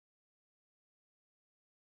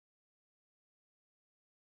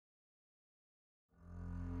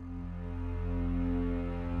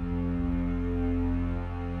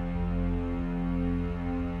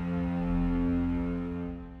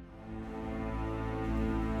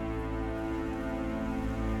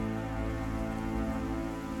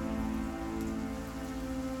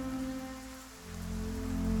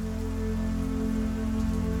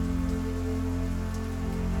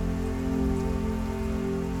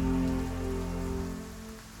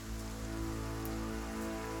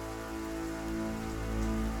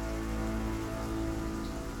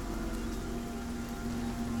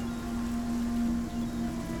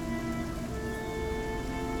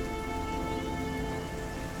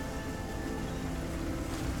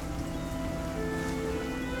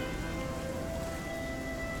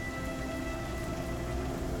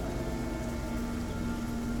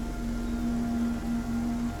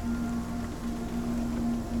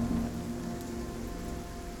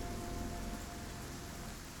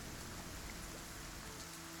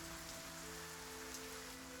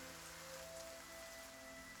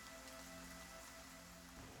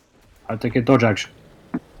I'll take a dodge action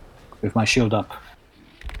with my shield up.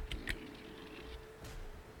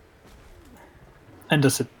 And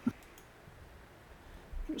that's it.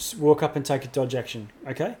 Just walk up and take a dodge action.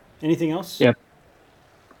 Okay. Anything else? Yep.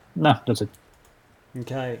 No, that's it.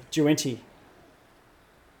 Okay. Duenti.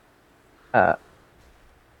 I'm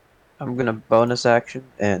gonna bonus action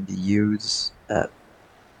and use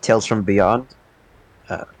Tales from Beyond.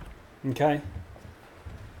 Okay.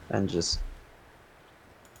 And just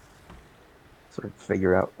sort of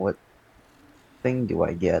figure out what thing do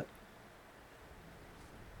I get.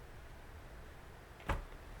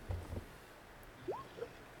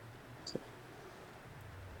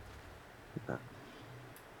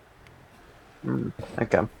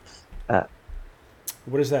 Okay.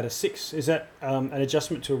 What is that? A 6? Is that an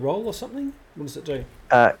adjustment to a roll or something? What does it do?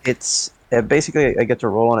 It's basically I get to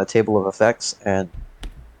roll on a table of effects, and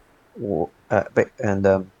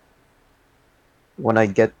when I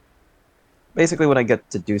get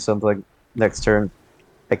to do something next turn,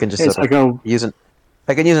 I can just use an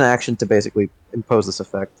action to basically impose this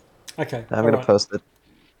effect. Okay. I'm going to post it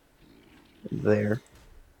there.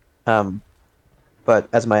 But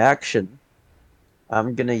as my action,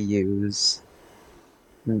 I'm going to use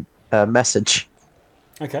a message.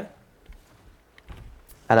 Okay.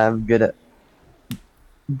 And I'm going to...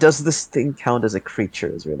 Does this thing count as a creature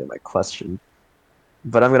is really my question.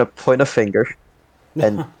 But I'm going to point a finger.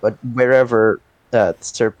 But wherever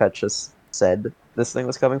Sir Petrus said this thing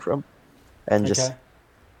was coming from. And just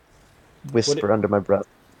whisper under my breath.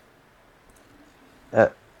 I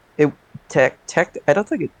don't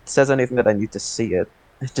think it says anything that I need to see it.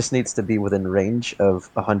 It just needs to be within range of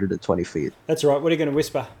 120 feet. That's right. What are you going to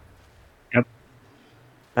whisper? Yep.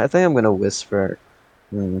 I think I'm going to whisper.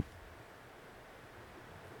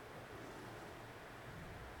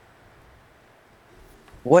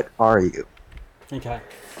 What are you? Okay.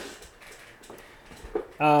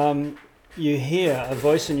 You hear a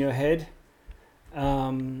voice in your head.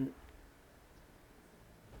 And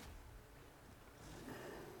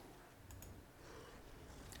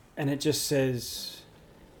it just says,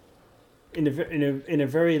 in a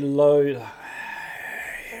very low,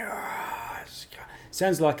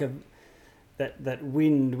 sounds like that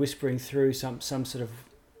wind whispering through some sort of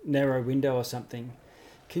narrow window or something.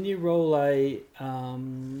 Can you roll a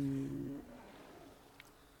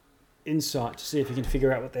insight to see if you can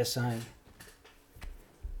figure out what they're saying?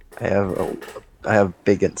 I have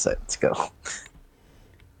big insight. Let's go.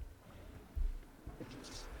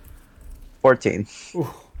 14. Ooh.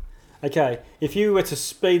 Okay, if you were to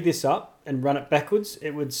speed this up and run it backwards,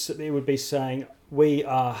 it would be saying, "We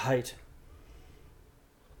are hate."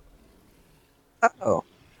 Oh.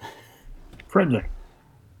 Friendly.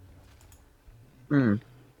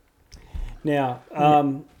 Now,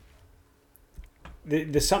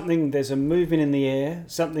 there's a movement in the air.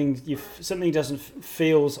 Something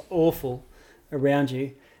feels awful around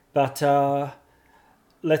you, but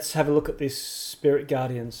let's have a look at this Spirit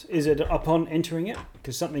Guardians. Is it upon entering it?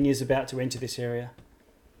 Because something is about to enter this area.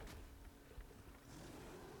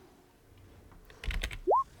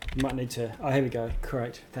 You might need to... Oh, here we go.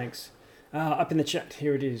 Great, thanks. Up in the chat,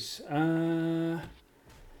 here it is. I'm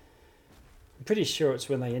pretty sure it's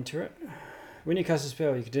when they enter it. When you cast a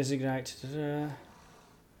spell, you can designate...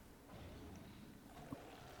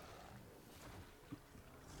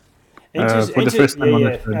 For the first time on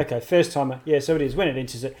the turn. Okay, first timer. Yeah, so it is when it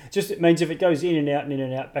enters it. Just it means if it goes in and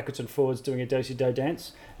out, backwards and forwards, doing a do-si-do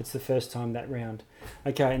dance, it's the first time that round.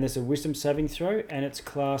 Okay, and there's a wisdom saving throw, and it's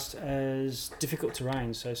classed as difficult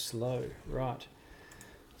terrain, so slow. Right.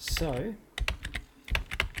 So,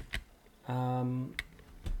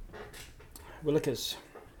 Willikers.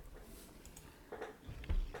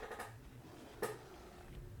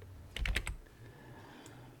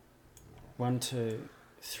 One, two,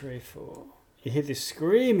 3, 4. You hear this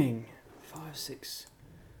screaming. 5, 6,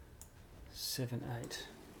 7, 8.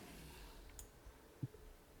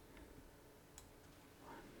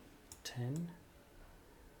 10,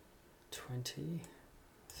 20,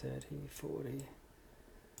 30, 40,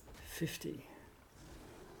 50.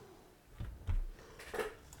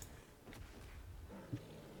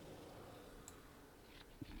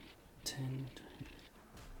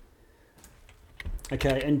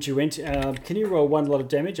 Okay, and Duenti, can you roll one lot of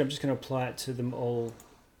damage? I'm just going to apply it to them all.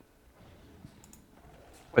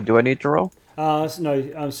 What do I need to roll?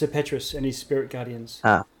 No, Sir Petrus and his Spirit Guardians.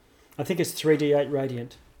 I think it's 3d8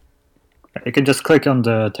 radiant. You can just click on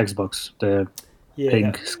the text box, the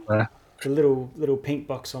pink square. The little pink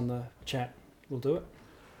box on the chat will do it.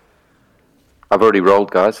 I've already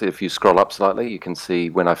rolled, guys. If you scroll up slightly, you can see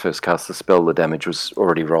when I first cast the spell, the damage was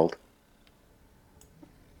already rolled.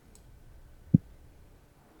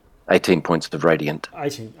 18 points of radiant.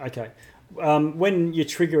 18. Okay. When you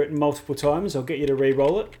trigger it multiple times, I'll get you to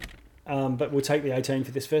re-roll it. But we'll take the 18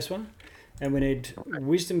 for this first one. And we need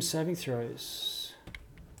wisdom saving throws.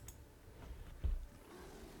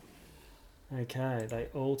 Okay, they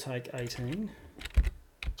all take 18.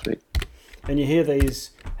 Sweet. And you hear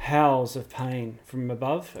these howls of pain from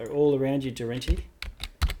above, all around you, Durenti.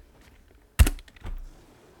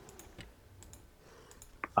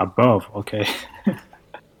 Above, okay.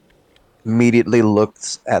 Immediately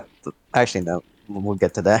looks at the... Actually, no. We'll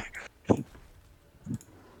get to that.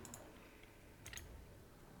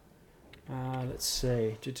 Let's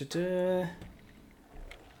see.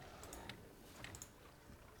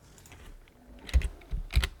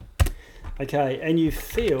 Okay, and you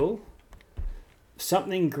feel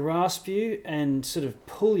something grasp you and sort of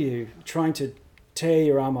pull you, trying to tear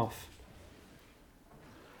your arm off.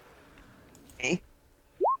 Me?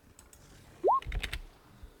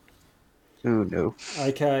 Oh, no.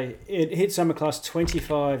 Okay, it hits armor class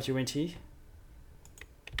 25, Duenti,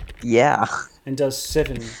 Yeah. and does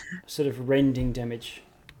 7 sort of rending damage.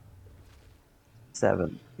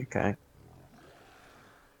 7. Okay.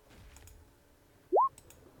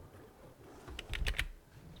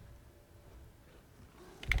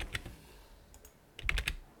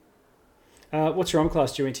 What's your armor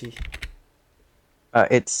class, Duenti?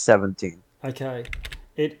 It's 17. Okay,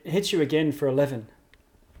 it hits you again for 11.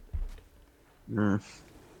 Mm.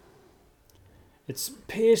 It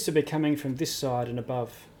appears to be coming from this side and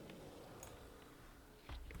above.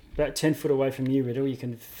 About 10 foot away from you, Riddle, you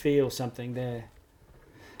can feel something there.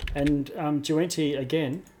 And Duenti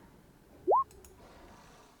again.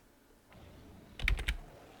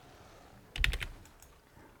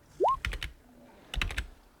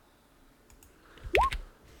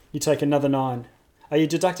 You take another 9. Are you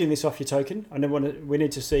deducting this off your token? We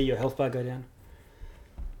need to see your health bar go down.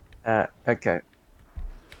 Okay.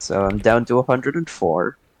 So I'm down to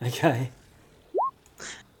 104. Okay.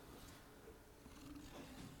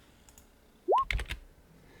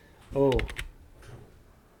 Oh.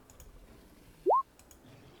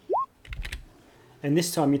 And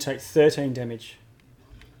this time you take 13 damage.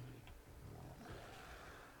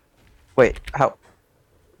 Wait, how...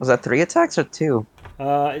 Was that 3 attacks or 2?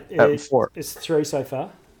 4. It's 3 so far.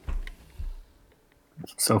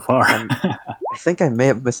 So far. I think I may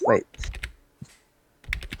have Wait.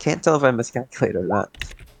 Can't tell if I miscalculated or not.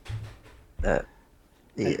 Yeah.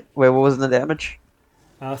 Wait, what was the damage?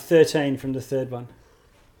 13 from the third one.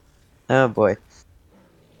 Oh boy.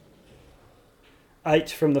 8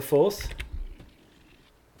 from the fourth.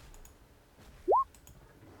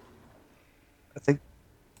 I think...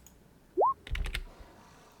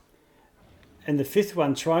 And the fifth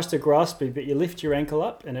one tries to grasp you, but you lift your ankle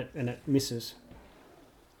up and it misses.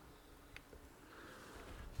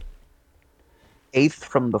 8th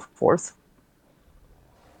from the 4th?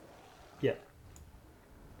 Yeah.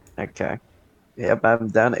 Okay. Yep, I'm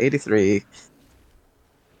down 83.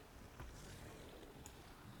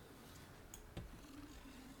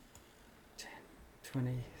 $10,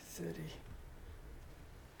 $20,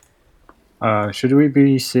 $30. Should we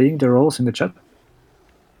be seeing the rolls in the chat?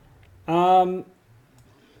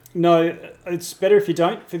 No, it's better if you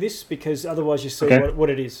don't for this, because otherwise you see what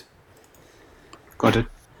it is. Got it.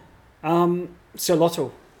 So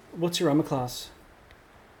Lotto, what's your armor class?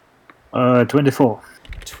 24.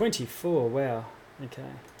 24, wow. Okay.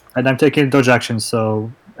 And I'm taking dodge action, so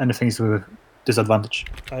anything's with disadvantage.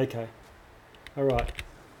 Okay. Alright.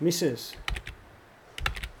 Misses.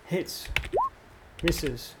 Hits.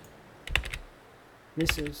 Misses.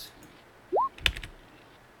 Misses.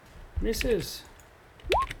 Misses.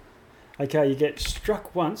 Okay, you get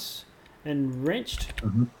struck once and wrenched,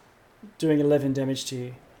 doing 11 damage to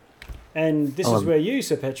you. And this is where you,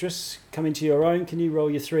 Sir Petrus, come into your own. Can you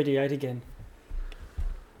roll your 3d8 again?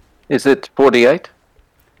 Is it 48?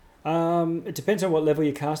 It depends on what level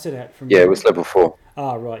you cast it at. Yeah, it was level 4.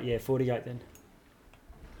 Ah, right, yeah, 48 then.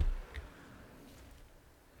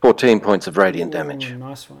 14 points of radiant damage.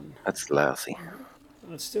 Nice one. That's lousy.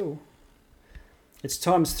 That's still... It's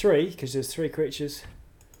times 3, because there's 3 creatures.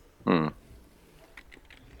 Hmm.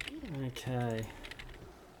 Okay.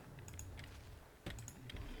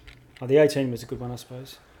 Oh, the 18 was a good one, I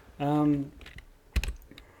suppose. And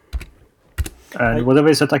whatever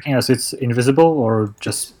is attacking us, it's invisible or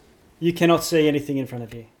just... You cannot see anything in front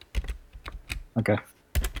of you. Okay.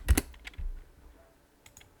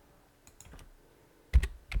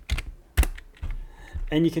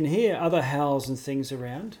 And you can hear other howls and things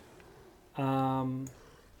around. But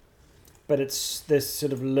they're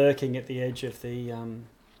sort of lurking at the edge of the,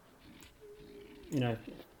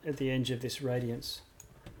 at the edge of this radiance.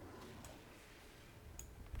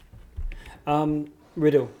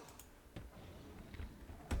 Riddle.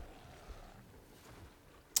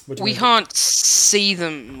 What do you We mean? can't see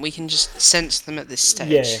them. We can just sense them at this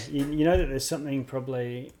Yeah, stage. you know that there's something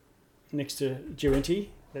probably next to Duenti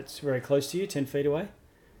that's very close to you, 10 feet away.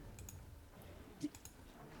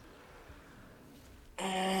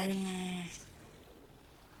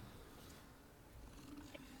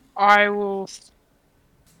 I will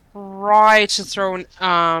try to throw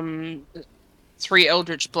an 3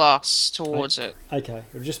 Eldritch Blasts towards it. Okay,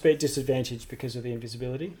 it'll just be at disadvantage because of the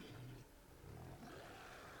invisibility.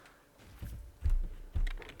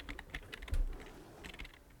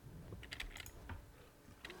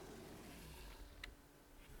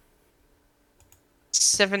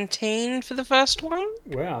 $17 for the first one.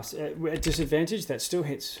 Wow, so at disadvantage, that still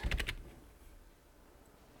hits.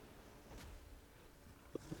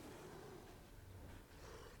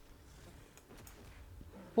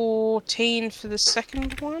 $14 for the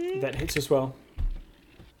second one. That hits as well.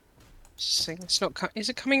 It's not. Is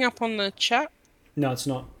it coming up on the chat? No, it's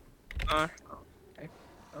not. Okay.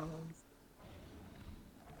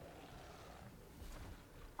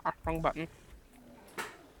 Wrong button.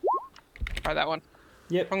 Try that one.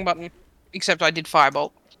 Yep. Wrong button. Except I did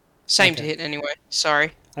Firebolt. Same to Okay. hit anyway.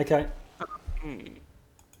 Sorry. Okay.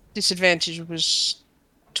 Disadvantage was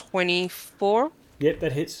 24. Yep,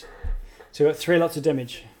 that hits. So we've got 3 lots of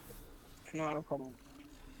damage. Not a problem.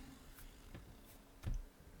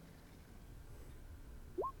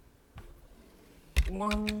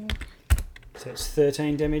 One. So it's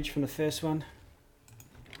 13 damage from the first one.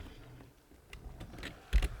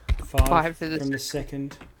 5 for the from the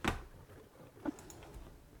second.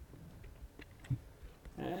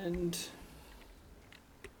 And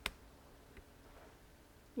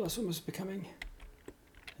last one was becoming.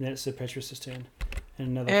 And then it's the Petrus's turn. And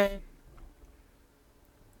another.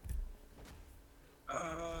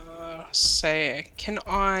 Say, can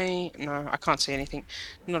I? No, I can't see anything.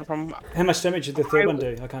 Not a problem. How much damage did the third one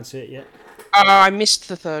do? I can't see it yet. I missed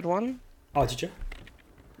the third one. Oh, did you?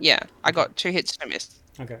 Yeah, I got 2 hits and I missed.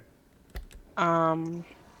 Okay.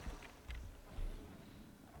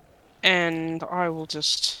 And I will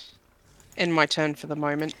just end my turn for the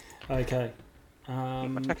moment. Okay.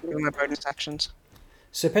 Attacking with my bonus actions.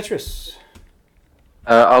 So Petrus.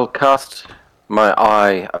 I'll cast my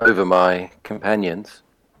eye over my companions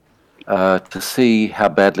to see how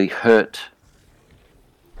badly hurt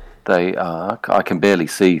they are. I can barely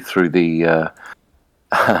see through the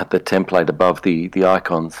the template above the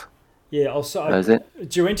icons. Yeah, also Is it?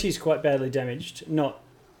 Duenti's quite badly damaged. Not,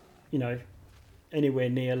 anywhere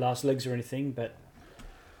near last legs or anything, but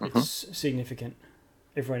it's significant.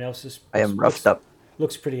 Everyone else is. I am roughed up.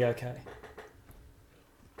 Looks pretty okay.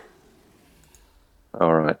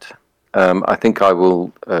 All right. I think I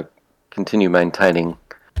will continue maintaining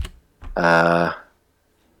my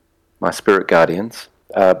spirit guardians,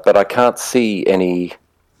 but I can't see any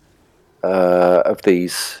of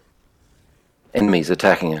these enemies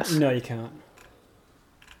attacking us. No, you can't.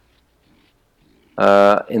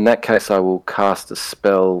 In that case, I will cast a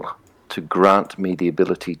spell to grant me the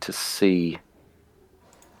ability to see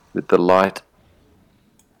with the light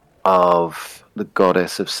of the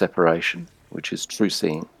goddess of separation, which is true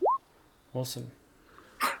seeing. Awesome.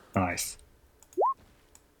 Nice.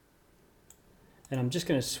 And I'm just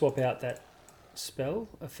going to swap out that spell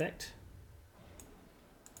effect.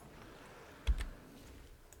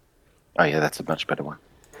 Oh yeah, that's a much better one.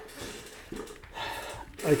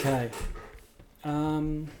 Okay.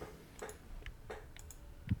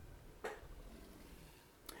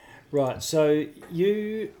 Right, so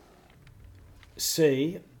you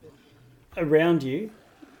see around you,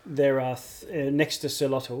 there are, next to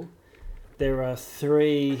Solotl, there are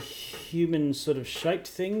 3 human sort of shaped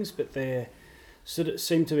things, but they're sort of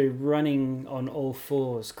seem to be running on all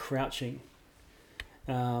fours, crouching,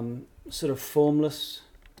 sort of formless.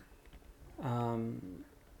 And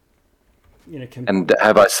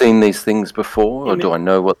have I seen these things before, or do I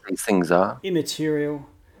know what these things are? Immaterial.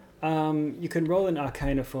 You can roll an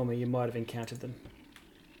Arcana for me. You might have encountered them.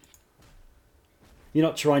 You're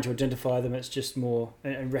not trying to identify them. It's just more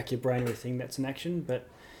and rack your brain with a thing that's an action. But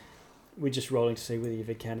we're just rolling to see whether you've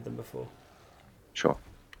encountered them before. Sure.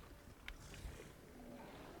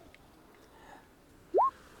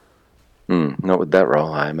 Not with that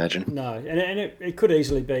roll, I imagine. No, and it could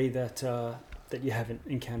easily be that that you haven't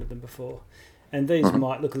encountered them before, and these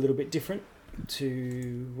might look a little bit different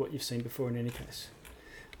to what you've seen before in any case.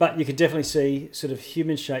 But you could definitely see sort of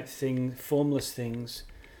human-shaped formless things,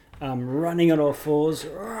 running on all fours,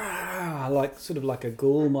 like a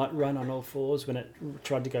ghoul might run on all fours when it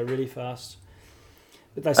tried to go really fast.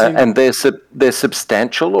 But they seem, and they're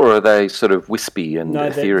substantial, or are they sort of wispy and no,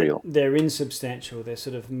 ethereal? they're insubstantial. They're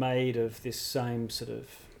sort of made of this same sort of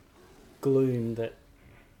gloom that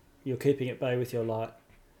you're keeping at bay with your light.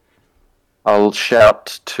 I'll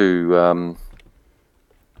shout to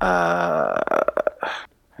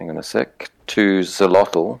hang on a sec, to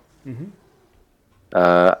Zalotl. Mm-hmm.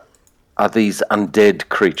 Are these undead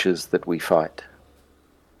creatures that we fight?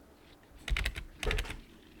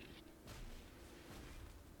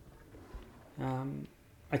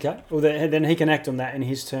 Okay. Well, then he can act on that in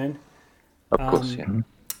his turn. Of course, yeah.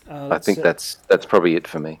 I think see. that's probably it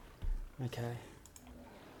for me. Okay.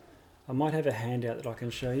 I might have a handout that I can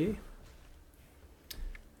show you.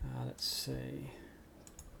 Let's see.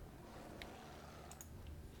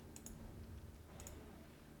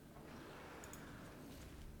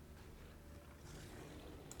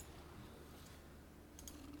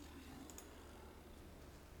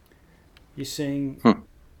 You're seeing...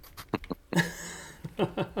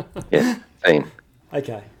 Yeah, same.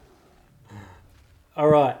 Okay. All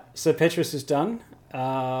right. So Petrus is done.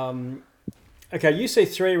 Okay, you see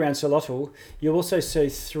 3 around Solotl. You also see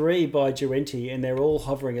 3 by Duenti, and they're all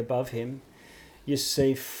hovering above him. You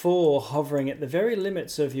see 4 hovering at the very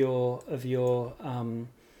limits of your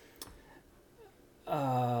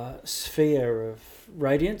sphere of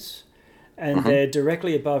radiance, and they're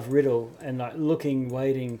directly above Riddle and like looking,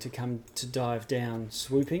 waiting to come to dive down,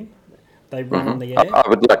 swooping. They run on the air. I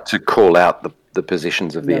would like to call out the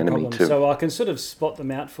positions of the enemy problem. too. So I can sort of spot them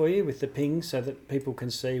out for you with the ping, so that people can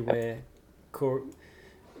see where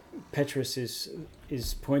Petrus is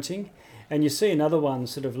pointing, and you see another one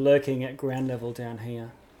sort of lurking at ground level down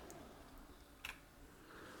here.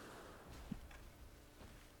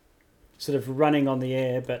 Sort of running on the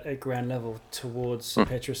air, but at ground level towards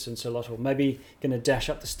Petrus and Solotl. Maybe going to dash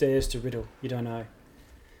up the stairs to Riddle. You don't know.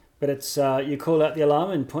 But it's you call out the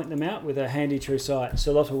alarm and point them out with a handy true sight.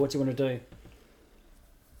 Solotl, what do you want to do?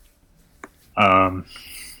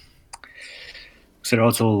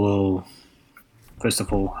 Solotl will, first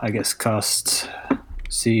of all, I guess, cast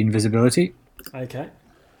See Invisibility. Okay.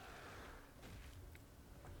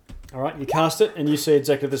 All right, you cast it, and you see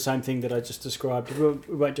exactly the same thing that I just described.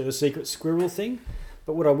 We won't do the secret squirrel thing,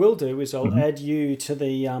 but what I will do is I'll add you to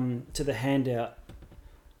the handout.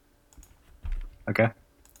 Okay.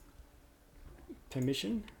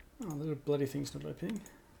 Permission. Oh, the little bloody thing's not opening.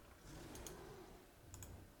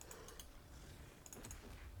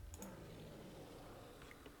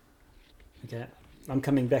 Okay, I'm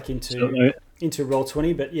coming back into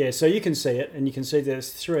Roll20, but yeah, so you can see it, and you can see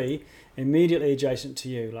there's 3 immediately adjacent to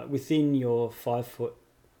you, like within your 5 foot,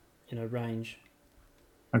 range.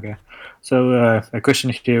 Okay. So a question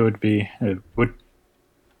here would be,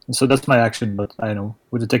 so that's my action, but I don't know,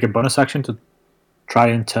 would it take a bonus action to try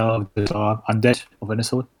and tell if there's undead of any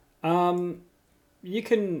sort? You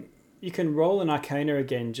can roll an Arcana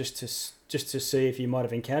again just to see if you might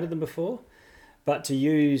have encountered them before, but to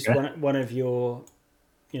use one of your,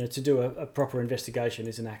 to do a proper investigation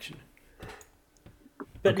is an action.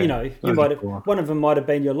 But you might have, one of them might have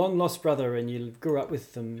been your long lost brother, and you grew up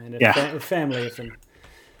with them and a family of them.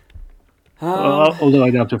 Although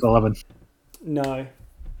I got up to 11. No,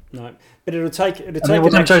 but it'll take.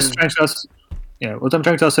 What I'm trying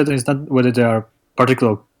to ascertain is not whether they are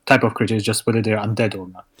particular type of creatures, just whether they're undead or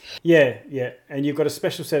not. Yeah, and you've got a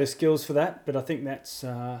special set of skills for that, but I think that's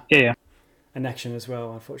an action as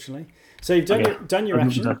well, unfortunately. So you've done your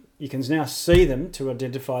action. You can now see them to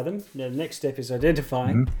identify them. The next step is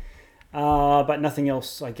identifying, but nothing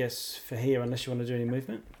else, I guess, for here, unless you want to do any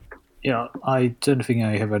movement. Yeah, I don't think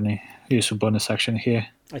I have any useful bonus action here.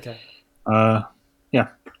 Okay. No. Yeah,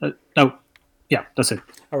 that's it.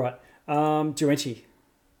 All right. Duenti.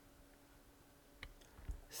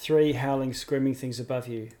 3 howling, screaming things above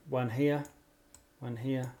you. 1 here, 1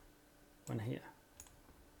 here, 1 here.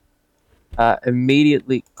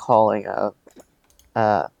 Immediately calling out.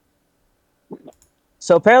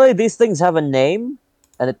 So apparently these things have a name,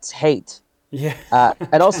 and it's hate. Yeah.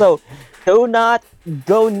 And also, do not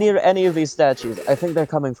go near any of these statues. I think they're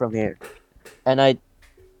coming from here. And I'm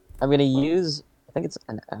gonna use, I think it's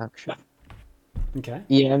an action. Okay.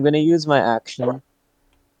 Yeah, I'm gonna use my action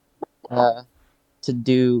to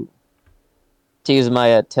use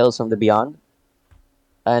my Tales from the Beyond,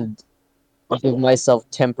 and give myself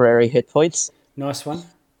temporary hit points. Nice one.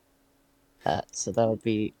 So that would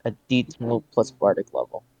be a D12 plus Bardic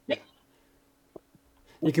level.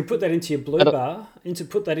 You can put that into your blue bar.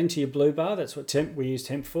 Put that into your blue bar. That's what we use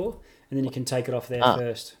temp for, and then you can take it off there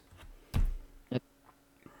first.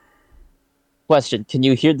 Question: can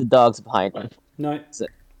you hear the dogs behind me? No. Is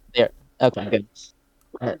it there? Okay, good.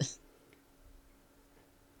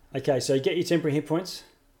 Okay, so get your temporary hit points.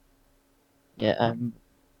 Yeah, Are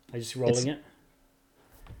you just rolling it?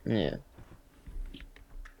 yeah.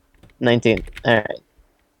 19. Alright.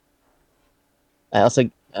 I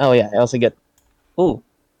also get ooh,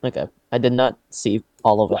 okay. I did not see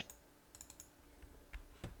all of it.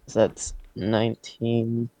 So that's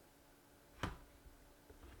 19.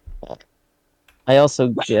 I also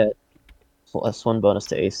get +1 bonus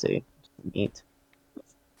to AC. Neat.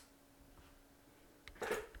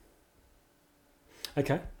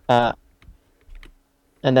 Okay. And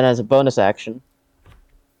then as a bonus action,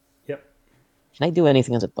 Yep. can I do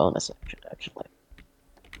anything as a bonus action, actually?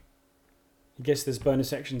 I guess there's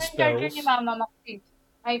bonus action Yung charger spells. ni Mama Maxine.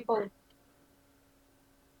 iPhone.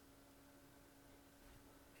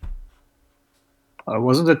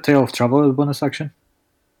 Wasn't it Tale of Trouble a bonus action?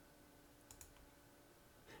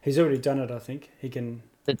 He's already done it, I think. He can.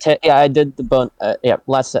 Yeah, I did the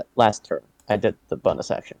last turn. I did the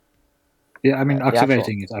bonus action. Yeah, I mean, the actual-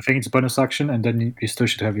 activating it. I think it's bonus action, and then you still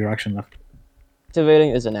should have your action left.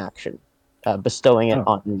 Activating is an action. Bestowing it Oh.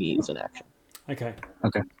 on me is an action. Okay.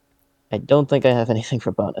 Okay. I don't think I have anything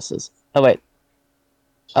for bonuses. Oh, wait.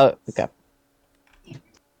 Oh, okay.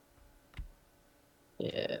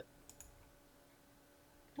 Yeah.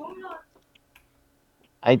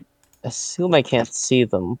 I assume I can't see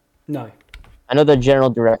them. No. I know the general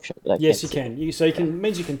direction. But I Yes, you can't see. can. So you can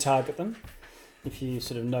means you can target them if you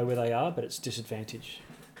sort of know where they are, but it's disadvantage.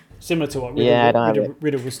 Similar to what Yeah, I don't have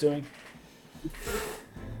Riddle was doing.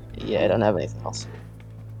 Yeah, I don't have anything else.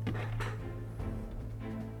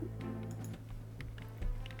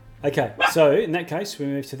 Okay, so in that case, we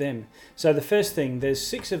move to them. So the first thing, there's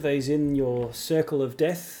 6 of these in your circle of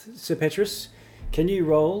death, Sir Petrus. Can you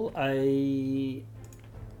roll a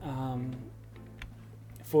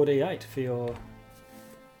 4d8 for your...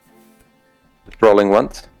 Rolling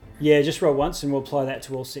once. Yeah, just roll once and we'll apply that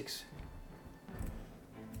to all 6.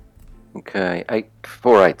 Okay,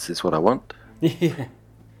 4 8s is what I want. Yeah.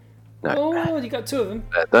 No. Oh, you got 2 of them.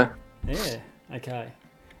 Bad though. Yeah, okay.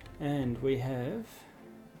 And we have...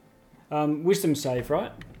 wisdom save,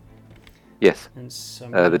 right? Yes. And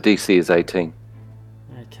some... The DC is 18.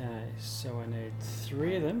 Okay, so I need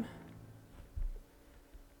 3 of them.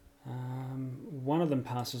 One of them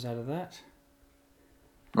passes out of that.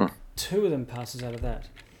 2 of them passes out of that.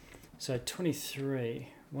 So 23.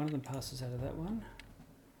 One of them passes out of that one.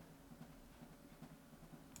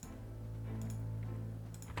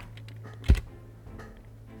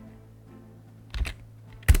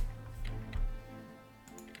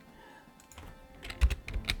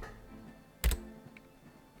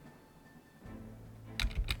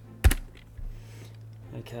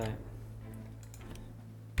 Okay.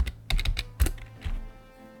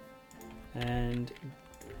 And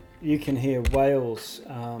you can hear wails,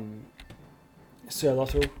 Sir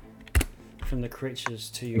Lottle, from the creatures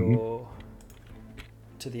to your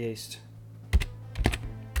to the east.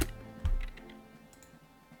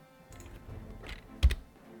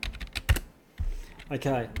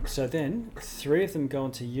 Okay, so then 3 of them go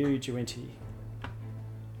onto you, Juenti.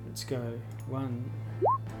 Let's go. 1,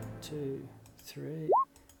 2, 3,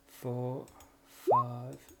 4,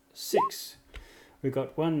 5, 6. We've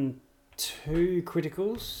got 1, 2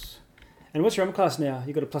 criticals. And what's your armor class now?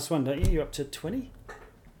 You've got a +1, don't you? You're up to 20?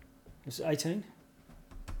 It's 18?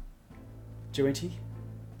 Juenti?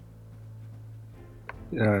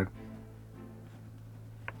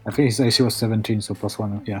 I think his AC was 17, so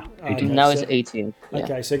 +1. Yeah, 18. Okay, Now so- it's 18. Yeah.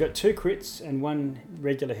 Okay, so you've got 2 crits and 1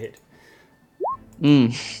 regular hit.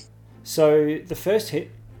 Mm. So the first hit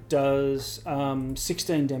does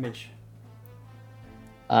 16 damage.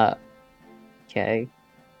 Okay.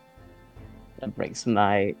 That brings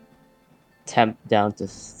my temp down to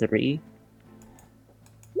 3.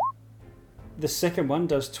 The second one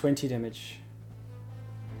does 20 damage.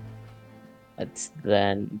 That's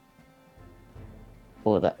then.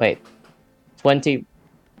 Wait.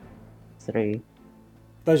 23.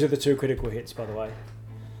 Those are the 2 critical hits, by the way.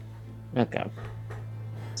 Okay.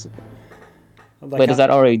 They Wait, is can't- that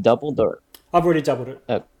already doubled or? I've already doubled it.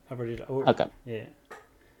 Oh. I've already. Okay. Yeah.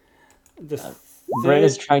 The Brain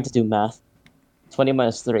is third, trying to do math. 20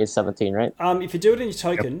 minus 3 is 17, right? if you do it in your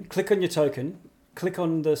token, click on your token, click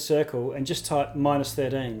on the circle, and just type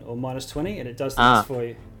 -13 or -20, and it does the maths for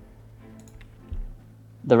you.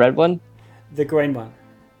 The red one? The green one.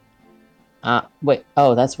 Wait.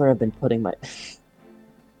 Oh, that's where I've been putting my.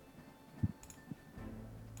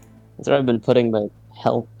 That's where I've been putting my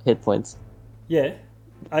health hit points. Yeah.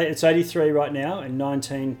 It's 83 right now and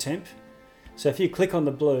 19 temp. So if you click on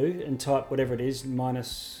the blue and type whatever it is,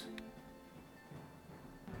 minus...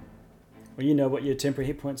 Well, you know what your temporary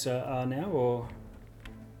hit points are now, or...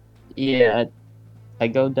 Yeah, I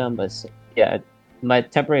go down by yeah. My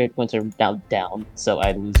temporary hit points are now down, so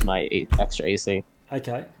I lose my extra AC.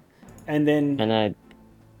 Okay. And then, And I,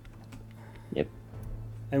 yep.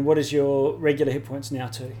 and what is your regular hit points now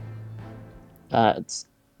to? It's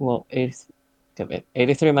well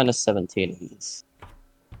 83 minus 17 is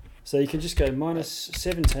So you can just go minus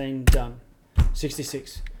 17, done.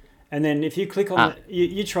 66. And then if you click on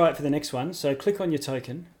you try it for the next one. So click on your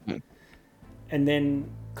token and then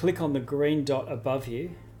click on the green dot above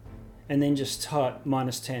you and then just type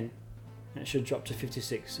minus 10. And it should drop to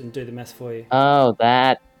 56 and do the math for you. Oh,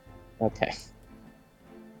 that. Okay.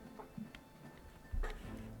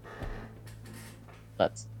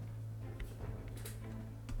 That's.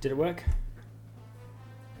 Did it work?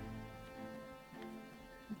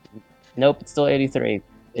 Nope, it's still 83.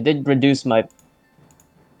 It did reduce my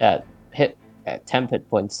temp hit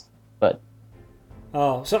points, but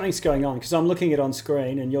Oh, something's going on because I'm looking at it on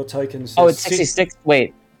screen and your tokens. oh, it's 66.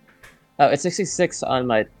 Wait, oh, it's 66 on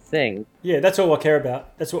my thing. Yeah, that's all I care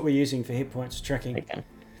about. That's what we're using for hit points tracking. Okay.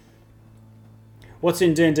 What's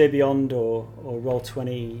in D&D Beyond or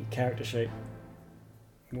Roll20 character sheet?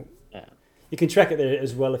 Yeah. You can track it there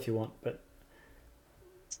as well if you want, but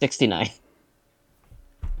 69.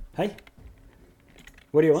 hey,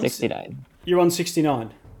 what do you want? 69. You're on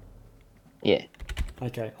 69. Yeah,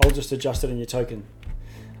 Okay, I'll just adjust it in your token.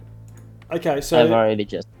 Okay, so I've already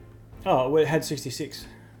just. oh, well, it had 66.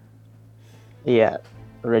 Yeah,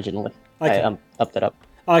 originally. Okay. I upped it up.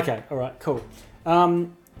 Okay, all right, cool.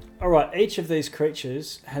 All right, each of these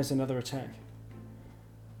creatures has another attack.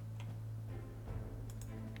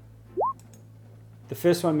 The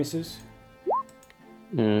first one misses.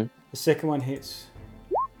 Hmm. The second one hits,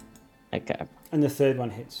 Okay. and the third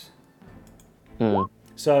one hits. Hmm.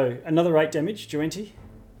 So another 8 damage, Duenti.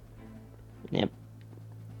 Yep.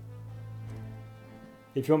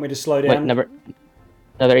 If you want me to slow Wait, down.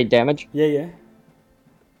 another 8 damage? Yeah.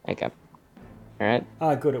 Okay. Alright.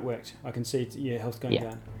 Ah, good, it worked. I can see your health going Yeah.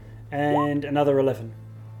 down. And another 11.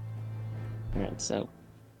 Alright, so.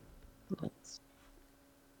 That's.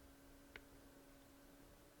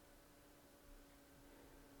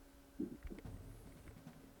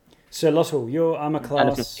 So Lottle, your armor Out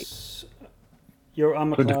of class. Your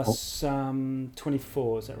armor 24. class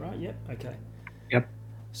 24, is that right? Yep. Okay. Yep.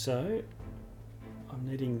 So I'm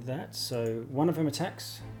needing that. So one of them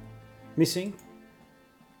attacks, missing,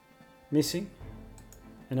 missing.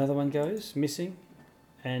 Another one goes missing,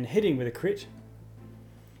 and hitting with a crit.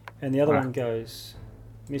 And the other Wow. one goes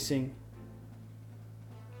missing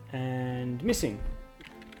and missing.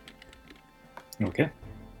 Okay.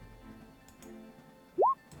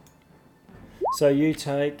 So you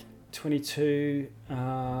take 22,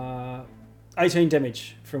 18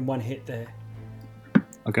 damage from one hit there.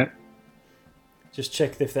 Okay. Just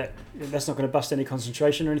check if that's not going to bust any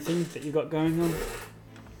concentration or anything that you got going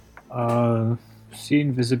on. See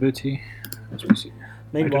invisibility. Let me see. I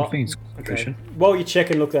Meanwhile, don't think it's okay. concentration. While you check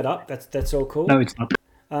and look that up, that's all cool. No, it's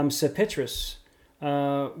not. So Petrus,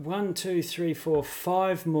 1, 2, 3, 4,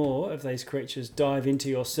 5 more of these creatures dive into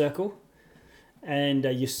your circle, and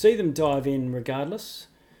you see them dive in regardless.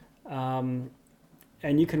 And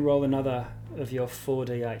you can roll another of your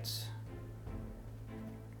 4d8s.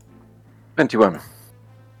 21.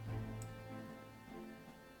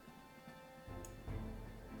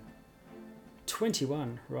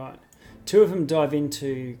 21, right. 2 of them dive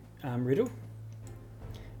into Riddle,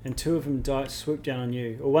 and 2 of them swoop down on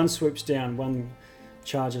you. Or one swoops down, one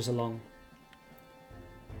charges along.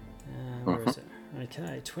 Where is it?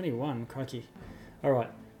 Okay, 21, crikey. All right,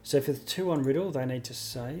 so for the 2 on Riddle, they need to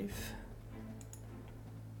save.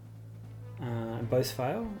 Both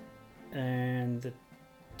fail. And the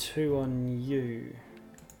 2 on you,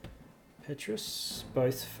 Petrus,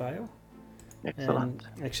 both fail. Excellent.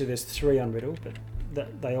 And actually, there's 3 on Riddle,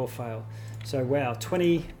 but they all fail. So, wow,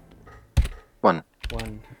 21.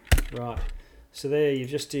 1. Right. So there, you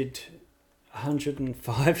just did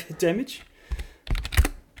 105 damage.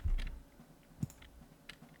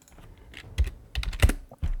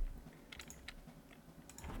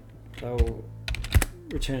 They'll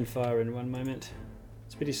return fire in 1 moment.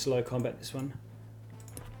 It's pretty slow combat, this one.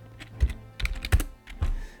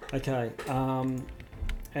 Okay.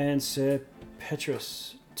 And Sir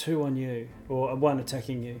Petrus, 2 on you, or 1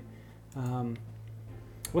 attacking you.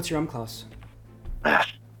 What's your class?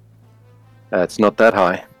 It's not that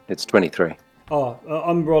high. It's 23. Oh,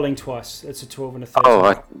 I'm rolling twice. It's a 12 and a 13.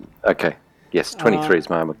 Oh, okay. Yes, 23 is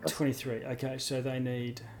my armor class. 23. Okay, so they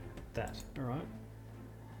need that. All right.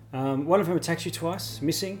 One of them attacks you twice,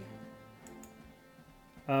 missing.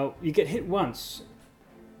 You get hit once.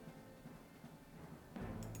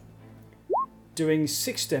 doing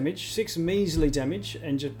 6 damage, 6 measly damage,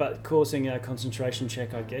 but causing a concentration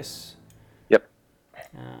check, I guess. Yep.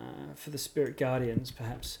 For the Spirit Guardians,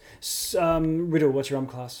 perhaps. Riddle, what's your armor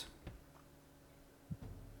class?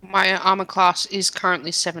 My armor class is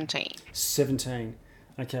currently 17. 17.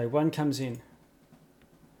 Okay, one comes in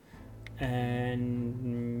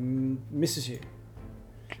and misses you.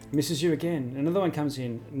 Misses you again. Another one comes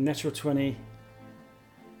in, natural 20.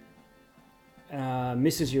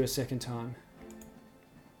 Misses you a second time.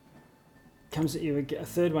 Comes at you again. A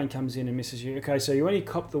third one comes in and misses you. Okay, so you only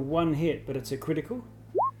cop the one hit, but it's a critical.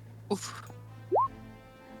 Oof.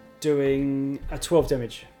 Doing a 12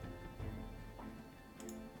 damage.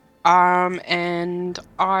 And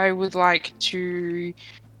I would like to,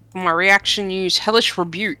 for my reaction, use Hellish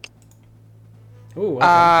Rebuke. Oh,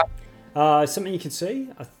 okay. Something you can see,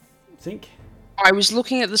 I think. I was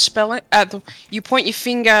looking at the spell. You point your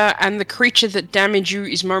finger, and the creature that damaged you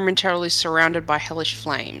is momentarily surrounded by hellish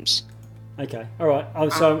flames. Okay, all right.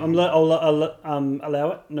 So I'll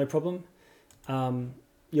allow it. No problem.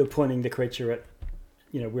 You're pointing the creature at,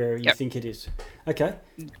 where you think it is. Okay.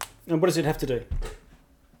 And what does it have to do?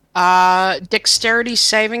 Dexterity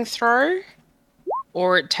saving throw,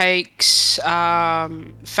 or it takes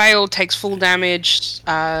failed takes full damage,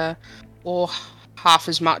 or half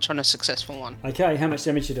as much on a successful one. Okay, how much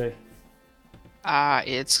damage you do?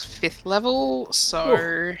 It's 5th level,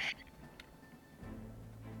 so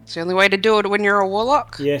it's the only way to do it when you're a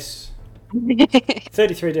warlock. Yes.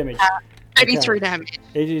 33 damage. 33 damage.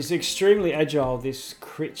 It is extremely agile, this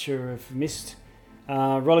creature of mist.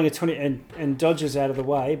 Rolling a 20 and dodges out of the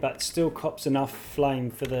way, but still cops enough flame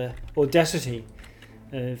for the audacity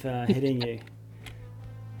of hitting you.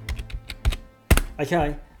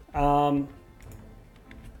 Okay.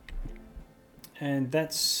 And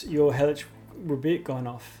that's your Hellish Rebuke gone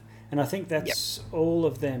off. And I think that's all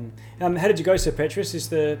of them. How did you go, Sir Petrus? Is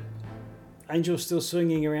the angel still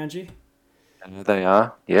swinging around you? They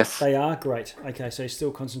are, yes. They are? Great. Okay, so you're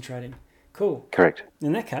still concentrating. Cool. Correct.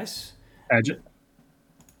 In that case... I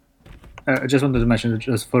just wanted to mention,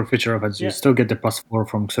 just for future reference, you still get the +4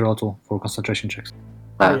 from Xerotl for concentration checks.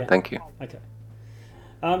 Thank you. Okay.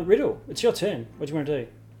 Riddle, it's your turn. What do you want to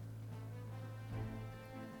do?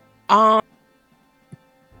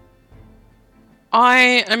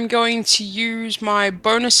 I am going to use my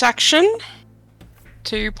bonus action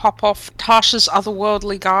to pop off Tasha's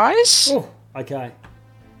Otherworldly Guise. Oh, okay.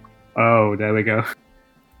 Oh, there we go.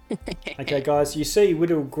 Okay, guys, you see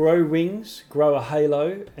Riddle grow wings, grow a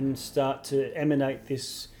halo, and start to emanate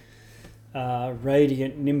this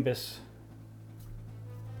radiant nimbus.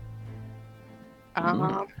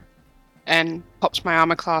 And pops my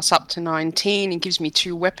armor class up to 19 and gives me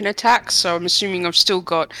 2 weapon attacks, so I'm assuming I've still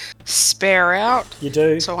got spare out. You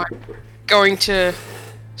do. So I'm going to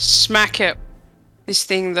smack at this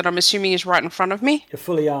thing that I'm assuming is right in front of me. You're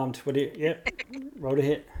fully armed. Yep. Roll to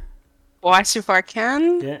hit. Twice if I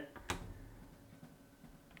can. Yeah.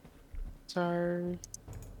 So...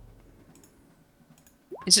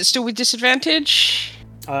 Is it still with disadvantage?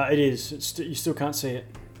 It is. You still can't see it.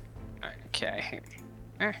 Okay.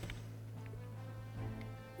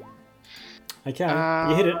 Okay,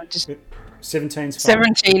 you hit it. Just 17's fine.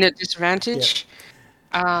 17 at disadvantage.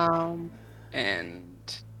 And...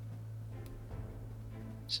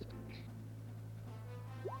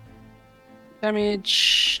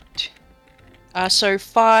 Damage... so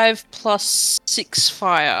 5 plus 6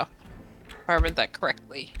 fire. If I read that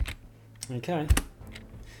correctly. Okay.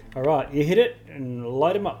 Alright, you hit it and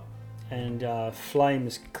light him up. And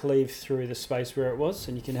flames cleave through the space where it was,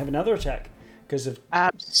 and you can have another attack. Because of...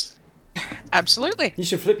 Absolutely. You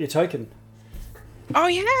should flip your token. Oh,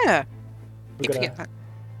 yeah. We've got Forget that.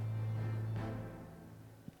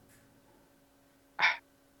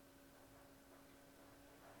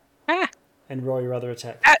 And roll your other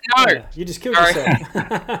attack. No. Yeah, you just killed Sorry.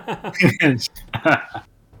 yourself.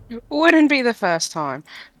 Wouldn't be the first time.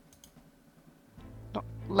 Not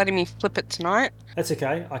letting me flip it tonight. That's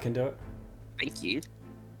okay, I can do it. Thank you.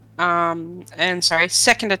 And sorry,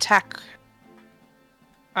 second attack.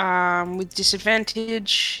 With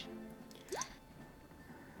disadvantage.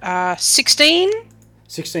 16.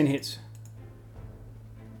 16 hits.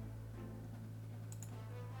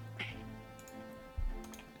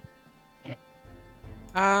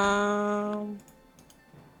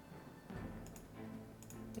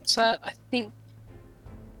 What's that? I think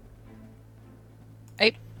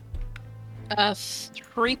 8.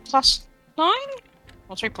 3 plus 9?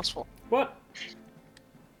 Or 3 plus 4? What?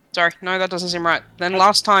 Sorry, no, that doesn't seem right. Then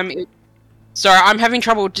last time it... Sorry, I'm having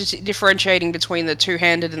trouble differentiating between the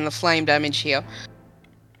two-handed and the flame damage here.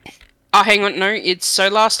 Oh, hang on, no. It's so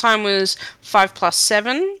last time was 5 plus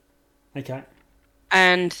 7, Okay.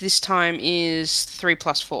 and this time is 3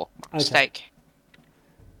 plus 4. Okay. Mistake.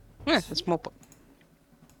 Yeah, that's more.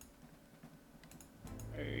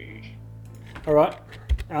 All right.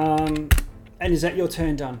 And is that your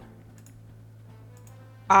turn done?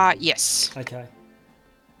 Yes. Okay.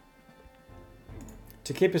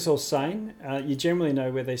 To keep us all sane, you generally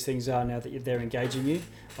know where these things are now that they're engaging you.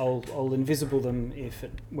 I'll invisible them if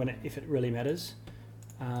it really matters.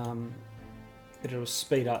 But it'll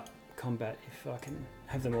speed up combat if I can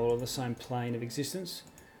have them all on the same plane of existence.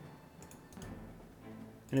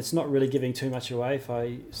 And it's not really giving too much away.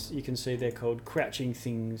 You can see they're called crouching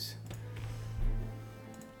things.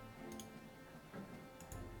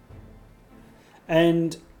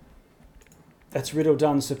 And that's riddle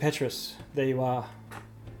done, Sir Petrus. There you are.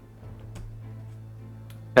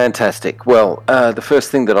 Fantastic. Well, the first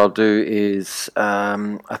thing that I'll do is,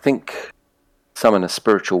 I think, summon a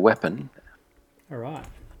spiritual weapon. All right.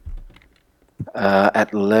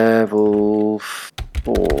 At level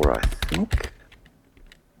 4, I think.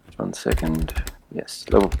 1 second. Yes,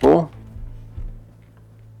 level 4.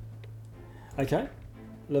 Okay.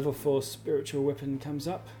 Level 4 spiritual weapon comes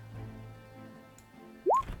up.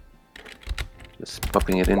 Just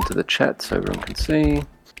popping it into the chat so everyone can see.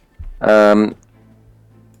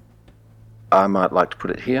 I might like to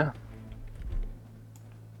put it here.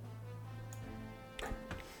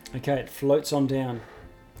 Okay, it floats on down.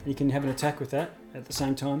 You can have an attack with that at the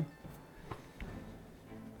same time.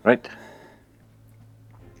 Right.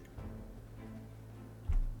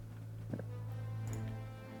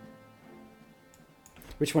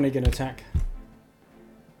 Which one are you going to attack?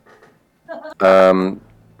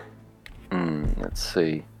 Let's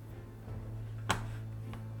see.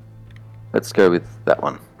 Let's go with that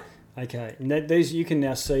one. Okay, and these you can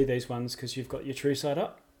now see these ones because you've got your true sight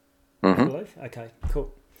up. I believe. Okay,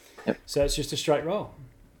 cool. Yep. So it's just a straight roll.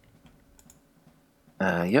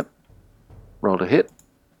 Yep. Roll to hit.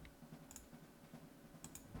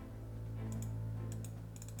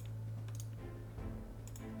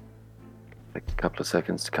 Take a couple of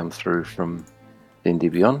seconds to come through from D&D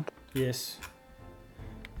Beyond. Yes.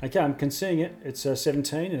 Okay, I'm seeing it. It's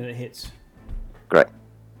 17 and it hits. Great.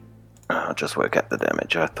 I'll just work out the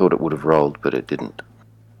damage. I thought it would have rolled, but it didn't.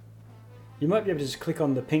 You might be able to just click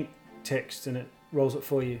on the pink text and it rolls it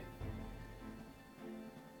for you.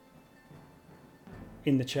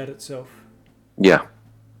 In the chat itself. Yeah.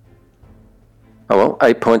 Oh well,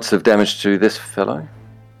 8 points of damage to this fellow.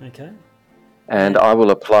 Okay. And I will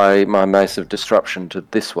apply my Mace of Disruption to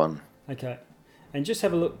this one. Okay. And just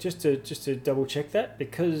have a look, just to double check that,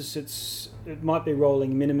 because it might be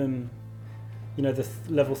rolling minimum, the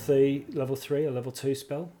level 3 or level 2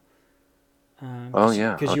 spell. Oh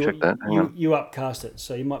yeah, I'll check that. Hang on. You upcast it,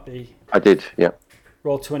 so you might be. I did, yeah.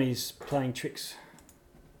 Roll 20s playing tricks.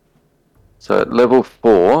 So at level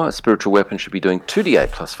 4, a spiritual weapon should be doing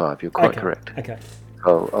 2d8 plus 5. You're quite Okay. correct. Okay.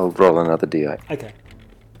 I'll roll another d8. Okay.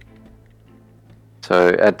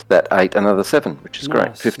 So add to that 8, another 7, which is great.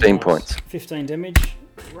 Nice, 15 nice. points. 15 damage.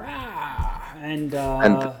 Rah! And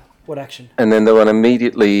what action? And then the one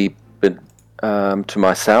immediately to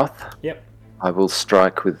my south, Yep. I will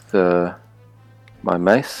strike with my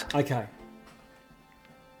mace. Okay.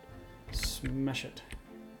 Smash it.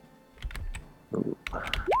 Ooh.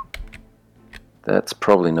 That's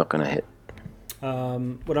probably not going to hit.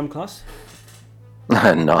 What class?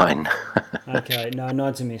 9. Okay, no,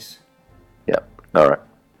 9's a miss. Yep. All right.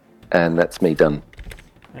 And that's me done.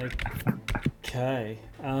 Okay.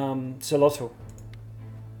 So Lotto.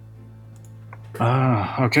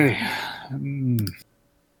 Okay.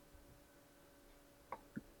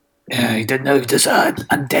 I don't know if there's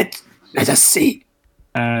undead. Let us see.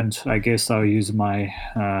 And I guess I'll use my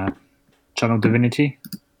Channel Divinity.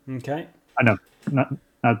 Okay. No, not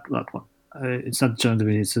that one. It's not Channel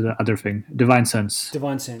Divinity, it's the other thing. Divine Sense.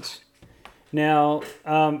 Divine Sense. Now,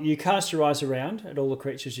 you cast your eyes around at all the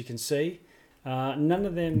creatures you can see. None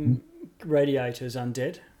of them radiate as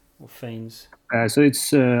undead or fiends. So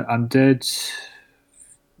it's undead.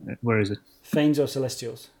 Where is it? Fiends or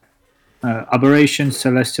celestials? Aberration,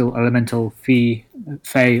 celestial, elemental, fey,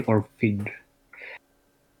 or fiend.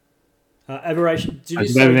 Aberration. I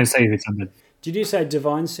was going to say if it's undead. Did you say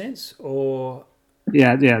divine sense or?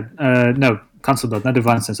 Yeah. No, cancel that. Not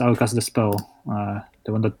divine sense. I'll cast the spell.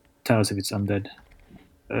 The one that tells if it's undead.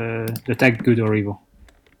 Detect good or evil.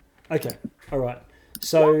 Okay. All right.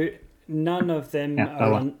 So none of them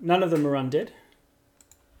are none of them are undead.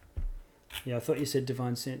 Yeah, I thought you said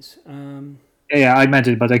divine sense. Yeah, I meant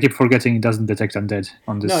it, but I keep forgetting it doesn't detect undead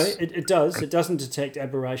on this. No, it does. It doesn't detect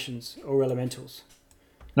aberrations or elementals.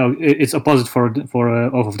 No, it's opposite for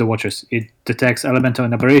Oath of the Watchers. It detects elemental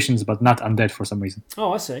and aberrations, but not undead for some reason.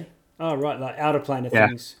 Oh, I see. Oh, right, like outer plane of Yeah.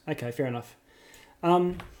 things. Okay, fair enough.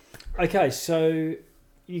 Okay, so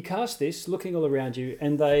you cast this, looking all around you,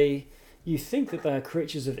 and you think that they are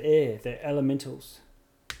creatures of air. They're elementals.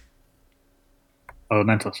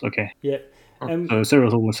 Elementals, okay. Yeah. So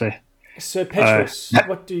Cyril will say. So Petrus,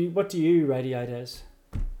 what do you radiate as?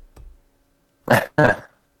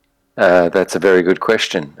 That's a very good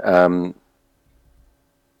question.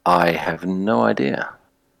 I have no idea.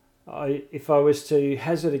 If I was to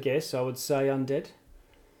hazard a guess, I would say undead.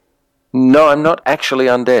 No, I'm not actually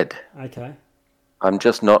undead. Okay. I'm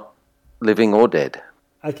just not living or dead.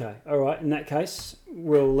 Okay. All right. In that case,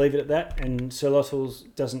 we'll leave it at that, and Sir Lottles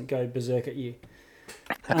doesn't go berserk at you.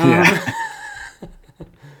 Yeah.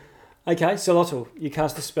 Okay, Sir Lottle, you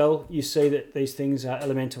cast a spell. You see that these things are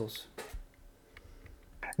elementals.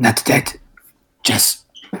 Not dead. Just.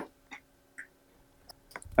 I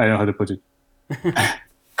don't know how to put it.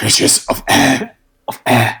 Creatures of air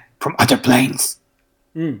from other planes.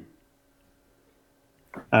 And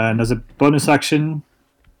as a bonus action.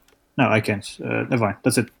 No, I can't. Never mind.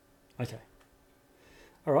 That's it. Okay.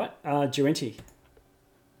 All right. Duenti.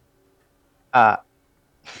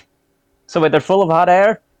 So wait, they're full of hot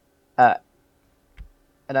air?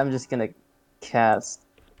 And I'm just gonna cast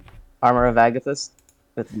Armor of Agathis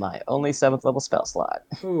with my only 7th level spell slot.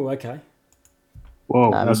 Oh, okay.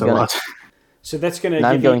 Whoa, I'm that's a gonna- lot. So that's going And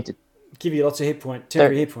I'm going to to give you lots of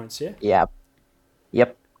temporary hit points, yeah? yeah.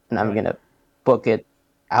 Yep. And I'm Right. gonna book it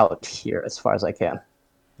out here as far as I can.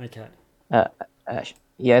 Okay. Yeah, I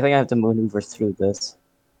think I have to maneuver through this.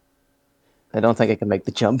 I don't think I can make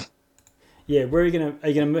the jump. Yeah, where are you going to... Are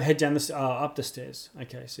you going to head down the... up the stairs?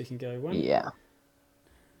 Okay, so you can go one. Yeah.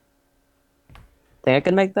 Think I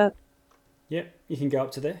can make that? Yep, you can go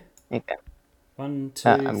up to there. Okay. 1, 2,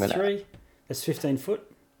 I'm gonna- 3. That's 15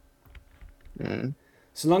 foot. Mm.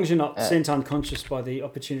 So long as you're not sent unconscious by the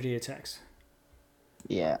opportunity attacks.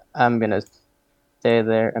 Yeah, I'm gonna stay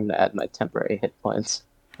there. I'm gonna add my temporary hit points.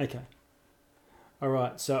 Okay. All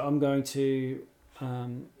right, so I'm going to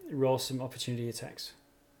roll some opportunity attacks.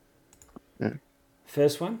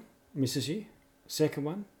 First one misses you. Second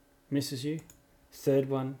one misses you. Third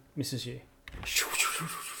one misses you.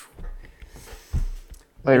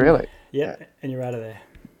 Wait, really? Yeah, and you're out of there.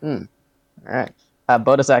 All right.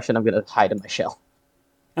 Bonus action. I'm gonna hide in my shell.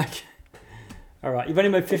 Okay. All right, you've only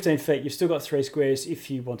moved 15 feet. You've still got 3 squares if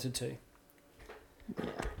you wanted to.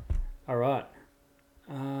 All right.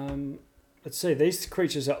 Let's see. These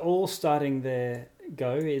creatures are all starting their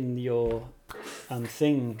go in your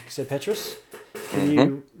thing. So Petrus, can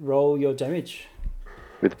you roll your damage?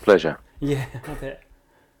 With pleasure. Yeah, I bet.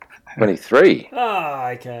 23.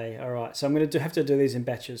 Okay. All right. So I'm going to have to do these in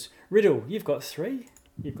batches. Riddle, you've got 3.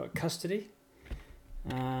 You've got custody.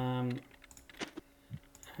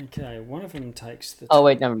 Okay, one of them takes the... Oh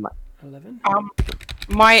wait, never mind. 11.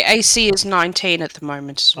 My AC is 19 at the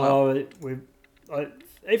moment as well.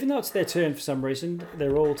 Even though it's their turn for some reason,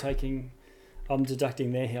 they're all taking... I'm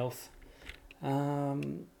deducting their health.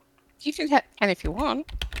 You can if you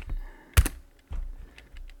want.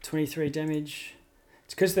 23 damage.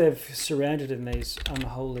 It's because they've surrounded in these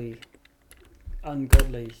unholy,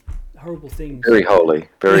 ungodly, horrible things. Very holy.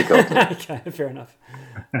 Very godly. Okay, fair enough.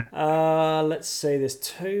 Let's see. There's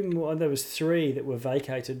 2 more. There was 3 that were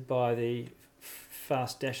vacated by the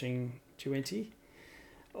fast dashing Duenti.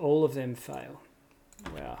 All of them fail.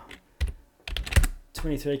 Wow.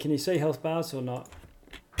 23. Can you see health bars or not?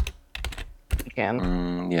 You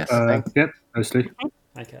can. Yes. Yep, mostly.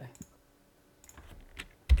 Okay.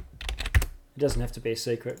 It doesn't have to be a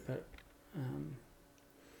secret, but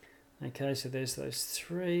okay. So there's those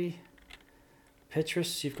 3.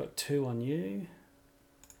 Petrus, you've got 2 on you.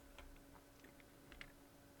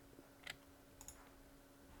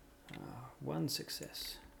 One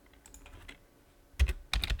success.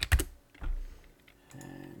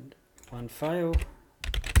 And 1 fail.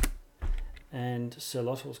 And Sir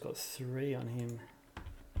Lottle's got 3 on him.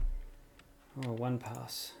 Oh, 1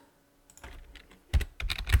 pass.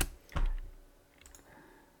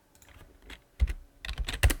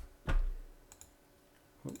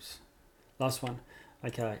 Oops. Last one.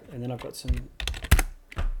 Okay, and then I've got some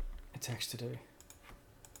attacks to do.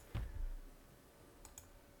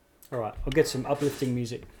 All right, I'll get some uplifting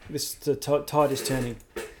music. The tide is turning.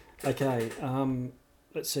 Okay,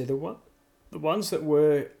 let's see. The ones that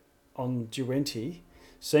were on Duenti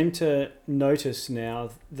seem to notice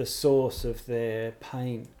now the source of their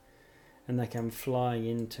pain, and they come flying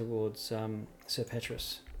in towards Sir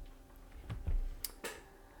Petrus.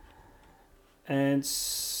 And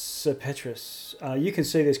Sir Petrus, you can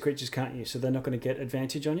see these creatures, can't you? So they're not going to get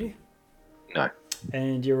advantage on you. No.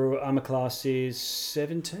 And your armor class is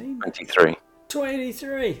 17? 23.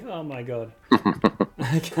 23! Oh my god.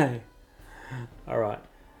 Okay. All right.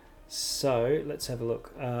 So let's have a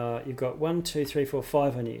look. You've got 1, 2, 3, 4,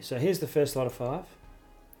 5 on you. So here's the first lot of 5.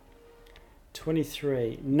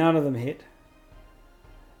 23. None of them hit.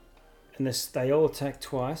 And they all attack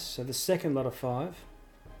twice. So the second lot of 5.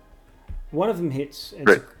 One of them hits, and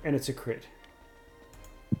it's a crit.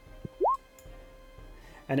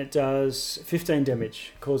 And it does 15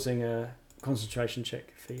 damage, causing a concentration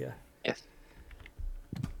check for you. Yes.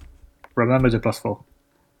 Remember the +4.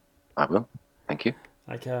 I will. Thank you.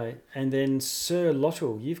 Okay, and then Sir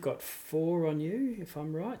Lottle, you've got 4 on you, if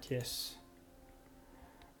I'm right. Yes.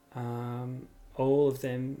 All of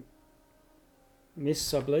them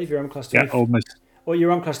miss, I believe. You're on class 24. Yeah, almost. Or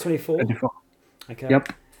you're on class 24. 24. Okay.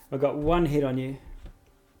 Yep. I've got 1 hit on you,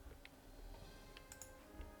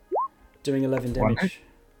 doing 11 One damage.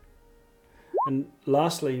 And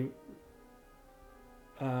lastly,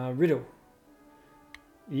 Riddle,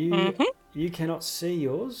 you cannot see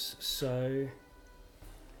yours, so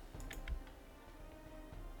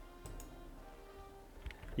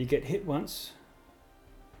you get hit once.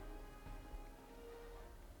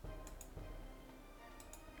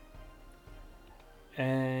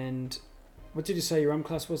 And what did you say your arm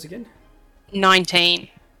class was again? 19.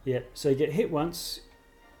 Yeah, so you get hit once,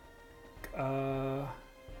 and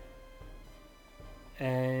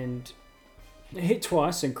hit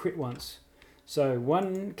twice and crit once. So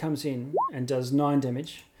one comes in and does 9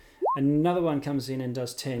 damage, another one comes in and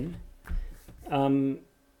does 10. You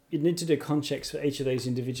need to do con checks for each of these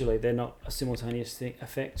individually. They're not a simultaneous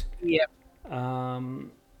effect. Yep.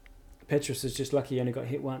 Petrus is just lucky he only got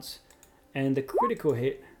hit once. And the critical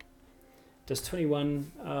hit does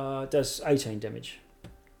 21, does 18 damage.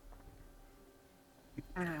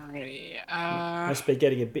 Must be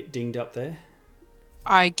getting a bit dinged up there.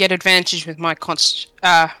 I get advantage with my concentration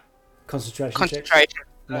concentration. check.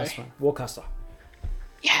 Nice one. Warcaster.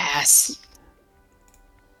 Yes.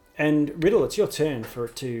 And Riddle, it's your turn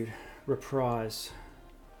to reprise.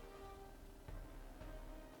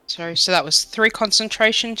 Sorry, so that was 3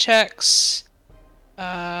 concentration checks.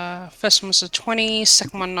 First one was a 20,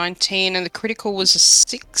 second one 19, and the critical was a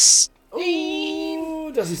 16.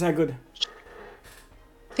 Ooh, doesn't sound good.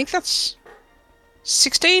 I think that's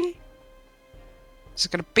 16. Is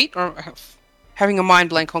it going to beat or having a mind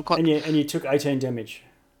blank on? And you took 18 damage,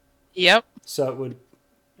 Yep. so it would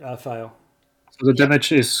fail. So the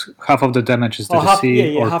damage is half of the damage is the half-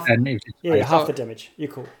 DC, yeah, or half- 10 if it's Yeah, higher. half the damage. You're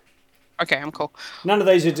cool. Okay, I'm cool. None of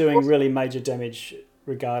these are doing really major damage,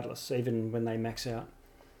 regardless, even when they max out.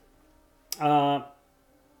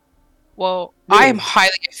 Well, Yeah. I am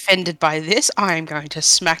highly offended by this. I am going to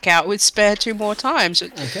smack out with spare 2 more times.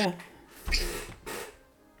 Okay.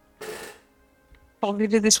 Probably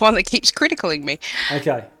to this one that keeps criticaling me.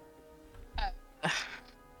 Okay.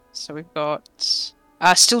 So we've got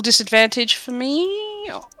still disadvantage for me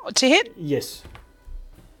to hit. Yes.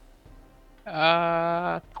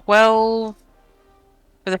 12 for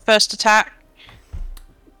the first attack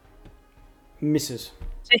Misses.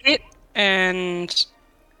 to hit, and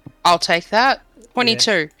I'll take that.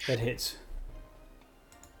 22. That hits.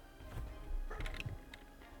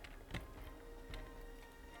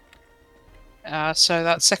 So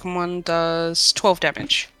that second one does 12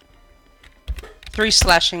 damage. 3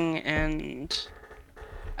 slashing and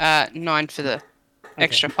 9 for the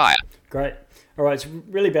extra fire. Great. All right, it's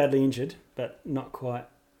really badly injured, but not quite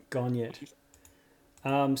gone yet.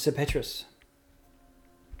 Sir Petrus.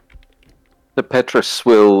 The Petrus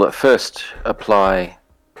will first apply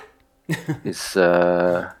his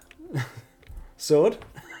Sword?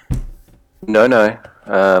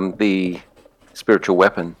 the spiritual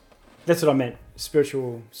weapon. That's what I meant.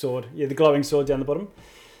 Spiritual sword. Yeah, the glowing sword down the bottom.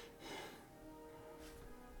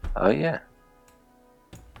 Oh yeah.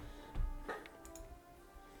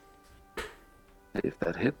 If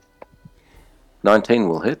that hit, 19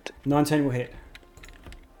 will hit, 19 will hit.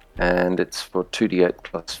 and it's for 2d8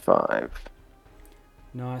 plus 5,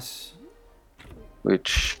 Nice.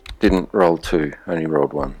 which didn't roll 2, only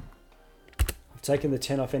rolled 1. I've taken the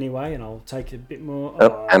 10 off anyway, and I'll take a bit more.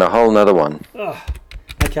 Oh, and a whole nother one.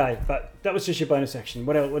 Okay, but that was just your bonus action.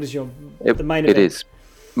 What else? What is the main It event? is.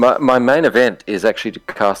 My main event is actually to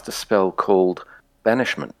cast a spell called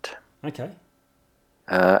Banishment. Okay.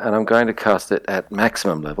 And I'm going to cast it at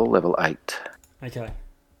maximum level 8, Okay.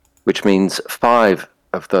 which means 5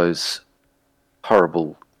 of those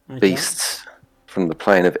horrible Okay. beasts from the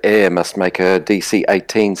plane of air must make a DC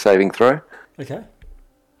 18 saving throw. Okay.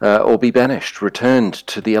 or be banished, returned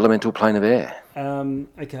to the elemental plane of air.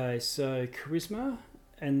 Okay, so charisma,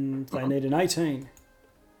 and they need an 18.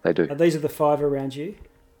 They do. These are the 5 around you.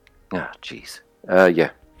 Ah, jeez.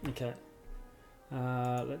 Yeah. Okay.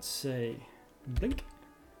 Let's see. Blink.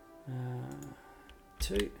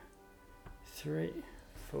 2, 3,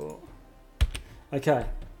 4. Okay.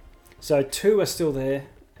 So 2 are still there,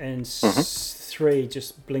 and 3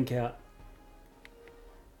 just blink out.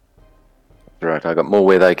 Right, I got more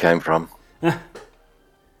where they came from. At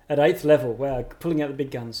 8th level. Wow, pulling out the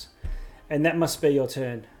big guns. And that must be your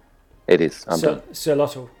turn. It is. I'm done. Sir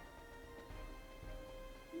Lottle.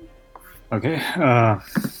 Okay. I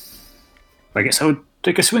guess I would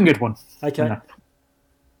take a swing at one. Okay. Yeah.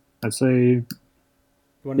 Let's say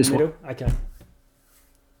One in This the one. middle? Okay.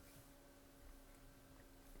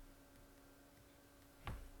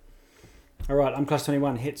 Alright, I'm class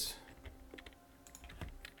 21. Hits.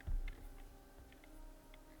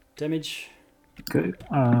 Damage. okay.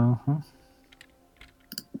 And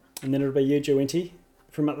then it'll be you, Jointy,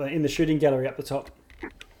 from up in the shooting gallery up the top.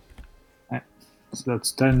 So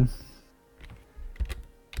that's 10.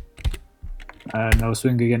 Now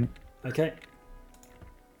swing again. Okay.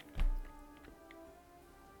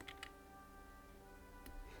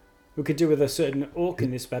 We could do with a certain orc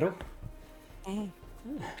in this battle.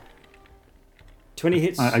 20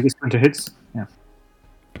 hits. I guess 20 hits. Yeah.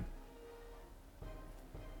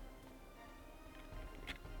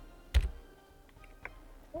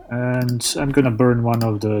 And I'm gonna burn one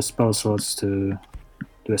of the spell slots to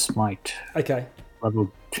do a smite. Okay.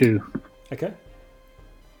 Level 2. Okay.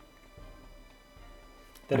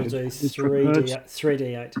 That'll do It's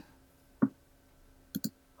 3d8.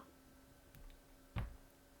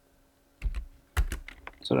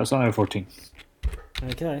 So that's only a 14.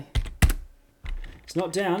 Okay. It's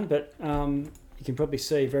not down, but you can probably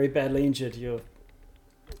see very badly injured.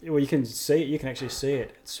 Well, you can see it. You can actually see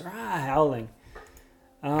it. It's howling.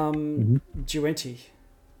 Duenti.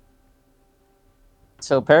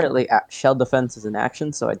 So apparently, shell defense is an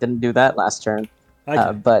action, so I didn't do that last turn.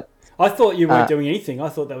 Okay. But I thought you weren't doing anything. I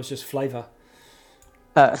thought that was just flavour.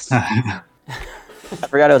 I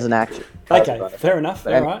forgot it was an action. Okay, fair enough.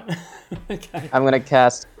 But All right. Okay. I'm gonna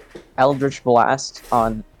cast Eldritch Blast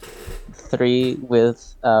on 3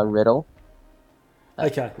 with Riddle.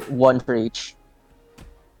 Okay. 1 for each.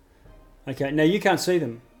 Okay. Now you can't see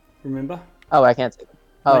them. Remember? Oh, I can't see them.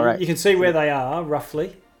 Oh, No, right. You can see where they are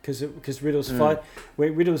roughly because Riddle's fight.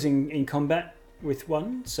 Riddle's in combat with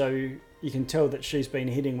one, so you can tell that she's been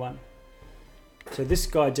hitting one. So this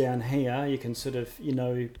guy down here, you can sort of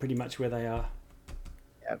pretty much where they are.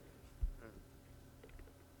 Yep.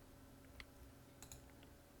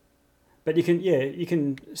 But you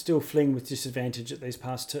can still fling with disadvantage at these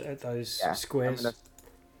at those squares.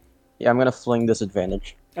 I'm gonna fling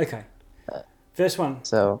disadvantage. Okay. First one.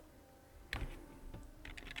 So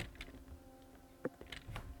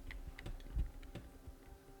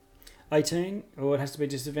 18. Oh, it has to be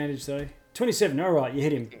disadvantage though. 27. All right, you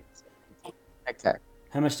hit him. okay.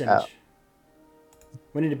 How much damage?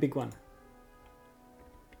 We need a big one.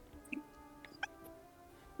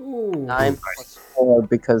 Ooh. 9 plus 4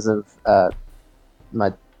 because of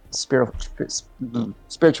my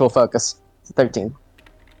spiritual focus. 13.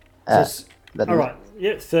 All right.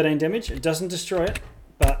 Yeah, 13 damage. It doesn't destroy it,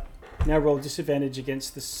 but now roll disadvantage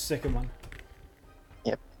against the second one.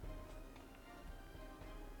 Yep.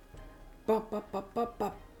 Bop, bop, bop, bop,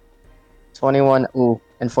 bop. 21. Ooh,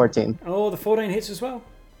 and 14. Oh, the 14 hits as well.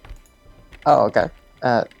 Oh, okay.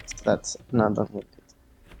 That's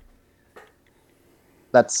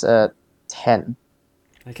That's 10.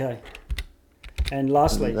 Okay. And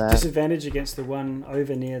lastly, That- disadvantage against the one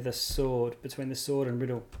over near the sword, between the sword and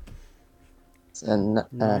Riddle. And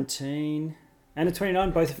 19 and a 29,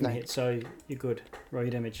 both of them Nice. hit, so you're good. Roll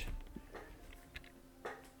your damage.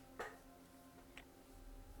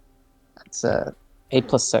 that's 8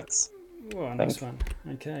 plus 6. Oh, nice one.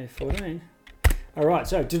 Okay, 14. All right,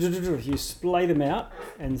 so you splay them out,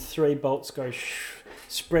 and 3 bolts go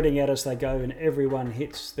spreading out as they go, and everyone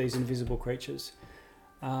hits these invisible creatures.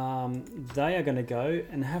 They are going to go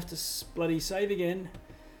and have to bloody save again.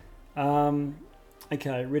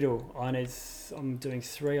 Okay, Riddle, I'm doing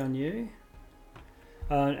 3 on you.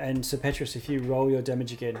 And Sir Petrus, if you roll your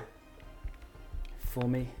damage again for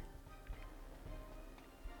me.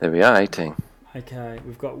 There we are, 18. Okay,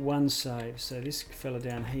 we've got 1 save, so this fella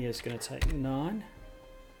down here is going to take 9.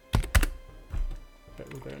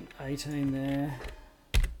 But we've got an 18 there.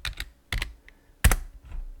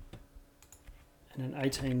 And an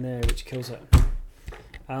 18 there, which kills it.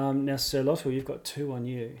 Now, Sir Lottle, you've got 2 on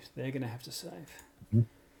you. They're going to have to save.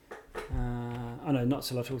 Oh no, not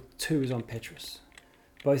Solotl. 2 is on Petrus.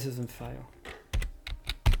 Both of them fail.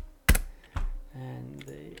 And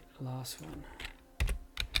the last one.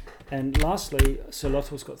 And lastly,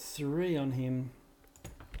 Solotl's got 3 on him.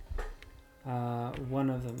 One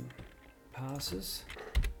of them passes.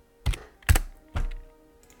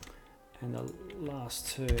 And the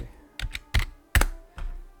last 2.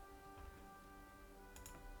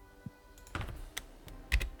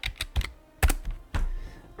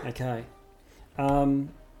 Okay. And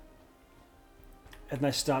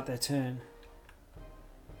they start their turn.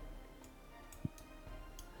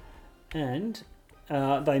 And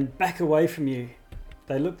they back away from you.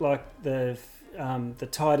 They look like the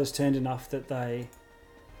tide has turned enough that they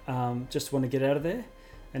just want to get out of there.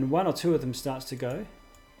 And 1 or 2 of them starts to go.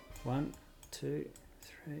 1, 2,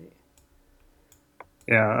 3.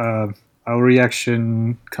 Yeah, our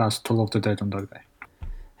reaction cast Toll of the Dead on that guy.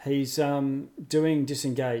 He's doing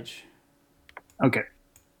disengage. Okay.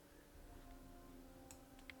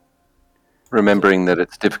 Remembering that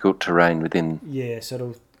it's difficult terrain within. Yeah, so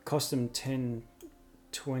it'll cost them 10,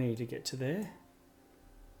 20 to get to there.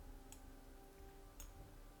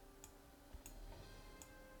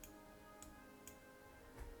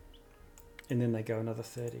 And then they go another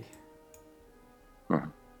 30. Hmm.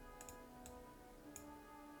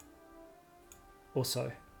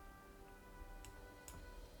 Also,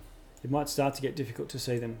 it might start to get difficult to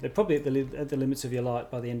see them. They're probably at the limits of your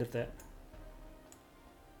light by the end of that.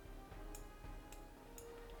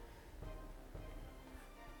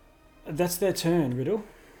 That's their turn, Riddle.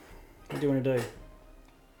 What do you want to do?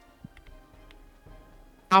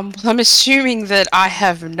 I'm assuming that I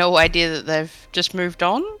have no idea that they've just moved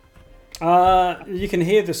on. You can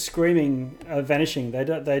hear the screaming vanishing.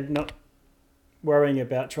 They're not worrying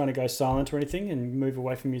about trying to go silent or anything and move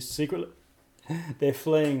away from you secretly. They're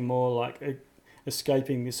fleeing more like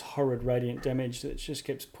escaping this horrid radiant damage that just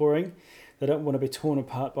keeps pouring. They don't want to be torn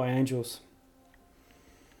apart by angels.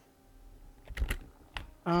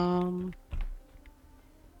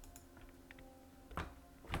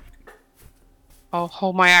 I'll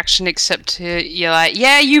hold my action except to you're like,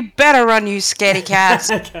 yeah, you better run, you scaredy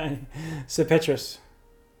cats. Okay. So Petrus.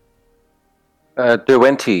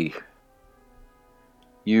 Duenti,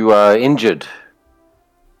 you are injured.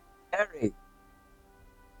 Harry.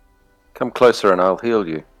 Come closer and I'll heal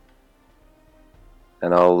you.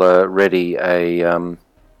 And I'll ready a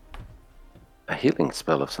healing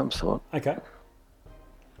spell of some sort. Okay.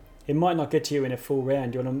 It might not get to you in a full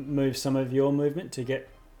round. Do you want to move some of your movement to get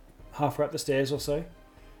halfway up the stairs or so?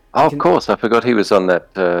 Oh, of course, I forgot he was on that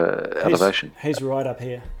elevation. He's right up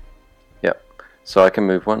here. Yep. So I can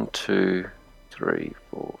move 1, 2, 3,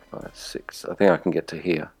 4, 5, 6. I think I can get to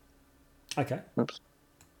here. Okay. Oops.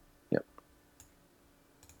 Yep.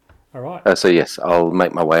 All right. So yes, I'll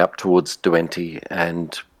make my way up towards Duenti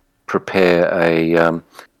and prepare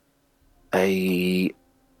a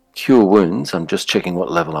cure wounds. I'm just checking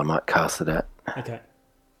what level I might cast it at. Okay.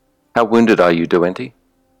 How wounded are you, Duenti?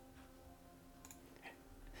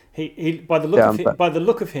 He by the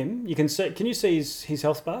look of him, you can see. Can you see his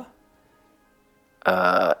health bar?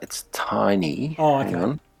 It's tiny. Oh, okay. Hang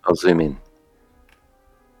on. I'll zoom in.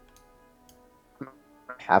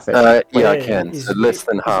 Half it. Yeah, I yeah, can. he's- So less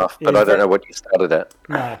than half, but he's I don't know what you started at.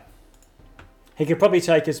 No. He could probably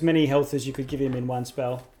take as many health as you could give him in one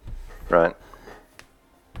spell. Right.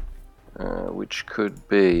 Which could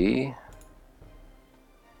be...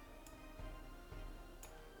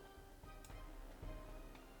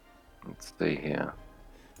 Let's see here.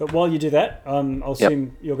 But while you do that, I'll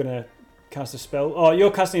assume you're going to cast a spell. Oh,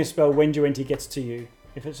 you're casting a spell when Duenti gets to you.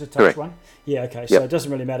 If it's a touch Correct. one. Yeah, okay. So Yep. it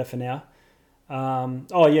doesn't really matter for now.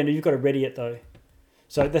 Oh, yeah, no, you've got to ready it, though.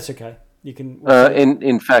 So that's okay. You can...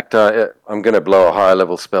 In fact, I'm going to blow a higher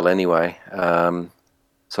level spell anyway,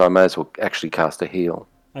 so I may as well actually cast a heal.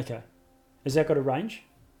 Okay. Has that got a range?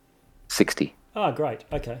 60. Oh, great.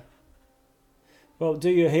 Okay. Well, do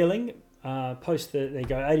your healing. Post there you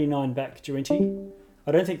go. 89 back, Duenti.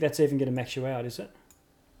 I don't think that's even going to max you out, is it?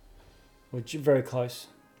 Or very close.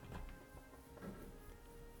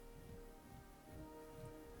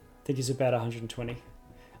 I think he's about 120.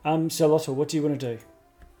 So Lotto, what do you want to do?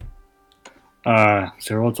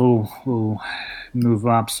 Zeroto will move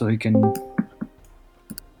up so he can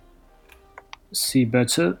see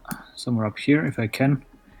better. Somewhere up here, if I can.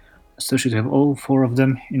 So I should have all 4 of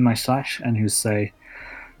them in my slash, and he'll say,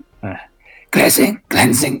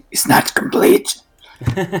 Cleansing is not complete.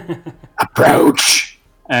 Approach!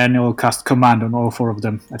 And he'll cast command on all 4 of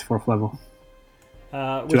them at 4th level.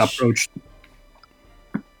 To approach.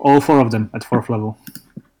 All 4 of them at 4th level.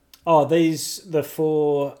 Oh, the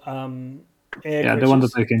 4 Air Yeah, the one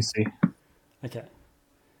that creatures. I can see. Okay.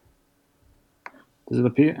 Does it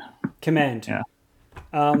appear? Command. Yeah.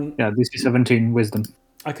 Um, Yeah, DC 17 Wisdom.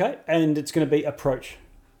 okay, and it's going to be approach.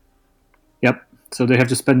 Yep. So they have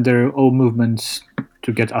to spend their all movements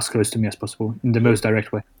to get as close to me as possible in the most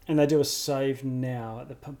direct way. And they do a save now at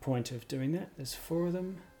the point of doing that. There's 4 of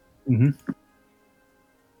them. Hmm.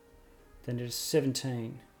 Then there's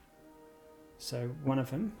 17. So one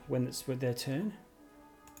of them, when it's with their turn,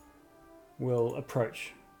 will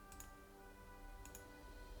approach.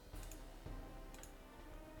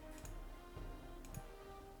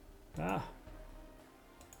 Ah.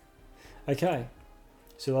 Okay.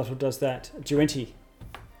 So Lotto does that. Duenti.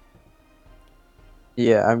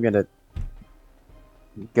 Yeah, I'm gonna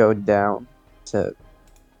go down to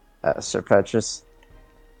Sir Petrus.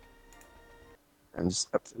 And just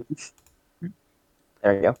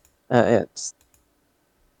there you go.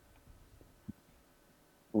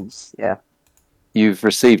 Yeah. You've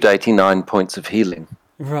received 89 points of healing.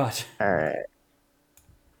 Right. All right.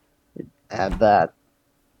 Add that.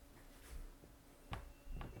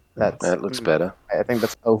 That's. That looks better. I think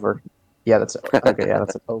that's over. Yeah, that's okay. Yeah,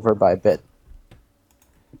 that's over by a bit.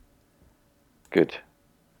 Good.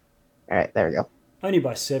 All right, there we go. Only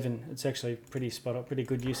by 7. It's actually pretty spot on, pretty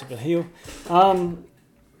good use of a heal.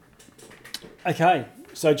 Okay,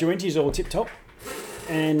 so Duenti's all tip top.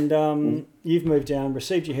 And you've moved down,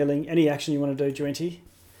 received your healing. Any action you want to do, Duenti?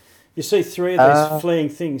 You see 3 of these fleeing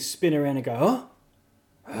things spin around and go,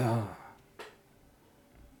 oh.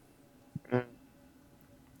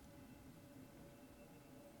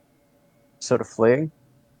 Sort of fleeing.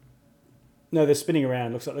 No, they're spinning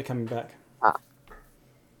around. Looks like they're coming back.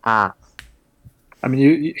 Ah. I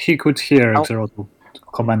mean, he could hear Xerotl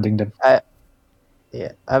commanding them.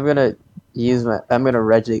 Yeah, I'm gonna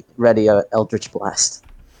ready a Eldritch Blast.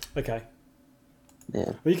 Okay. Yeah.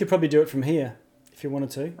 Well, you could probably do it from here if you wanted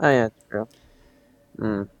to. Oh yeah,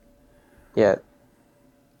 true. Yeah.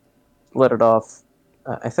 Let it off.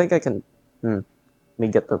 I think I can. Let me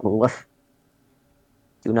get the ruler.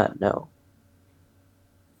 Do not know.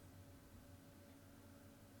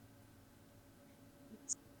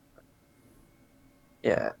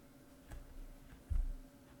 Yeah.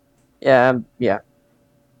 Yeah.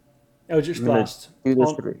 Eldritch I'm gonna Blast. Do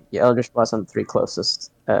this 3. Yeah, Eldritch Blast on the 3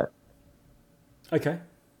 closest. Okay.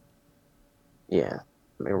 Yeah.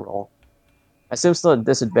 Let me roll. I assume still at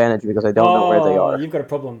disadvantage because I don't know where they are. You've got a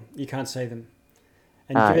problem. You can't see them.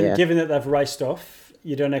 And given that they've raced off,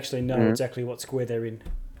 you don't actually know exactly what square they're in.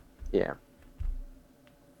 Yeah.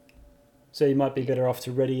 So you might be better off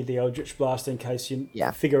to ready the Eldritch Blast in case you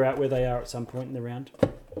figure out where they are at some point in the round.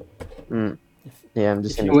 Yeah, I'm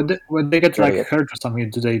just gonna. When they get like hurt or something,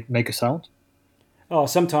 do they make a sound? Oh,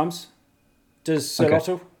 sometimes. Does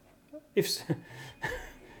Solotl? If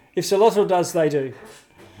Solotl does, they do.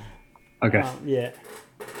 Okay. Yeah.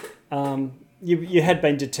 You had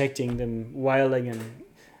been detecting them wailing and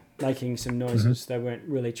making some noises. They weren't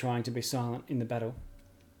really trying to be silent in the battle.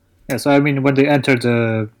 Yeah, so I mean, when they enter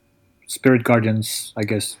the Spirit Guardians, I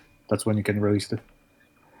guess that's when you can release them.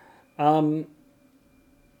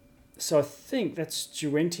 So I think that's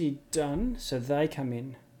Duenti done. So they come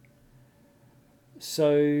in.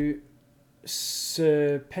 So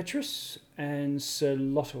Sir Petrus and Sir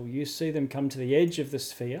Lottle, you see them come to the edge of the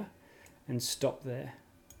sphere and stop there.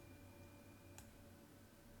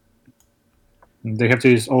 They have to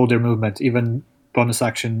use all their movement, even bonus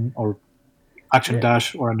action or action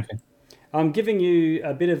dash or anything. I'm giving you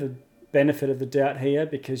a bit of a benefit of the doubt here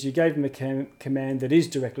because you gave them a command that is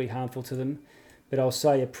directly harmful to them, but I'll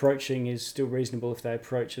say approaching is still reasonable if they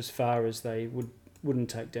approach as far as they wouldn't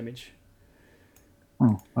take damage.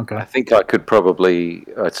 Oh, okay. I think I could probably...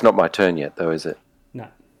 it's not my turn yet, though, is it? No.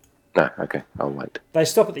 No, okay. I'll wait. They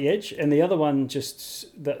stop at the edge, and the other one just...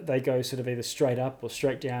 they go sort of either straight up or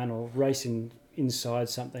straight down or racing inside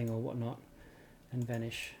something or whatnot and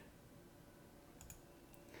vanish.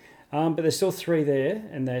 But there's still 3 there,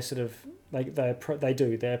 and they're sort of...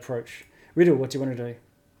 They approach. Riddle, what do you want to do?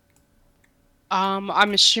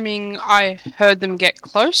 I'm assuming I heard them get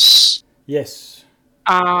close. Yes.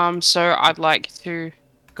 So I'd like to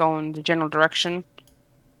go in the general direction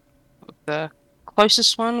of the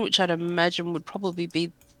closest one, which I'd imagine would probably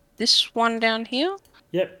be this one down here.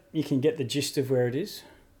 Yep, you can get the gist of where it is.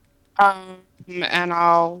 And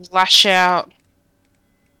I'll lash out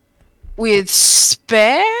with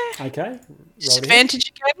spare. Okay.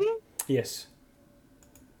 Advantage again. Yes.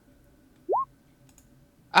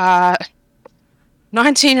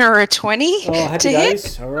 19 or a 20. Oh, happy to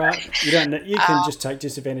days. hit. All right. You don't. You can just take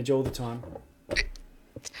disadvantage all the time.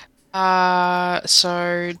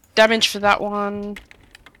 So damage for that one.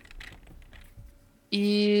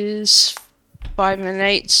 is 5 and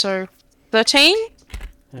 8, so 13.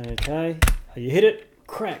 Okay. You hit it,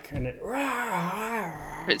 crack, and it.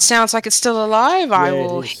 It sounds like it's still alive. I Yeah, it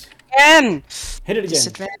will is. again. Hit it again.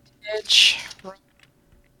 Disadvantage.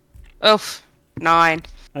 Oh, 9.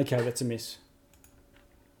 Okay, that's a miss.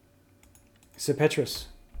 Sir Petrus.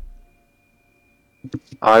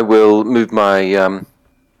 I will move my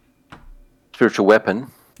spiritual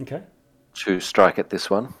weapon Okay. to strike at this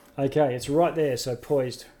one. Okay, it's right there, so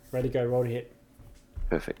poised. Ready to go, roll to hit.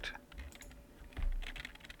 Perfect.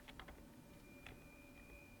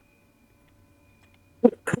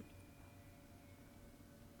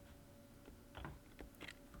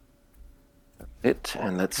 Hit,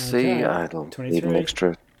 and let's see. Okay, I don't need 23. an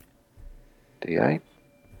extra D8.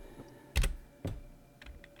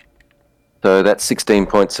 So that's 16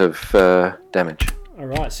 points of damage. All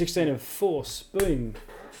right, 16 of force. Boom.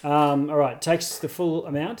 All right, takes the full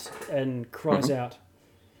amount and cries out.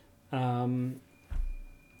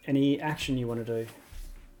 Any action you want to do?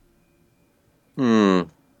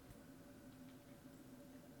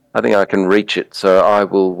 I think I can reach it, so I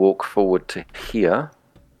will walk forward to here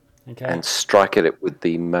Okay. and strike at it with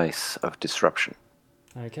the Mace of Disruption.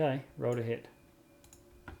 Okay, roll to hit.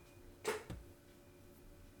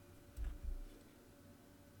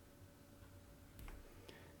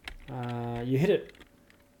 You hit it.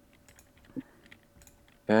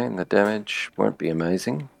 Okay, and the damage won't be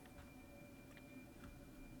amazing.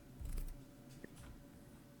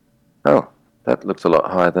 Oh, that looks a lot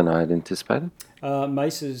higher than I had anticipated.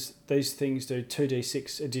 Maces, these things do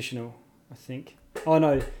 2d6 additional, I think. Oh,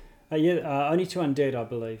 no. Only to undead, I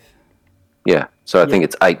believe. Yeah, so I think Yeah.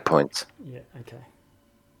 it's 8 points. Yeah, okay.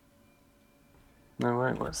 No,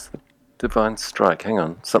 wait, what's the Divine Strike? Hang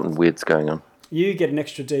on, something weird's going on. You get an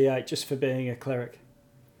extra d8 just for being a cleric.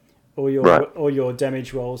 All your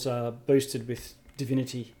damage rolls are boosted with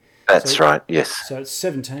divinity. That's So- right, yes. So it's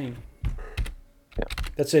 17. Yeah.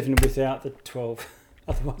 That's even without the 12.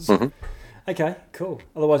 Otherwise, Mhm. okay, cool.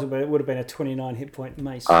 Otherwise, it would have been a 29 hit point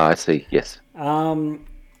mace. Ah, I see, yes.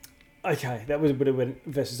 Okay, that would have been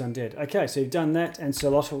versus undead. Okay, so you've done that, and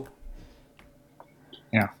Solotl.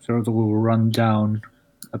 Yeah, so it will run down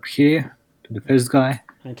up here to the first guy.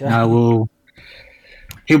 Okay. Now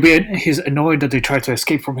he's annoyed that they try to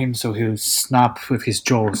escape from him, so he'll snap with his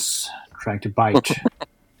jaws, trying to bite.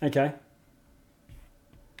 Okay.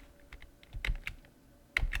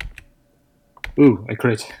 Ooh, a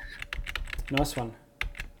crit. Nice one.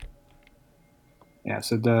 Yeah,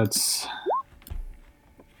 so that's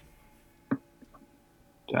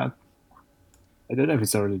that. I don't know if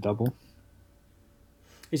it's already double.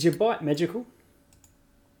 Is your bite magical?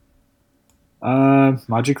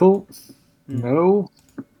 Magical? No.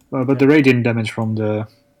 But the radiant damage from the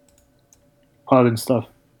paladin stuff,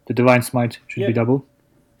 the divine smite should be Yep. double.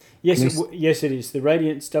 Yes, At least- yes, it is. The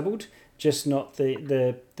radiant's doubled, just not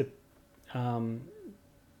the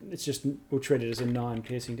It's just we'll treat it as a 9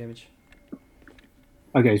 piercing damage.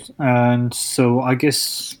 Okay, and so I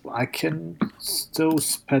guess I can still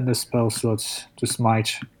spend the spell slots to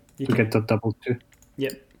smite You to can. get that double too.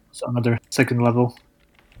 Yep. So another second level.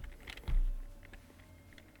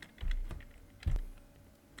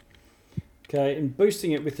 Okay, and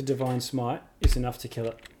boosting it with the divine smite is enough to kill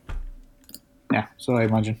it. Yeah, so I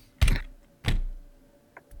imagine.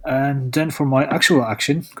 And then for my actual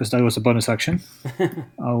action, because that was a bonus action,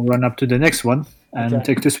 I'll run up to the next one and Okay.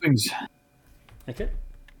 take 2 swings. Okay.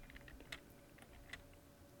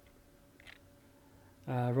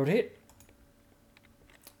 Roll to hit.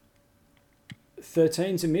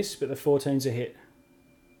 13's a miss, but the 14's a hit.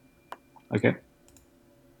 Okay.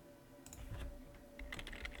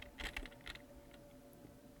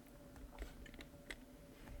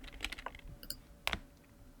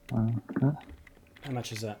 How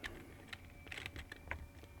much is that?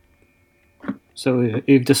 So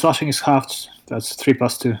if the slashing is halved, that's 3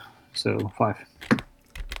 plus 2, so 5. 5.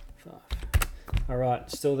 All right,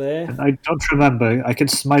 still there. And I don't remember. I can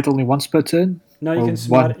smite only once per turn. No, you Or can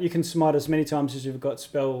smite. one. You can smite as many times as you've got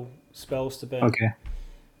spells to burn. Okay.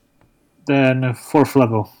 Then 4th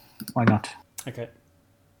level. Why not? Okay.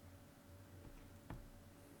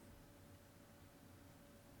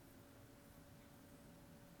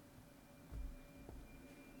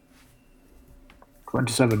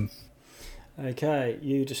 $27. Okay,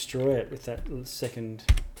 you destroy it with that second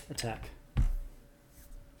attack.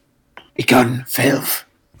 Begone, filth.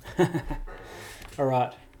 All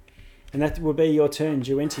right, and that will be your turn,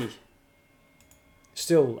 Juenti.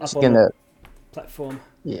 Still up Just on gonna, the platform.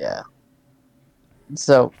 yeah.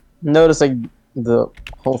 So, noticing the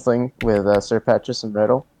whole thing with Sir Petrus and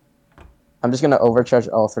Riddle, I'm just gonna overcharge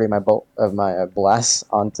all 3 of my blasts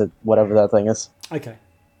onto whatever that thing is. Okay.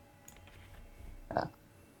 Yeah.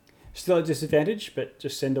 Still at disadvantage, but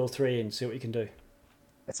just send all 3 and see what you can do.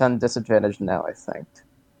 It's on disadvantage now, I think.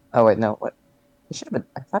 Oh wait, no, what? It should have been.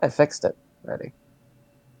 I thought I fixed it already.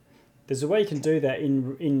 There's a way you can do that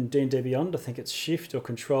in D&D Beyond. I think it's Shift or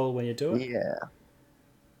Control when you do it. Yeah.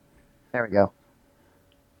 There we go.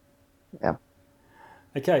 Yeah.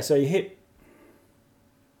 Okay, so you hit.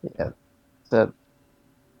 Yeah. So,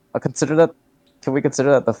 I'll consider that. Can we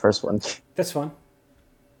consider that the first one? That's fine.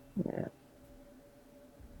 Yeah.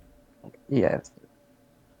 Yeah.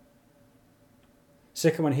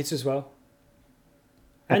 Second one hits as well.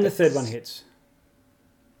 And the third one hits.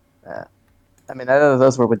 I mean, neither of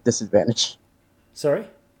those were with disadvantage. Sorry?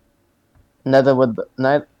 Neither of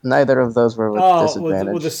those were with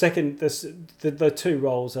disadvantage. Well, the second, the 2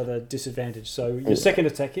 rolls are the disadvantage. So your second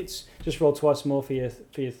attack hits. Just roll twice more for your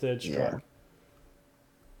third strike. Yeah.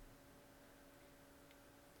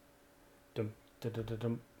 Dum, dum, dum, dum,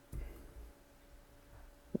 dum.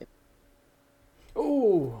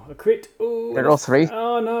 Ooh, a crit. Ooh. Did I roll 3?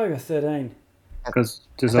 Oh no, a 13. Because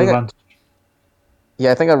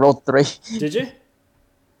I think I rolled 3. Did you?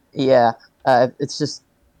 Yeah. It's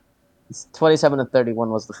 27 and 31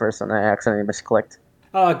 was the first one. I accidentally misclicked.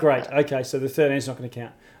 Oh, great. Okay, so the 13 is not going to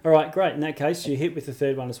count. All right, great. In that case, you hit with the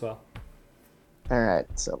third one as well. All right,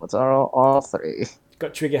 so let's roll all 3.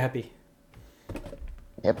 Got trigger happy.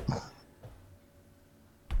 Yep.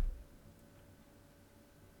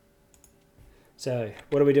 So,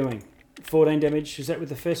 what are we doing? 14 damage. Is that with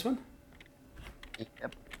the first one?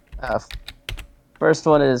 Yep. First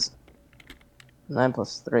one is 9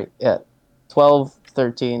 plus 3. Yeah. 12,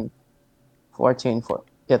 13, 14, 4.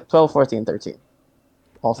 Yeah, 12, 14, 13.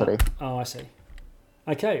 All 3. Oh, I see.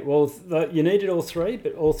 Okay, well, you needed all 3,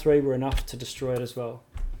 but all 3 were enough to destroy it as well.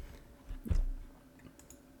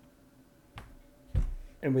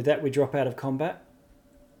 And with that, we drop out of combat.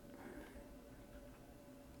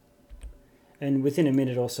 And within a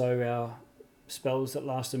minute or so, our spells that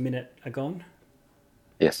last a minute are gone.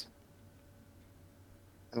 Yes.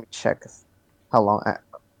 Let me check how long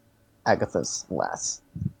Agatha's lasts.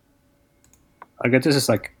 I guess this is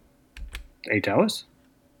like 8 hours.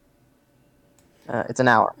 It's an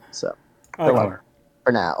hour, so Okay. Hour.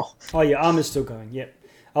 for now. Oh, yeah, armor's still going, yep.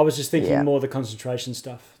 I was just thinking Yeah. more the concentration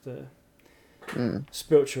stuff, the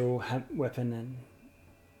spiritual weapon and...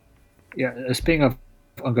 Yeah. Speaking of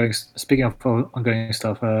ongoing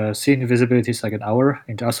stuff, seeing invisibility is like an hour,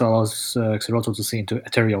 and it also allows Xeroto to see into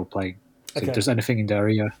ethereal plane. So Okay. if there's anything in the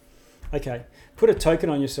area. Okay. Put a token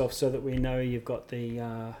on yourself so that we know you've got the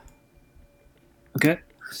Okay.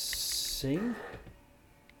 seeing.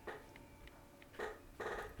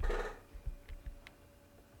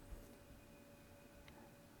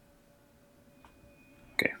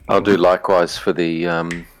 Okay. I'll do likewise for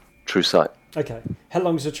the true sight. Okay. How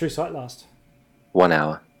long does a true sight last? 1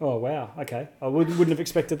 hour. Oh, wow. Okay. I wouldn't have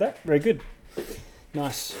expected that. Very good.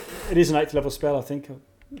 Nice. It is an 8th level spell, I think. Or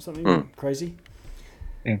something crazy.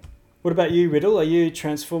 Yeah. What about you, Riddle? Are you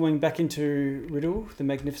transforming back into Riddle, the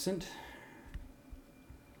Magnificent?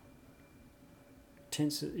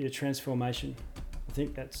 Your transformation. I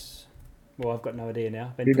think that's... Well, I've got no idea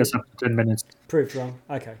now. I think that's up to 10 minutes. Proved wrong.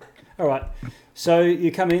 Okay. All right. So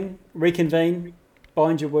you come in, reconvene,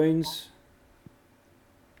 bind your wounds.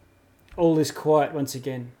 All is quiet once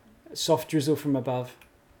again. Soft drizzle from above.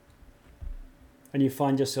 And you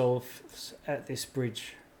find yourself at this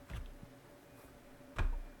bridge.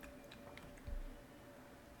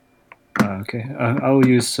 Okay. I'll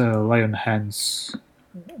use Lion Hands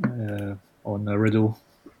on Riddle.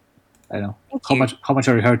 I don't know. How much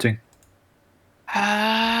are you hurting?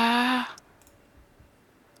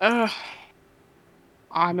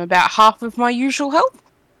 I'm about half of my usual health.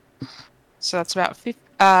 So that's about 50.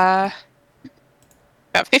 About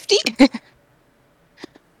 50?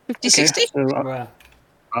 50, 60? So Wow.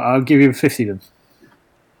 I'll give you 50 then.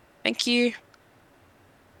 Thank you.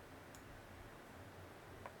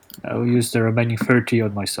 I'll use the remaining 30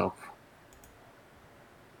 on myself.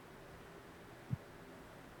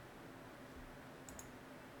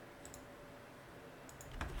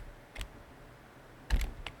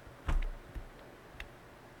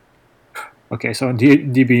 Okay, so on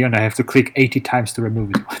DBN I have to click 80 times to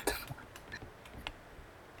remove it. What the fuck?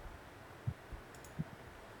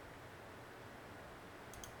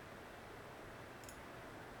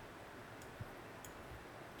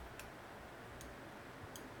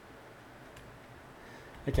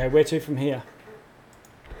 Okay, where to from here?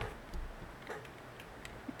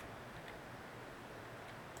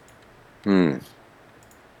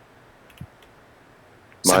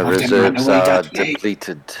 My Some of them run reserves away are that way.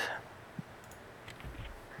 depleted.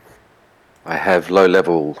 I have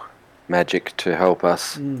low-level magic to help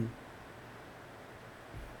us. Mm.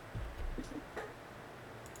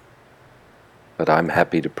 But I'm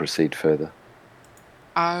happy to proceed further.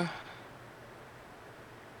 I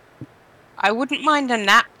wouldn't mind a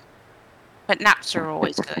nap, but naps are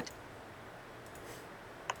always good.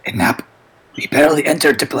 A nap. We barely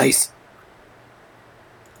entered the place.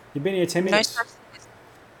 You've been here 10 minutes.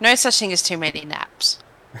 No such thing as too many naps.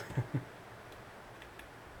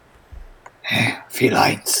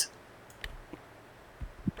 Felines.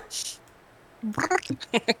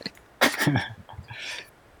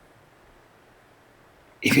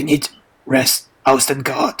 If you need rest, oust and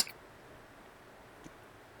God.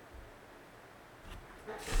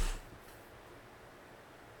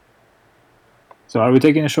 So are we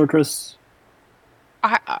taking a short rest?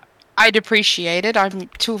 I'd appreciate it. I'm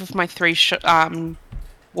 2 of my 3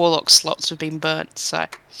 warlock slots have been burnt, so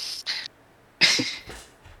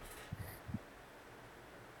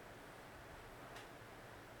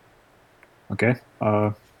Okay.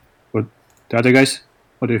 What the other guys?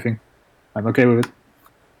 What do you think? I'm okay with it.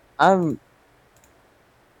 I'm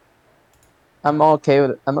okay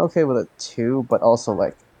with it. I'm okay with it too, but also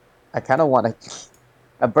like, I kind of want to.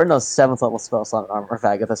 I burned those 7th level spells on Armor of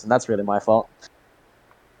Agathis, and that's really my fault.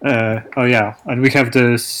 Oh yeah, and we have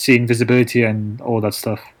the see invisibility and all that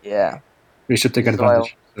stuff. Yeah. We should take So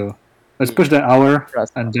advantage. So let's push the hour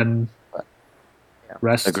Rest. and then Yeah.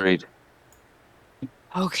 rest. Agreed.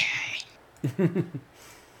 okay.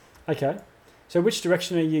 Okay. So which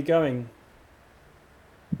direction are you going?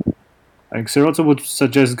 I think Sirotto would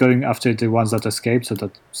suggest going after the ones that escaped, so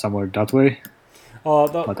that somewhere that way.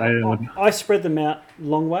 But I don't know. I spread them out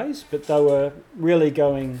long ways, but they were really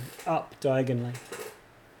going up diagonally.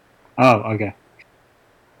 Oh, okay.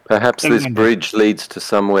 Perhaps Never this mind. bridge leads to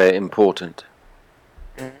somewhere important.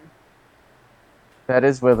 That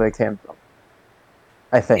is where they came from.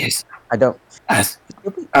 I think. Yes. I don't.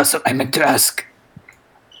 Also, I meant to ask,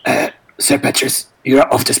 Sir Petrus, you are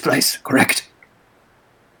of this place, correct?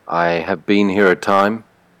 I have been here a time.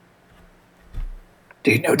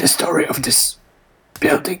 Do you know the story of this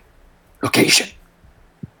building, location?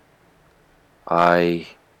 I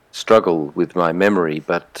struggle with my memory,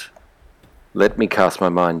 but let me cast my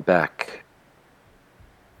mind back.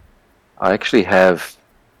 I actually have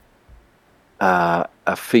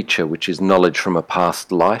a feature which is knowledge from a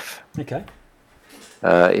past life. Okay.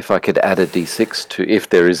 If I could add a d6 to, if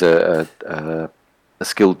there is a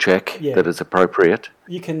skill check Yeah. that is appropriate,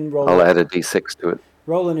 You can roll. I'll add a d6 to it.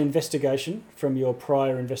 Roll an investigation from your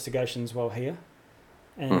prior investigations while here,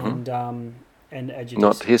 and add your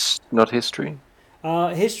Not history.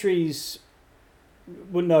 history's.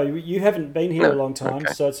 Well, no, you haven't been here No, a long time,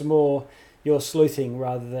 okay. so it's more your sleuthing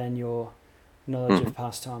rather than your knowledge of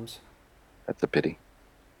past times. That's a pity.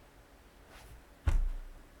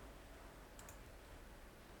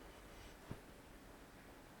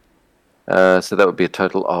 So that would be a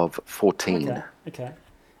total of 14. Okay.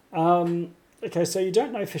 Okay, so you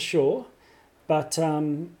don't know for sure, but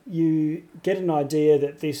you get an idea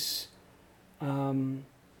that this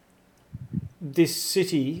this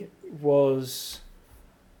city was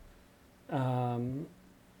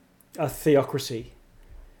a theocracy,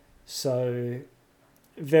 so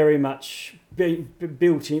very much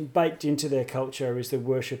baked into their culture is the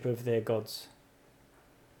worship of their gods.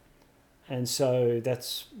 And so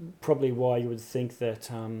that's probably why you would think that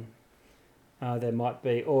there might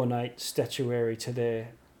be ornate statuary to their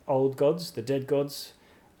old gods, the dead gods,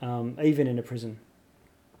 even in a prison.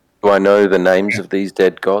 Do I know the names of these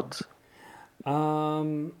dead gods? Let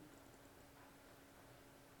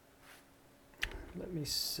me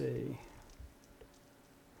see.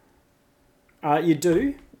 You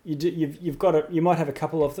do. You've got a. You might have a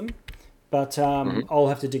couple of them, but I'll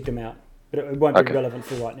have to dig them out. But it won't be Okay. relevant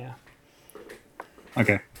for right now.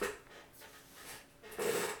 Okay.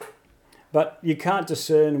 But you can't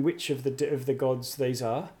discern which of the gods these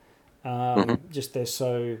are. Just they're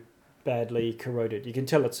so badly corroded. You can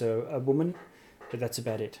tell it's a woman, but that's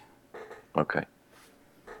about it. Okay.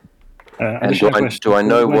 And additional question. do I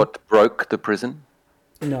know When- what broke the prison?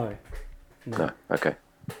 No. No. Okay.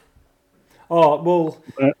 Oh, well,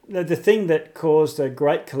 the thing that caused a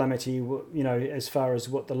great calamity, you know, as far as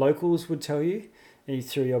what the locals would tell you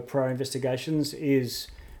through your prior investigations, is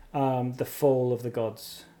the fall of the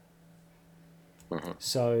gods.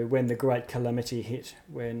 So when the great calamity hit,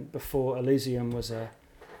 when before Elysium was a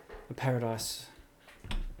paradise.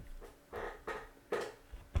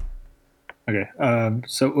 Okay.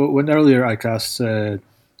 So when earlier I cast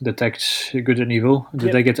detect good and evil, did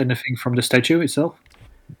Yep. I get anything from the statue itself?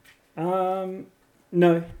 No.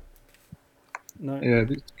 No. Yeah,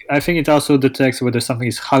 I think it also detects whether something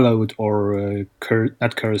is hallowed or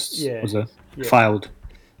not cursed. Yeah, Was yeah. filed.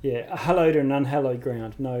 Yeah, a hallowed and unhallowed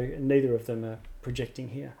ground. No, neither of them are projecting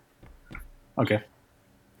here. Okay.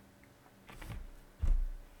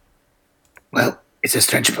 Well, it's a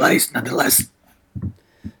strange place, nonetheless.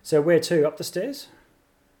 So where to? Up the stairs?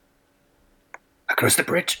 Across the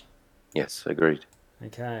bridge. Yes, agreed.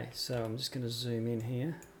 Okay, so I'm just going to zoom in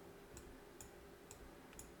here.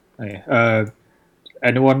 Okay.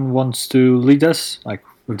 Anyone wants to lead us, like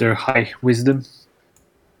with their high wisdom?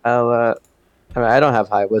 I'll, I mean, I don't have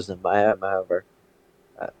high wisdom. I have, however,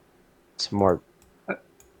 it's more.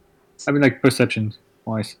 I mean, like perception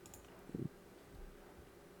wise.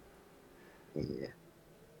 Yeah.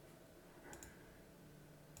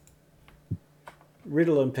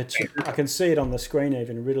 Riddle and Petrus. I can see it on the screen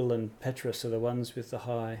even. Riddle and Petrus are the ones with the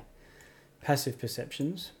high passive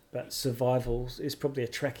perceptions, but survivals is probably a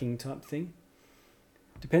tracking type thing.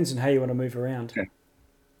 Depends on how you want to move around. Okay.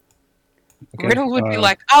 Riddle would be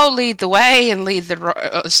like, "I'll lead the way,"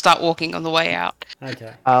 and start walking on the way out.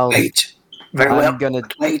 Okay. Wait. Very I'm well. gonna.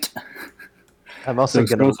 Wait. I'm also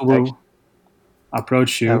So gonna. Scrotal will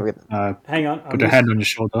approach you, Hang on. put a hand on your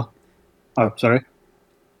shoulder. Oh, sorry.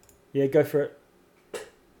 Yeah, go for it.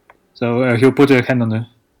 So he'll put a hand on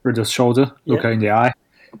Riddle's shoulder, look Yep. her in the eye,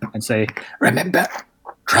 and say, Remember,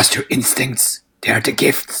 trust your instincts. They are the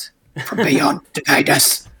gifts from beyond to guide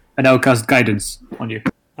us. and I'll cast guidance on you.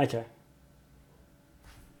 Okay.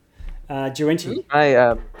 Duenti.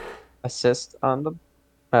 I assist on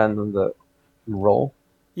the roll.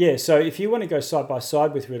 Yeah, so if you want to go side by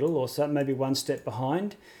side with Riddle, or maybe one step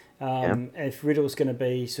behind, if Riddle's going to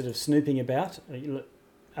be sort of snooping about, you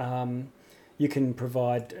can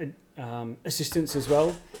provide assistance as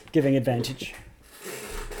well, giving advantage.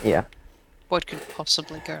 Yeah. What could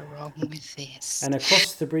possibly go wrong with this? And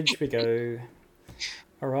across the bridge we go.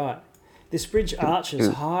 All right. This bridge arches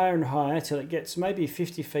higher and higher till it gets maybe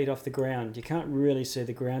 50 feet off the ground. You can't really see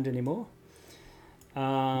the ground anymore.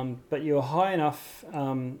 But you're high enough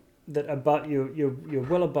that you're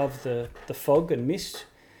well above the fog and mist,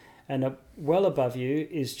 and well above you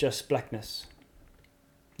is just blackness.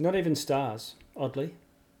 Not even stars, oddly.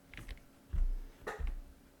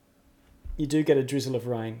 You do get a drizzle of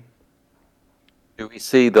rain. Do we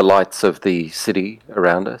see the lights of the city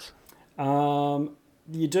around us?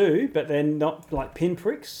 You do, but they're not like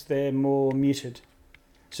pinpricks. They're more muted.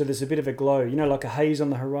 So there's a bit of a glow, like a haze on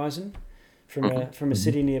the horizon from a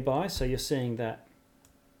city nearby. So you're seeing that.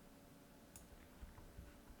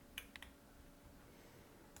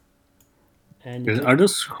 And Are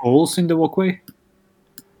those holes in the walkway?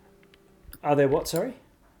 Are there what? Sorry.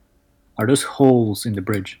 Are those holes in the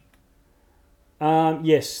bridge?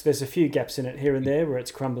 Yes, there's a few gaps in it here and there where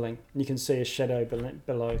it's crumbling. You can see a shadow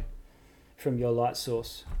below from your light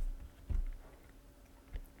source.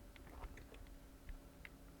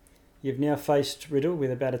 You've now faced Riddle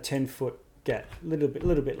with about a 10-foot gap, little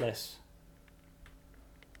bit less.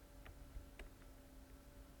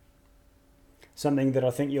 Something that I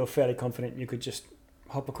think you're fairly confident you could just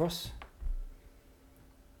hop across.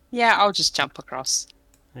 Yeah, I'll just jump across.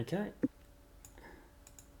 Okay.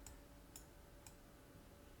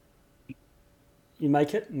 You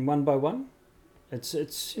make it, and one by one, it's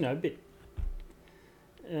a bit.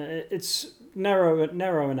 It's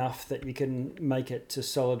narrow enough that you can make it to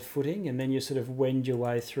solid footing, and then you sort of wend your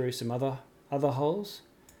way through some other holes.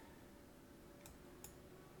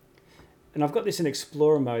 And I've got this in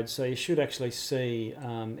Explorer mode, so you should actually see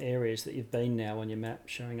areas that you've been now on your map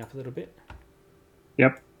showing up a little bit.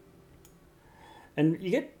 Yep. And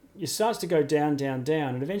you starts to go down, down,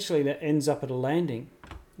 down, and eventually that ends up at a landing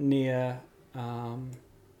near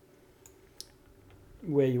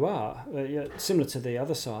where you are, similar to the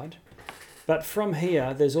other side. But from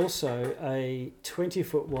here, there's also a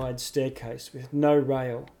 20-foot wide staircase with no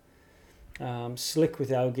rail, slick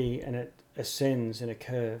with algae, and it ascends in a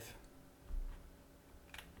curve.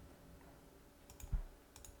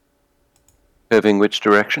 Curving which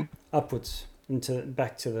direction? Upwards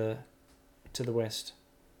back to the west.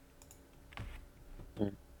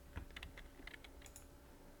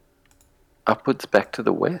 Upwards back to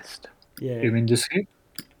the west? Yeah. You mean this way?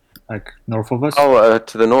 Like north of us? Oh,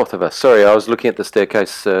 to the north of us. Sorry, I was looking at the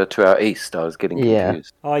staircase to our east. I was getting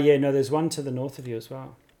confused. Oh, yeah, no, there's one to the north of you as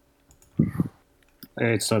well.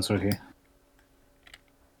 It starts right here.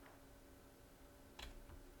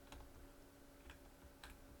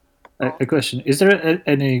 A question: is there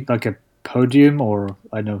any like a podium or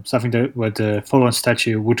I know something where the fallen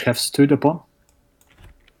statue would have stood upon?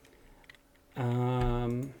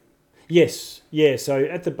 Yes, yeah. So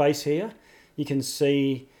at the base here, you can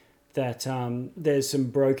see that there's some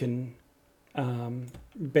broken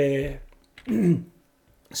bare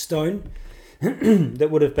stone that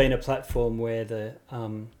would have been a platform where the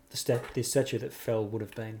statue that fell would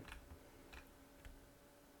have been.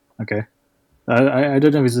 Okay. I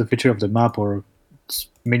don't know if it's a feature of the map or it's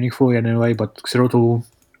meaningful in any way, but Xeroto will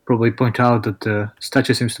probably point out that the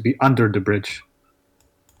statue seems to be under the bridge.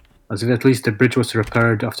 As if at least the bridge was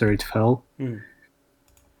repaired after it fell. Mm.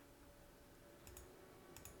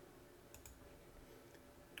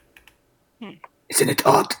 Isn't it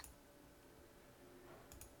odd?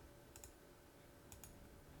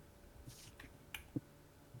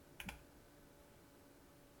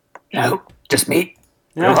 No, just me.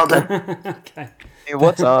 Well done. Okay. Hey,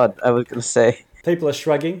 what's odd? I was gonna say. People are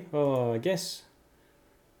shrugging. Oh, I guess.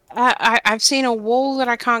 I've seen a wall that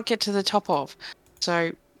I can't get to the top of,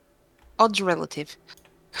 so odds relative.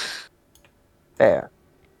 Fair.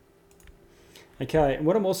 Okay, and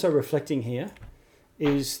what I'm also reflecting here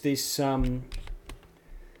is this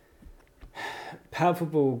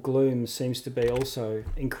palpable gloom seems to be also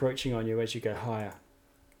encroaching on you as you go higher,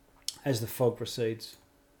 as the fog recedes.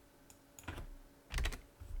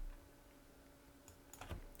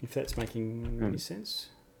 If that's making any sense.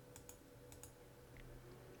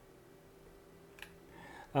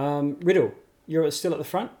 Riddle, you're still at the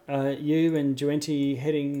front. You and Duenti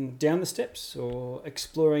heading down the steps or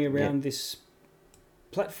exploring around this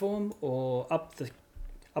platform or up the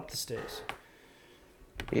stairs?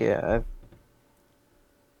 Yeah.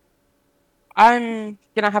 I'm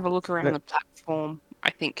gonna have a look around the platform, I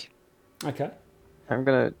think. Okay. I'm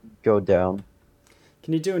gonna go down.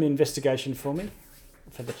 Can you do an investigation for me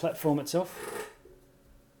for the platform itself?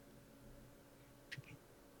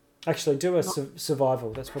 Actually, do a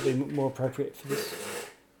survival. That's probably more appropriate for this.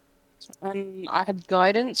 And I had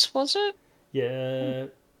guidance, was it? Yeah.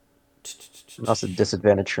 Also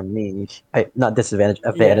disadvantage from me. Not disadvantage,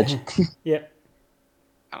 advantage. Yeah.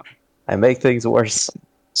 I make things worse.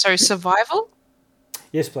 So survival?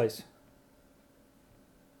 Yes, please.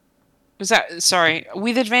 Was that, sorry,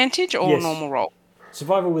 with advantage or Yes. normal roll?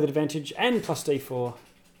 Survival with advantage and plus D4.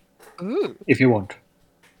 Ooh, If you want.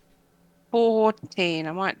 14.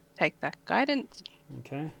 I might take that guidance.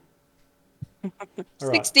 Okay. All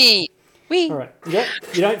right. 16. Whee! All right.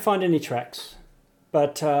 You don't find any tracks,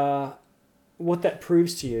 but what that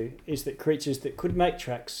proves to you is that creatures that could make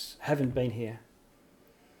tracks haven't been here.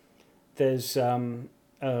 There's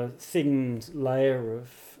a thin layer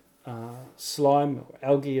of slime or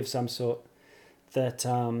algae of some sort that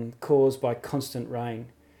caused by constant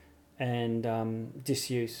rain and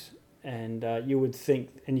disuse. And you would think,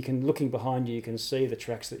 and you can, looking behind you, you can see the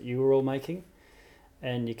tracks that you were all making,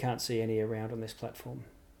 and you can't see any around on this platform.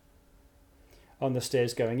 On the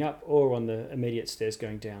stairs going up or on the immediate stairs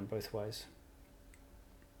going down, both ways.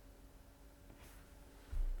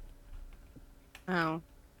 I'll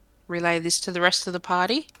relay this to the rest of the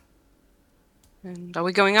party. And are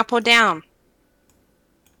we going up or down?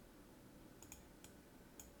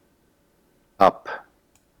 Up.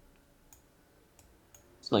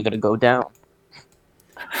 So I'm gonna go down.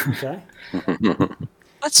 Okay.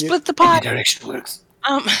 Let's You- split the Any party. direction works.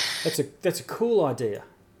 That's a cool idea.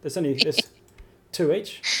 There's 2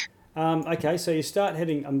 each. Okay, so you start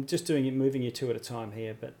heading. I'm just moving you 2 at a time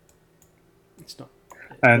here, but it's not.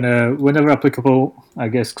 And whenever applicable, I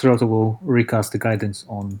guess Xeroto will recast the guidance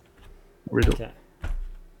on Riddle. Okay.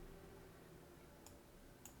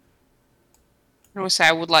 I would say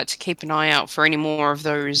I would like to keep an eye out for any more of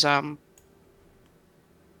those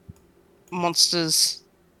monsters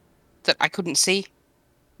that I couldn't see.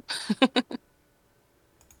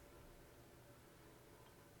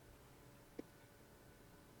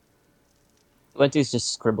 Wendy's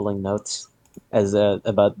just scribbling notes as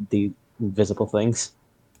about the invisible things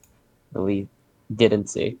that we didn't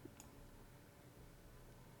see.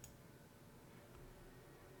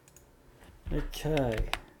 Okay.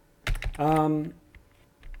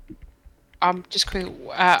 Just quick.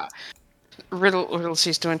 Riddle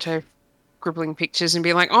sees Duento scribbling pictures and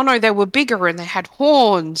be like, "Oh no, they were bigger and they had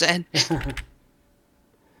horns." And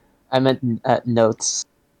I meant notes,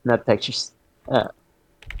 not pictures.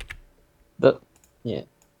 But yeah.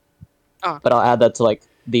 Oh. But I'll add that to like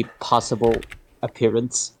the possible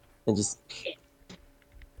appearance and just.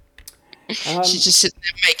 she's just sitting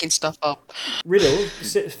there making stuff up. Riddle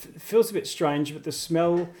feels a bit strange, but the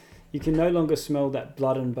smell, you can no longer smell that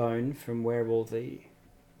blood and bone from where all the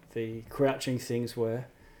crouching things were.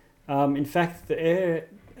 In fact, the air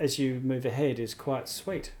as you move ahead is quite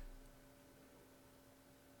sweet.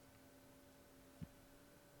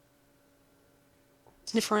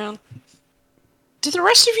 Sniff around. Do the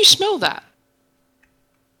rest of you smell that?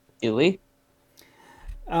 Do we?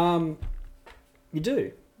 You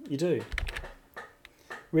do.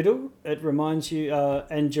 Riddle, it reminds you,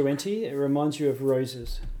 and Joenti, it reminds you of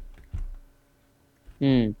roses.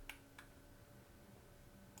 Hmm.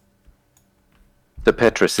 Sir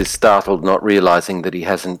Petrus is startled, not realizing that he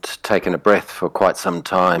hasn't taken a breath for quite some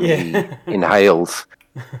time. Yeah. He inhales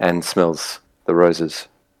and smells the roses.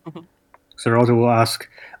 Sir Otto will ask,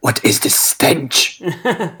 What is this stench?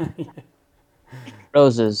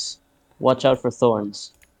 Roses. Watch out for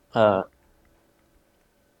thorns. So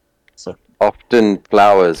Often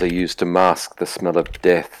flowers are used to mask the smell of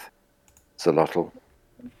death, Zolotl.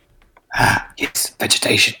 Ah, yes,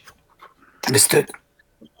 vegetation. Understood.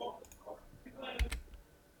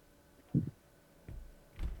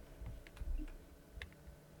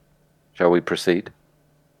 Shall we proceed?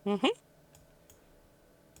 Mm-hmm.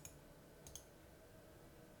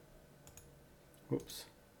 Whoops.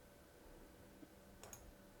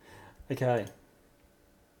 Okay.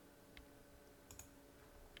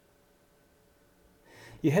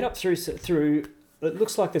 You head up through. It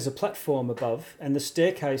looks like there's a platform above, and the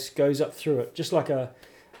staircase goes up through it, just like a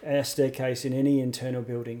staircase in any internal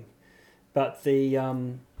building. But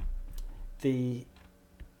the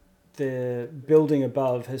building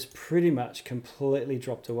above has pretty much completely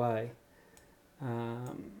dropped away.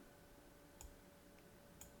 I'm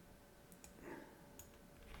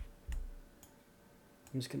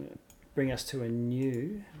just going to bring us to a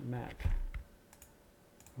new map.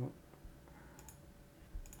 Oh.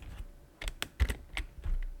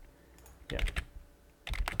 Yeah.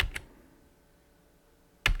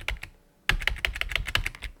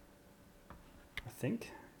 I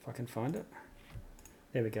think, if I can find it.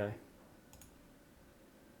 There we go.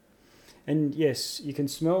 And yes, you can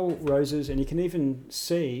smell roses, and you can even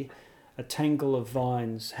see a tangle of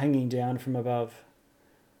vines hanging down from above.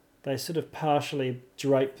 They sort of partially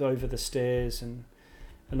drape over the stairs and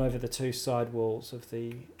over the two side walls of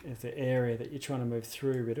the area that you're trying to move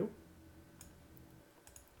through, Riddle.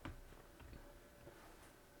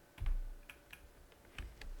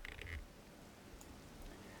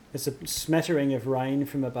 There's a smattering of rain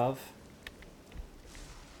from above.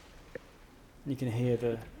 You can hear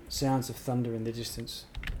the sounds of thunder in the distance.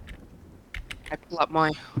 I pull up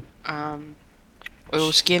my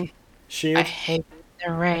oil skin. Shield. I hate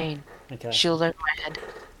the rain. Okay. Shield over my head.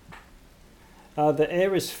 The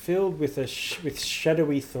air is filled with with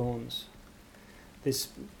shadowy thorns. This,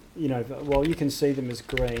 while you can see them as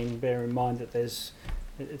green, bear in mind that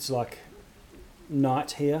it's like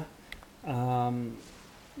night here,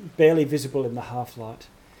 barely visible in the half light,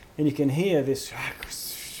 and you can hear this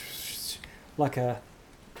like a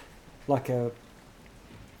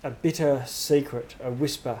bitter secret, a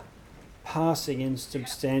whisper, passing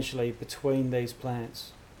insubstantially between these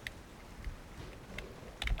plants.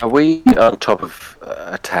 Are we on top of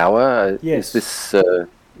a tower? Yes. Is this...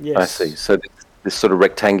 Yes. I see. So this sort of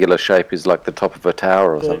rectangular shape is like the top of a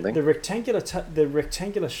tower or something? The rectangular shape,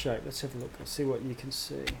 let's have a look. Let's see what you can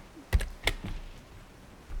see.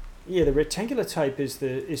 Yeah, the rectangular shape is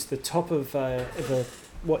the top of a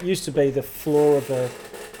what used to be the floor of a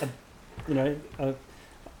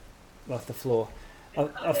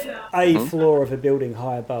floor of a building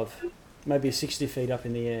high above, maybe 60 feet up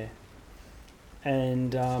in the air.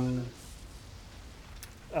 And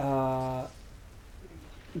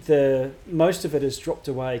most of it has dropped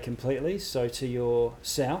away completely, so to your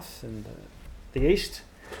south and the east,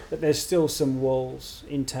 but there's still some walls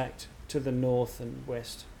intact to the north and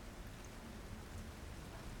west.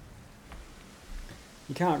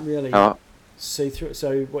 You can't really see through it,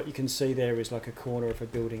 so what you can see there is like a corner of a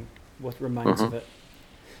building, what remains of it.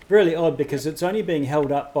 Really odd, because it's only being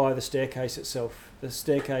held up by the staircase itself. The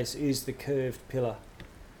staircase is the curved pillar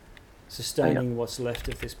sustaining what's left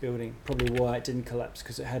of this building. Probably why it didn't collapse,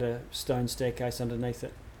 because it had a stone staircase underneath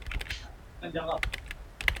it.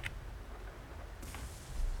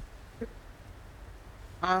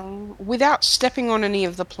 Without stepping on any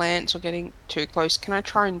of the plants or getting too close, can I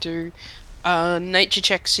try and do nature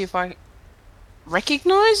check, see if I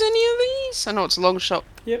recognize any of these? I know it's a long shot.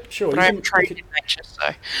 Yep, sure. But I am trained in nature,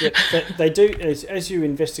 so... Yep, they do, as you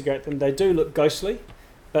investigate them, they do look ghostly,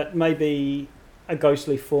 but maybe a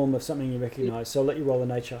ghostly form of something you recognise. So I'll let you roll a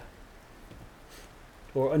nature.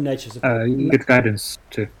 Or a nature's appropriate. you get guidance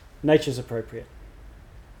too. Nature's appropriate.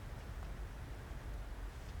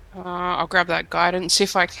 I'll grab that guidance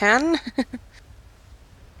if I can.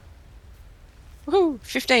 Woohoo!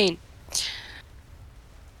 15.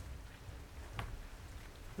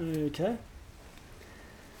 Okay.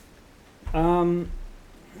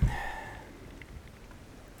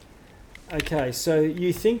 Okay, so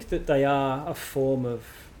you think that they are a form of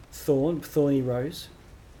thorny rose,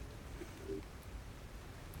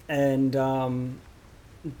 and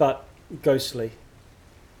but ghostly.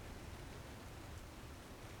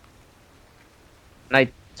 Can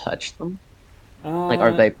I touch them? Uh, Like,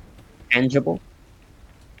 are they tangible?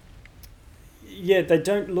 Yeah, they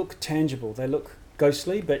don't look tangible. They look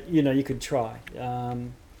ghostly, but you could try.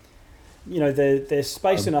 They're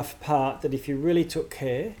spaced enough apart that if you really took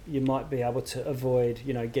care, you might be able to avoid,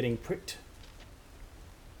 getting pricked.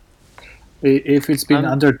 If it's been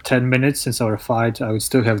Um, under 10 minutes since our fight, I would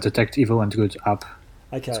still have Detect Evil and Good up.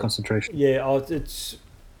 Okay. It's concentration. Yeah,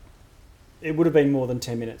 it would have been more than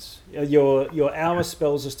 10 minutes. Your hour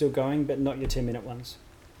spells are still going, but not your 10-minute ones.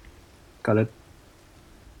 Got it.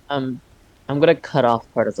 I'm gonna cut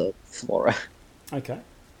off part of the flora Okay.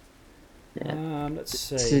 Yeah. Let's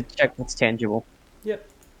to see. check what's tangible. Yep.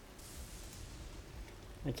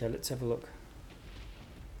 Okay, let's have a look.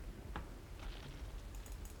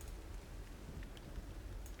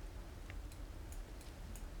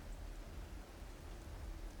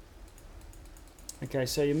 Okay,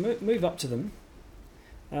 so you move up to them.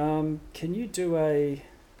 Can you do a...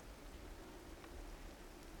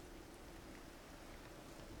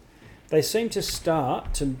 They seem to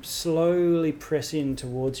start to slowly press in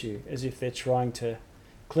towards you, as if they're trying to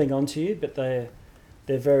cling onto you, but they're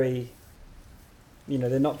very,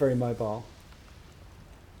 they're not very mobile.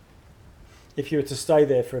 If you were to stay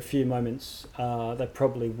there for a few moments, they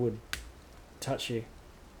probably would touch you.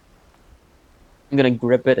 I'm gonna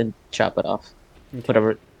grip it and chop it off. Okay.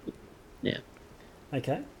 Whatever. Yeah.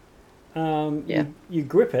 Okay. Yeah. You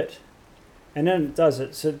grip it, and then it does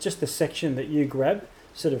it. So just the section that you grab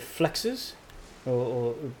sort of flexes,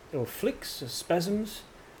 or flicks, or spasms,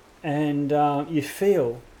 and you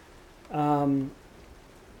feel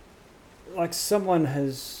like someone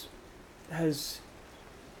has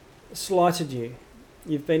slighted you.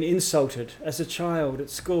 You've been insulted as a child at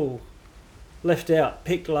school, left out,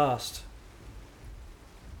 picked last,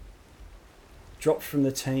 dropped from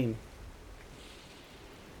the team.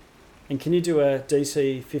 And can you do a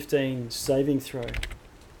DC 15 saving throw?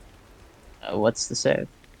 What's the save?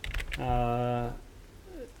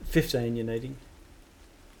 15 you're needing.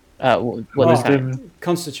 What is that?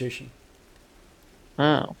 Constitution.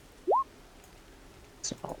 Oh.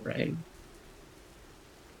 It's alright.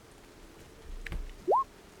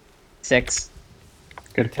 6.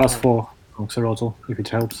 Get +4 on Xerotl, if it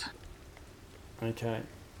helps. Okay.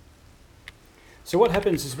 So what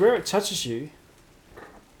happens is where it touches you, I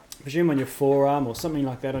presume on your forearm or something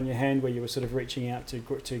like that on your hand where you were sort of reaching out to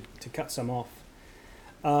cut some off,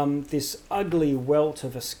 this ugly welt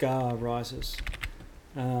of a scar rises,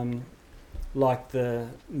 like the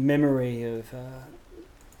memory of a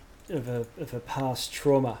past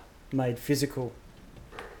trauma made physical.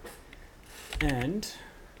 And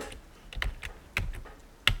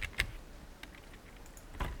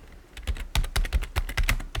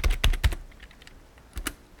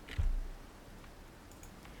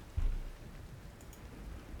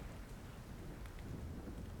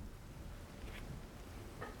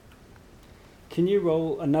can you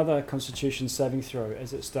roll another Constitution saving throw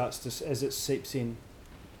as it seeps in?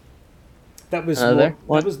 That was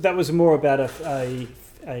that was more about a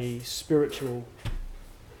spiritual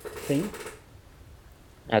thing.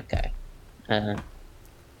 Okay.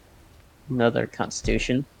 Another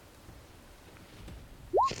Constitution.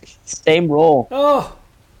 Same roll. Oh.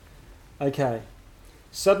 Okay.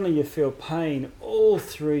 Suddenly you feel pain all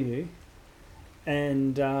through you,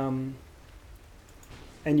 and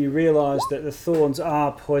you realise that the thorns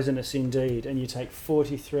are poisonous indeed, and you take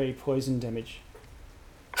 43 poison damage.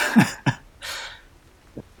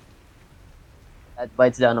 That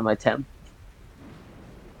bites down on my temp.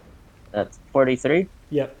 That's 43.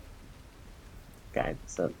 Yep. Okay,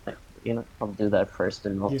 so I'll do that first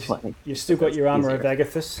and roll 20. You've still got your armour of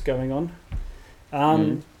Agathis going on,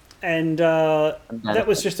 and that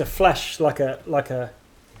was just a flash, like a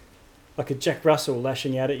Jack Russell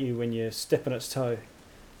lashing out at you when you step on its toe.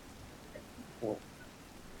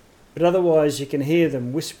 But otherwise, you can hear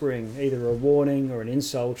them whispering either a warning or an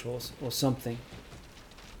insult or something.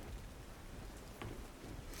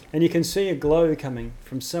 And you can see a glow coming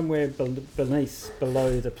from somewhere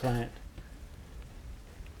below the plant.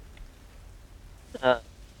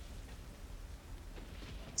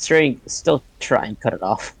 Still try and cut it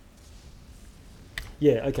off.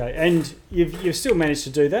 Yeah, okay. And you've still managed to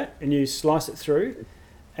do that, and you slice it through,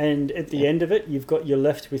 and at the end of it, you're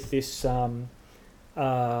left with this.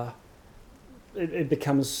 It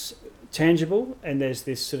becomes tangible, and there's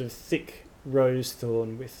this sort of thick rose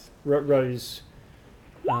thorn with rose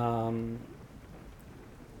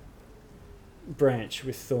branch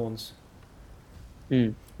with thorns. Hmm.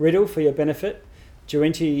 Riddle, for your benefit,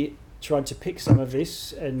 Duenti tried to pick some of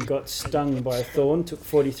this and got stung by a thorn, took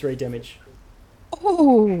 43 damage.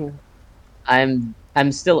 Oh, I'm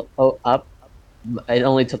still up. It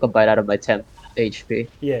only took a bite out of my 10 HP.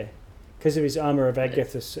 Yeah, because of his armor of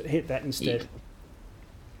Agathis, it hit that instead.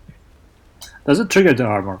 Does it trigger the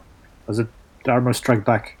armor? Does the armor strike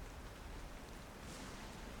back?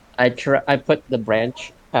 I put the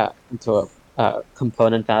branch into a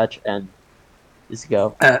component patch and just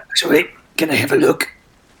go. Actually, can I have a look?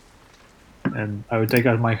 And I would take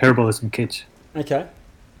out my herbalism kit Okay.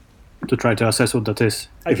 to try to assess what that is,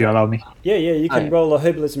 if you allow me. Yeah, you can Okay. roll a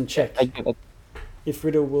herbalism check. I give it. If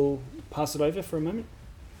Riddle will pass it over for a moment.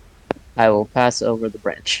 I will pass over the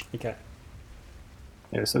branch. Okay.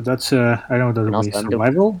 Yeah, so that's, I don't know, that And would be also I'm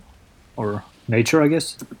survival or nature, I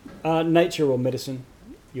guess. Nature or medicine,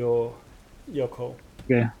 your call.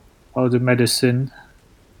 Okay, I'll do medicine.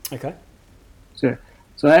 Okay. So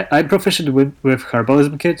I'm proficient with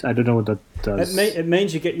herbalism kit. I don't know what that does. It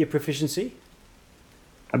means you get your proficiency.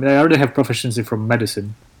 I mean, I already have proficiency from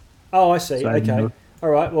medicine. Oh, I see. So I Okay. know- All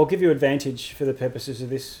right. Well, I'll give you advantage for the purposes of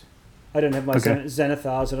this. I don't have my Okay.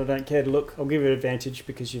 Xanathars and I don't care to look. I'll give you advantage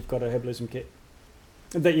because you've got a herbalism kit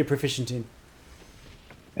that you're proficient in.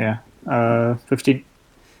 Yeah, 15.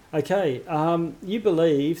 Okay. You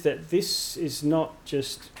believe that this is not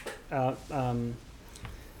just that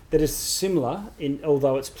is similar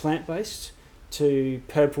although it's plant based to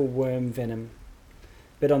purple worm venom,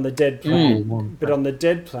 but on the dead plant. But on the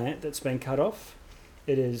dead plant that's been cut off,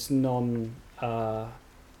 it is non-toxic.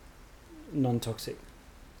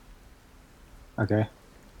 Okay.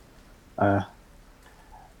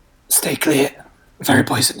 Stay clear. Very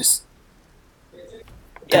poisonous.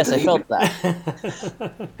 Yes, I felt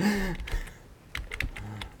that.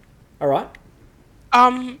 All right.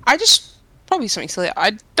 I just probably something silly.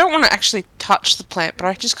 I don't want to actually touch the plant, but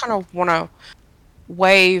I just kind of want to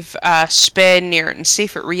wave spare near it and see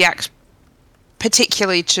if it reacts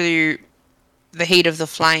particularly to the heat of the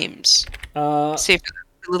flames. See if it's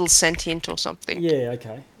a little sentient or something. Yeah.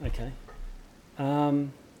 Okay.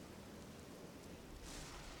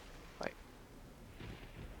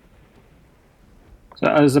 So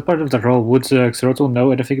as a part of the role, would Xerotl know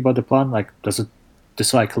anything about the plant? Like, does it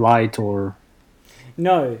dislike light or...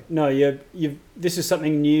 No. You've. This is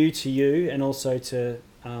something new to you and also to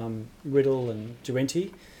Riddle and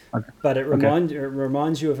Duenti. Okay. But it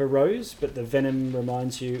reminds you of a rose, but the venom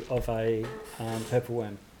reminds you of a purple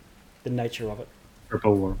worm. The nature of it.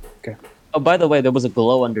 Purple worm. Okay. Oh, by the way, there was a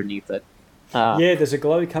glow underneath it. Yeah, there's a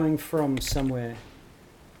glow coming from somewhere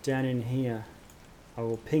down in here. I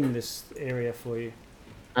will ping this area for you.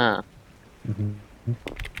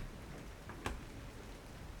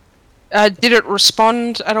 Did it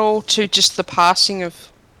respond at all to just the passing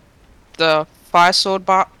of the fire sword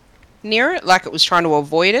bar near it? Like it was trying to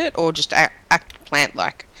avoid it, or just act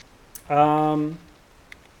plant-like?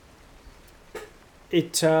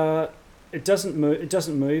 It doesn't move. It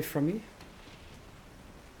doesn't move from you.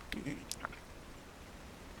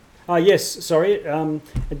 Yes. Sorry.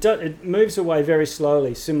 It moves away very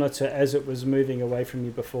slowly, similar to as it was moving away from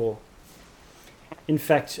you before. In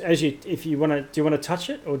fact, if you want to, do you want to touch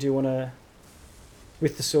it, or do you want to,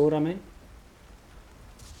 with the sword? I mean,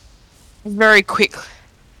 Very quick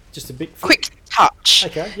just a bit touch.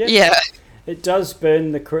 Okay. Yeah. Yeah. It does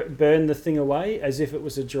burn the thing away as if it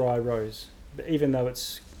was a dry rose, but even though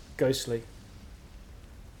it's ghostly.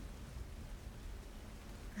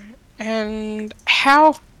 And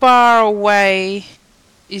how far away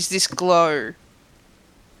is this glow?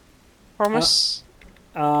 Promise?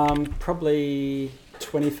 Probably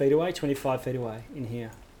 20 feet away, 25 feet away in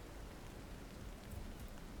here.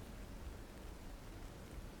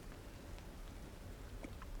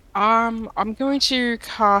 I'm going to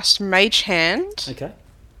cast Mage Hand Okay.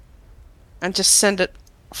 and just send it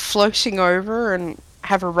floating over and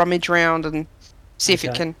have a rummage round and see if it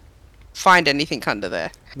Okay. can find anything under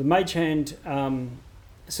there. The mage hand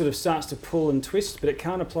sort of starts to pull and twist, but it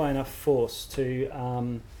can't apply enough force to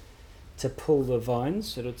pull the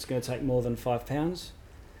vines, so it's going to take more than 5 pounds.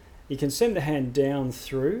 You can send the hand down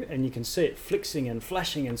through, and you can see it flixing and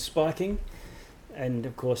flashing and spiking, and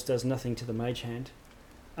of course does nothing to the mage hand.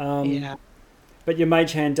 Yeah. But your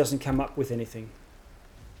mage hand doesn't come up with anything.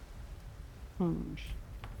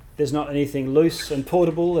 There's not anything loose and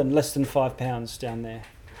portable and less than 5 pounds down there.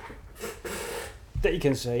 That you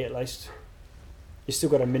can see, at least. You still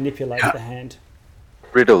got to manipulate the hand.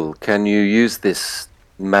 Riddle, can you use this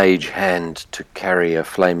mage hand to carry a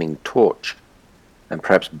flaming torch and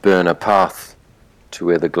perhaps burn a path to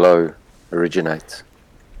where the glow originates.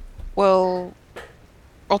 Well,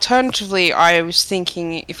 alternatively, I was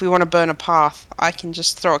thinking if we want to burn a path, I can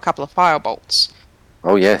just throw a couple of firebolts.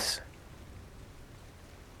 Oh, yes.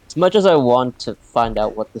 As much as I want to find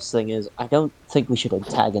out what this thing is, I don't think we should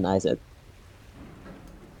antagonize it.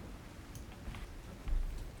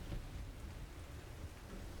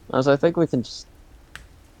 As I think we can just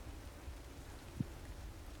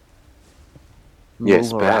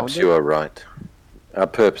Yes, move perhaps around you it. are right. Our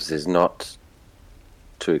purpose is not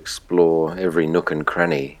to explore every nook and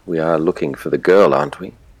cranny. We are looking for the girl, aren't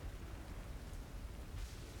we?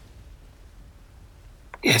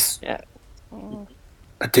 Yes. Yeah.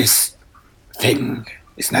 But this thing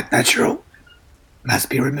is not natural. Must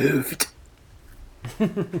be removed. We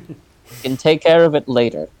can take care of it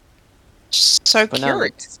later. Just so For now,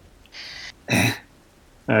 curious.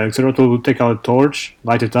 Xeroto will take out a torch,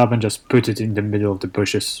 light it up, and just put it in the middle of the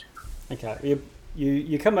bushes. Okay,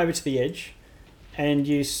 you come over to the edge, and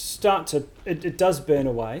you start to. It does burn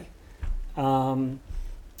away, and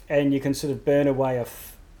you can sort of burn away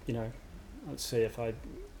let's see if I,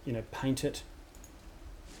 paint it.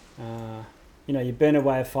 You burn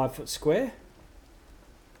away a 5 foot square,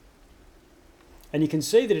 and you can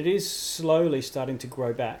see that it is slowly starting to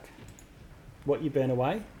grow back. What you burn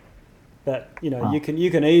away. But Wow. you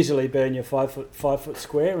can easily burn your 5 foot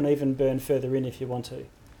square and even burn further in if you want to.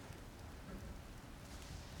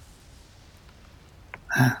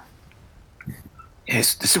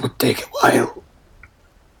 Yes, this would take a while.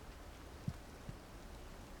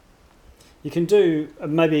 You can do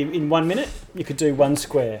maybe in 1 minute. You could do 1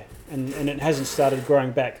 square, and it hasn't started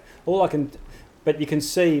growing back. But you can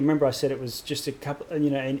see. Remember, I said it was just a couple,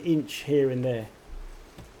 an inch here and there.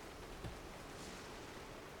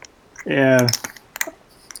 Yeah.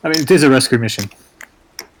 I mean, it is a rescue mission.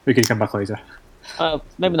 We can come back later.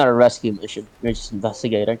 Maybe not a rescue mission. You're just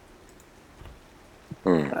investigating.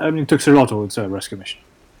 I mean, Tuxeroto, it's a rescue mission.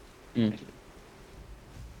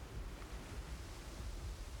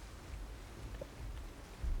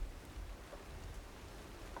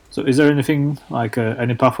 So, is there anything like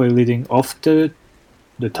any pathway leading off the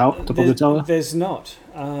top of the tower? There's not.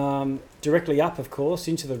 Directly up, of course,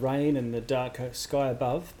 into the rain and the dark sky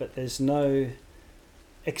above, but there's no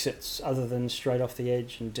exits other than straight off the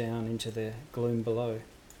edge and down into the gloom below.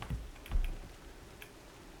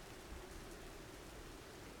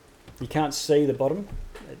 You can't see the bottom.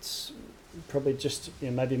 It's probably just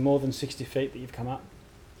maybe more than 60 feet that you've come up.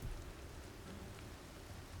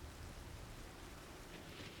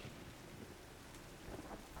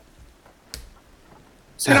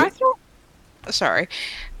 So, Can I throw? Sorry.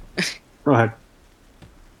 Go ahead.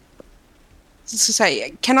 To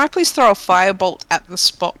say, can I please throw a firebolt at the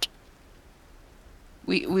spot?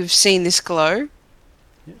 We've seen this glow.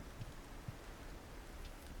 Yeah.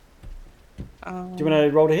 Um, Do you want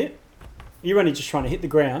to roll to hit? You're only just trying to hit the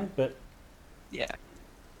ground, but Yeah.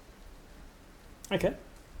 okay.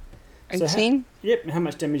 So 18. Yep. How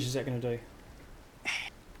much damage is that going to do?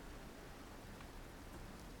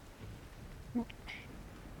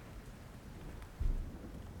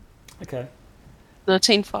 Okay.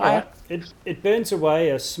 13 fire. Alright. It burns away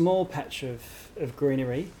a small patch of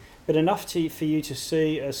greenery, but enough for you to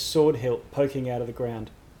see a sword hilt poking out of the ground.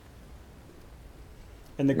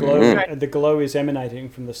 And the glow is emanating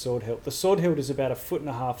from the sword hilt. The sword hilt is about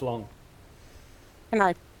 1.5 feet long. Can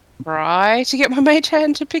I try to get my mage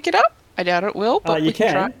hand to pick it up? I doubt it will, but You we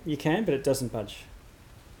can try. can, but it doesn't budge.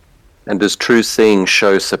 And does true seeing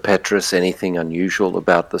show Sir Petrus anything unusual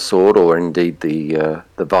about the sword, or indeed the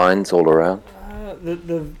vines all around?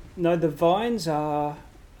 The vines are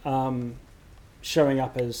showing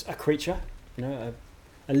up as a creature, a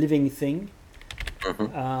living thing,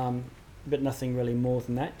 but nothing really more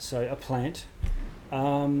than that. So a plant.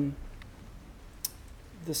 The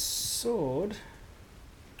sword.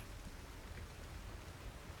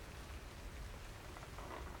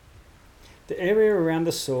 The area around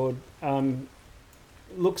the sword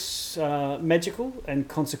looks magical and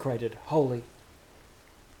consecrated, holy.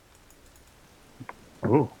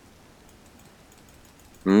 Oh.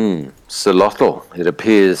 Sir Lothal, it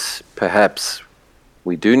appears perhaps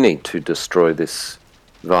we do need to destroy this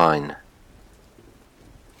vine.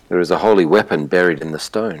 There is a holy weapon buried in the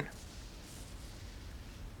stone.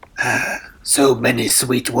 so many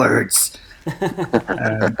sweet words.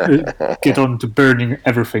 Get on to burning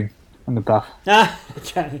everything on the path.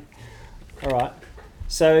 Okay. All right.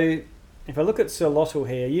 So if I look at Sir Lottle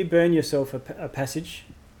here, you burn yourself a passage,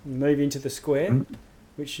 move into the square,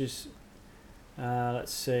 which is,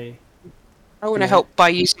 let's see. I want to help by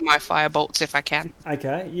using my firebolts if I can.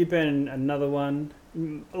 Okay, you burn another one.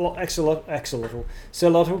 Axolotl.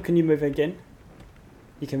 Solotl, can you move again?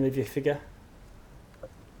 You can move your figure.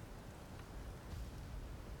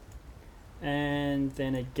 And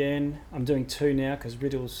then again, I'm doing 2 now because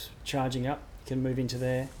Riddle's charging up. You can move into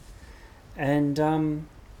there. And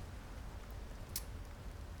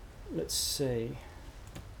let's see.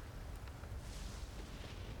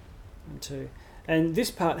 1, 2. And this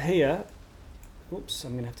part here, oops,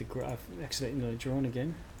 I'm going to have to I've accidentally drawn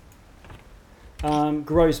again.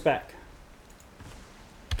 Grows back.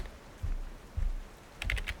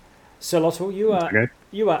 Solotl,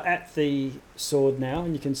 you are at the sword now,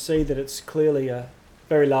 and you can see that it's clearly a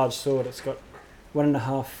very large sword. It's got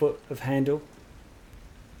 1.5 foot of handle,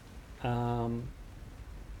 and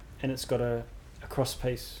it's got a cross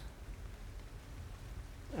piece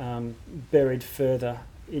buried further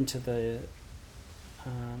into the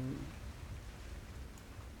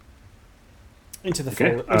into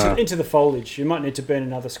the foliage. You might need to burn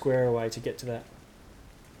another square away to get to that.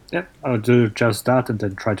 Yep, I'll do just that and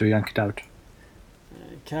then try to yank it out.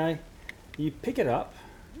 Okay, you pick it up.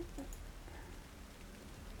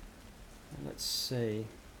 Let's see.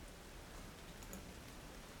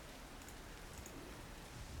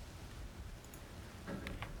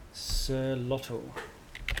 Solotl.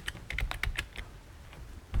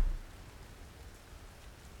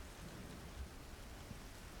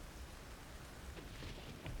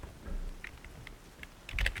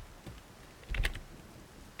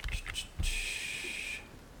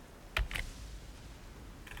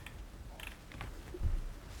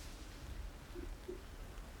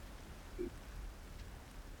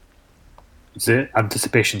 It's the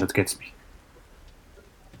anticipation that gets me.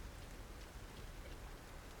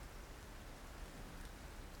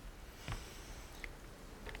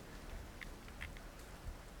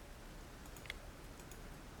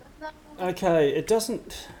 Okay, it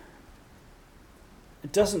doesn't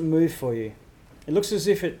move for you. It looks as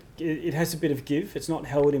if it has a bit of give. It's not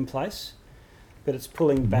held in place, but it's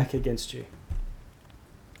pulling back against you.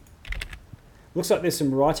 Looks like there's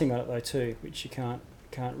some writing on it though too, which you can't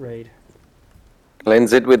read.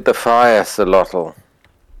 Cleanse it with the fire, Solotl.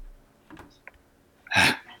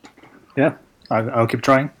 Yeah, I'll keep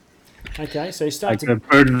trying. Okay, so you I start to can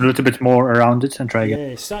burn a little bit more around it and try again. yeah,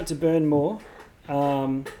 you start to burn more.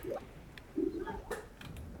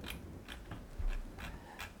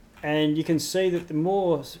 And you can see that the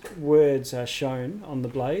more words are shown on the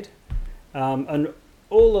blade, and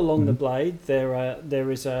all along the blade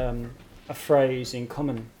there is a phrase in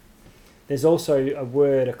common. There's also a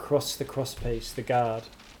word across the crosspiece, the guard,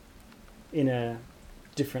 in a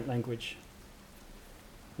different language.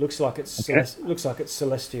 Looks like it's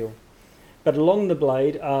celestial. But along the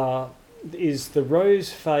blade is the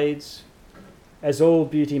rose fades, as all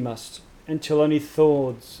beauty must, until only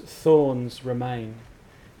thorns remain.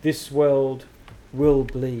 This world will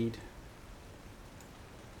bleed.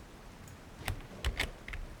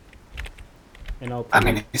 And I'll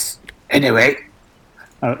put Anyway.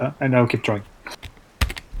 And I'll keep trying.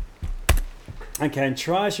 Okay, and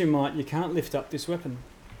try as you might, you can't lift up this weapon.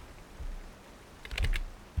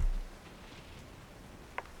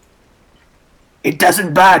 It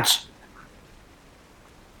doesn't budge.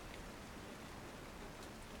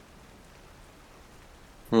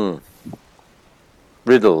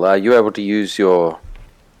 Riddle, are you able to use your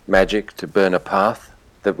magic to burn a path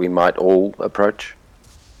that we might all approach?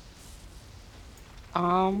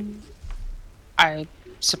 I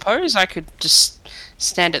suppose I could just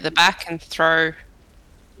stand at the back and throw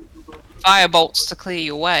fire bolts to clear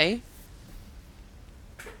your way.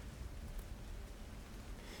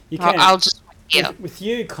 You can. I'll just with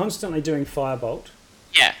you constantly doing firebolt.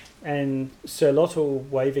 Yeah. And Solotl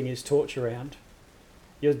waving his torch around,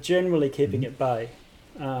 you're generally keeping at bay.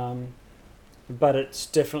 But it's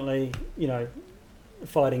definitely,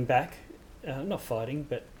 fighting back. Not fighting,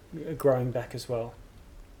 but growing back as well.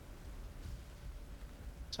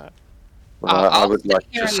 So, I would like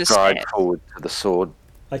here to in the stride stand. forward to the sword.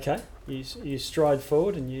 Okay, you stride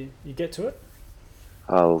forward and you get to it.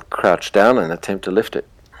 I'll crouch down and attempt to lift it.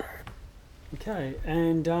 Okay,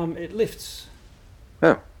 and it lifts.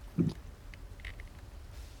 Oh.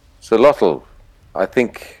 Solotl, I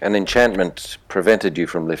think an enchantment prevented you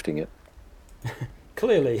from lifting it.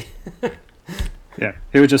 Clearly. Yeah,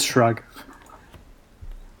 he would just shrug.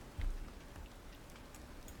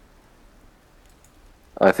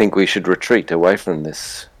 I think we should retreat away from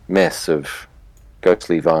this mess of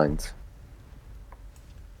ghostly vines.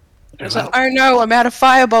 I was like, oh no, I'm out of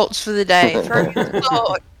fire bolts for the day. Throw me the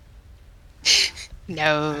sword.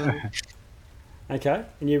 No. Okay,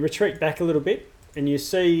 and you retreat back a little bit, and you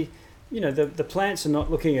see the plants are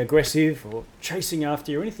not looking aggressive or chasing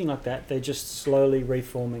after you or anything like that. They're just slowly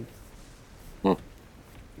reforming.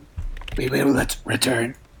 We will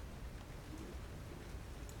return.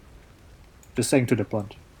 Just saying to the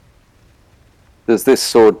plant. Does this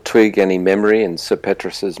sword twig any memory in Sir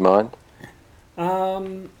Petrus's mind?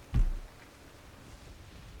 Or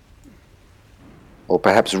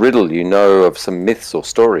perhaps riddle you know of some myths or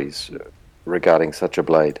stories regarding such a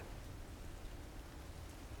blade?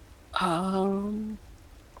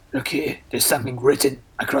 Look here, there's something written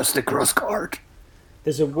across the cross guard.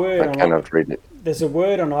 There's a word. I cannot read it. There's a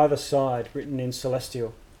word on either side written in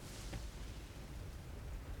Celestial.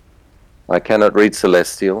 I cannot read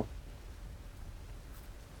Celestial.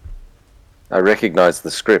 I recognize the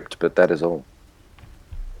script, but that is all.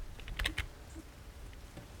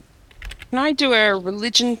 Can I do a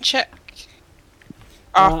religion check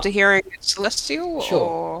after hearing Celestial? Sure.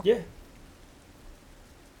 Or Yeah.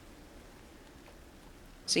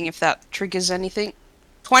 seeing if that triggers anything?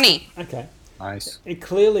 20. Okay. Nice. It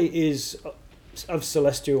clearly is of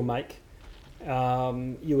Celestial make.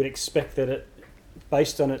 You would expect that it,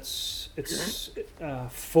 based on its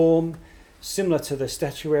form, similar to the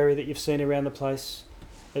statuary that you've seen around the place,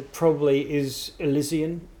 it probably is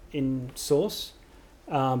Elysian in source,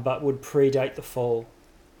 but would predate the fall.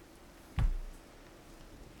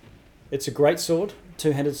 It's a great sword,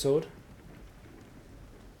 two-handed sword.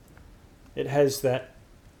 It has that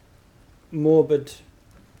morbid,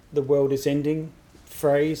 the world is ending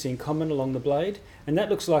phrase in common along the blade, and that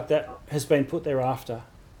looks like that has been put there after.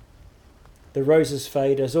 The roses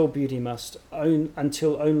fade as all beauty must,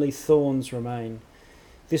 until only thorns remain.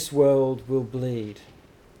 This world will bleed.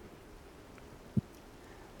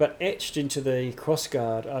 But etched into the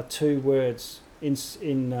crossguard are two words in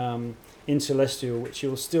Celestial, which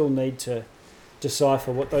you'll still need to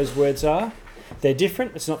decipher what those words are. They're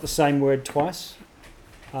different. It's not the same word twice.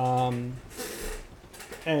 And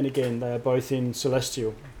again, they are both in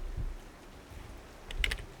Celestial.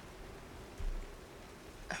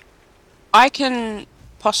 I can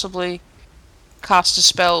possibly cast a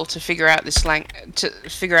spell to figure out this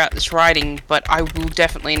writing, but I will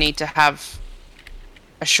definitely need to have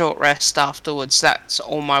a short rest afterwards. That's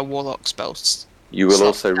all my warlock spells. You will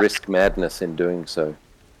also risk madness in doing so.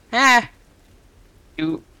 That's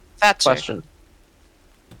Question.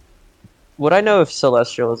 Would I know if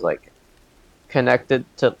Celestial is like connected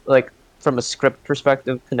to, like, from a script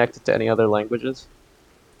perspective, connected to any other languages?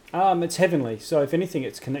 It's heavenly, so if anything,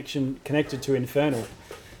 it's connected to infernal.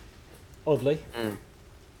 Oddly.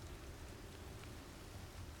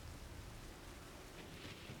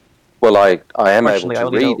 Well, I am Actually, I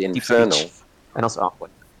able to only know read Deep Infernal. Speech, and also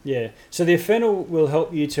wait. Yeah. So the infernal will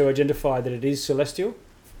help you to identify that it is Celestial,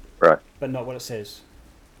 Right. but not what it says.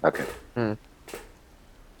 Okay. Yeah,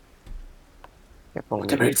 probably.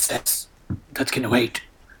 Whatever it says, that can wait.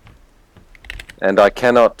 And I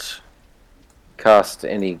cannot cast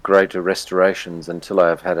any greater restorations until I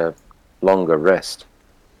have had a longer rest.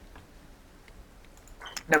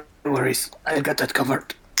 No worries, I got that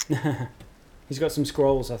covered. He's got some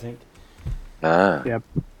scrolls, I think. Ah. Yep.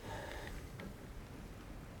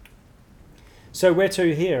 So where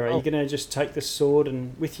to here? Are you going to just take the sword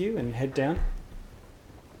and with you and head down?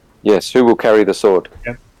 Yes, who will carry the sword?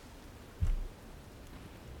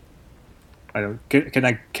 I don't. Can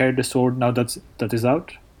I carry the sword now that is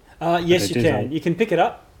out? Yes, It you is can. out. You can pick it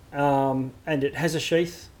up, and it has a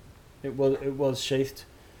sheath. It was sheathed,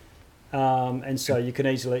 and so you can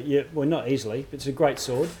easily. Yeah, well, not easily. It's a great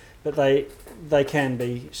sword, but they can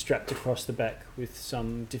be strapped across the back with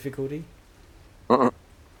some difficulty.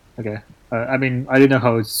 Okay. I mean, I don't know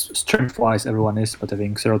how strength-wise everyone is, but I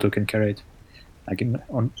think Zeroto can carry it. Like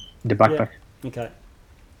on the backpack. Okay.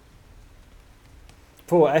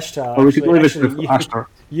 Poor Ashtar Or we could leave it actually with Ashtar.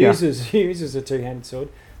 uses a two-handed sword,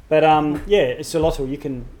 but it's a lottle. You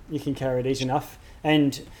can carry it easy enough,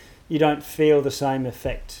 and you don't feel the same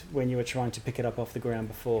effect when you were trying to pick it up off the ground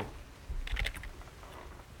before.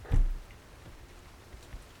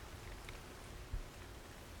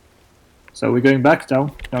 So we're going back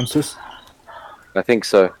downstairs. I think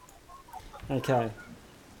so. Okay.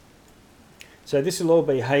 So this will all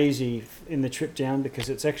be hazy in the trip down because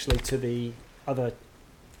it's actually to the other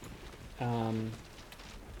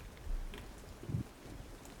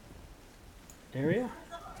area,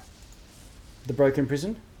 the broken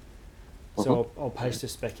prison. So I'll paste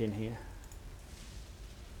this back in here.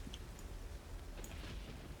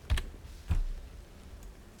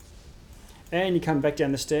 And you come back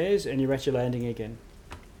down the stairs and you're at your landing again.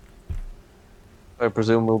 I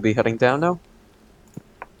presume we'll be heading down now?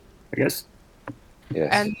 I guess. Yes.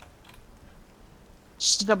 And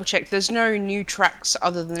Just to double check, there's no new tracks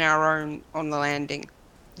other than our own on the landing,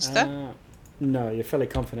 is there? No, you're fairly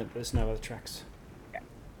confident there's no other tracks.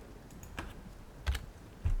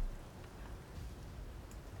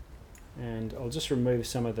 And I'll just remove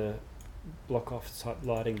some of the block off type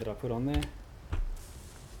lighting that I put on there.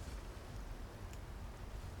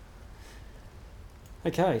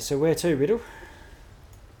 Okay, so where to, Riddle?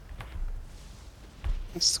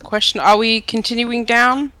 That's the question. Are we continuing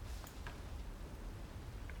down?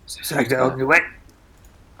 Seems like the only way.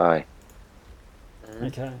 Aye.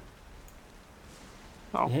 Okay.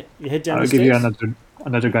 Oh. You head down I'll the give you stairs?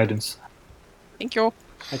 another guidance. Thank you.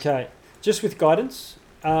 Okay, just with guidance,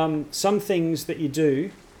 some things that you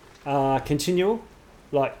do are continual,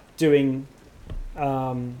 like doing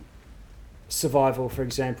survival, for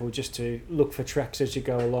example, just to look for tracks as you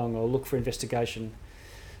go along or look for investigation.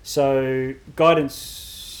 So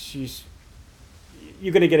guidance,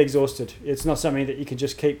 you're going to get exhausted. It's not something that you can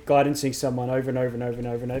just keep guidancing someone over and over and over and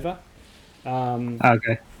over and over.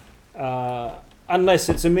 Okay. Unless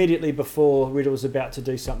it's immediately before Riddle's about to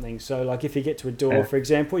do something. So, like if you get to a door, Yeah. for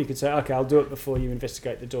example, you could say, "Okay, I'll do it before you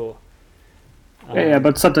investigate the door." Yeah,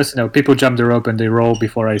 but sometimes people jump the rope and they roll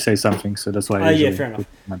before I say something, so that's why. I Yeah, usually fair enough. put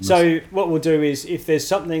my mouse. So, what we'll do is, if there's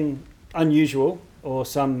something unusual or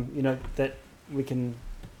some, that we can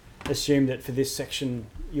assume that for this section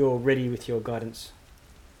you're ready with your guidance.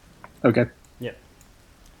 Okay.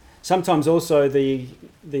 Sometimes also the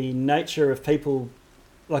nature of people,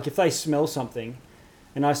 like if they smell something,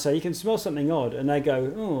 and I say you can smell something odd, and they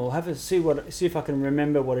go, "Oh, I'll have a see if I can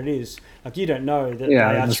remember what it is." Like you don't know that Yeah,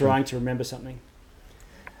 I they are understand. trying to remember something.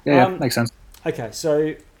 Yeah, Um, makes sense. Okay,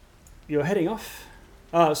 so you're heading off.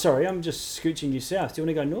 Sorry, I'm just scooching you south. Do you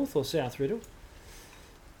want to go north or south, Riddle?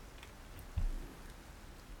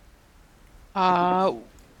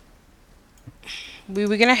 We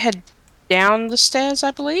were gonna head down the stairs,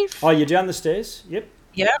 I believe. Oh, you're down the stairs. Yep.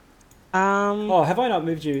 Yep. Oh, have I not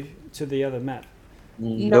moved you to the other map?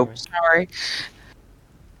 Nope. Sorry.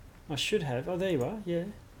 I should have. Oh, there you are. Yeah.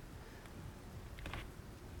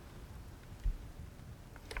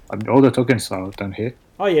 All the tokens are down here.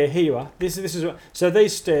 Oh yeah, here you are. This is so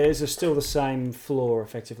these stairs are still the same floor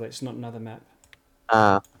effectively. It's not another map.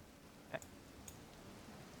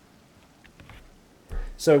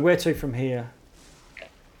 So where to from here?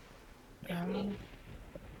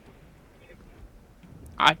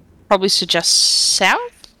 I'd probably suggest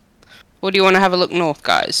south. Or do you want to have a look north,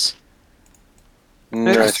 guys?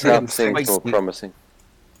 No, Let's see them south seems more face- promising.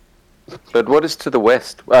 But what is to the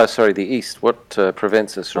west? Sorry, the east. What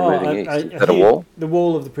prevents us from moving east? Is that a here, wall? The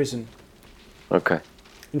wall of the prison. Okay.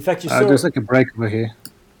 In fact, you saw. There's like a break over here.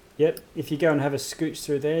 Yep. If you go and have a scooch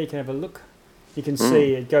through there, you can have a look. You can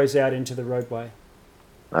see it goes out into the roadway.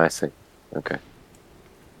 I see. Okay.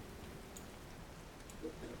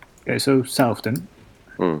 Okay, so south then.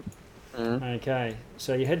 Okay.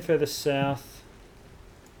 So you head further south.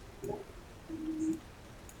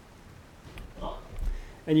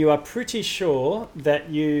 And you are pretty sure that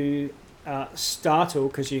you startle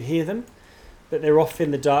because you hear them, that they're off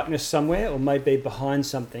in the darkness somewhere or maybe behind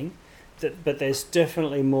something. But there's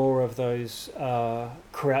definitely more of those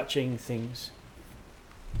crouching things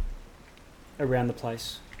around the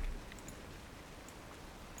place.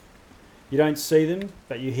 You don't see them,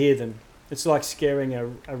 but you hear them. It's like scaring a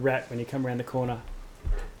rat when you come around the corner.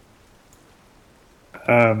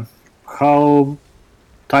 How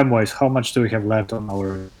time-wise, how much do we have left on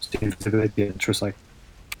our invisibility and true sight?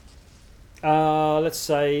 Let's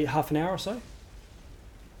say half an hour or so.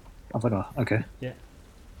 Half an hour. Okay. Yeah.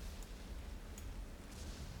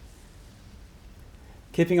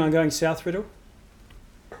 Keeping on going south, Riddle.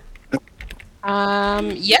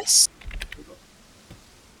 Yes.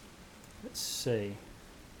 Let's see.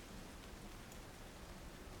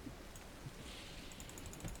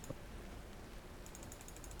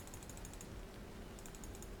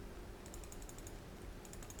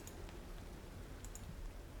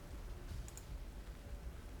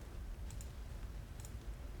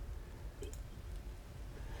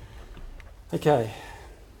 Okay.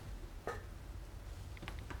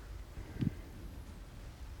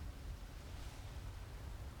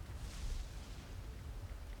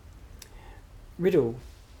 Riddle,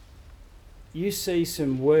 you see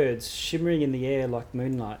some words shimmering in the air like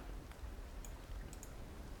moonlight.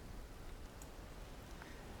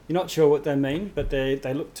 You're not sure what they mean, but they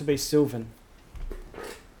look to be sylvan.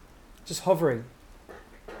 Just hovering.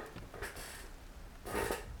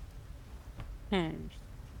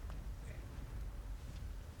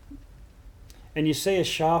 And you see a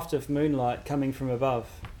shaft of moonlight coming from above,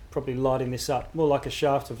 probably lighting this up. More like a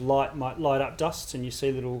shaft of light might light up dust, and you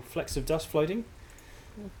see little flecks of dust floating.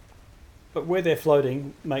 but where they're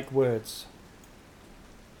floating, make words.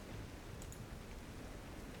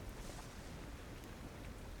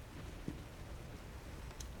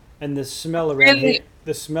 And the smell around Really?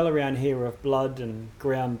 here of blood and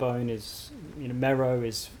ground bone is, marrow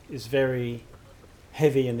is very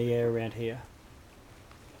heavy in the air around here.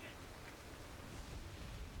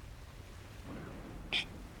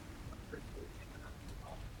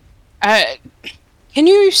 Can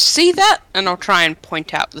you see that? And I'll try and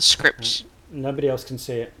point out the script. Nobody else can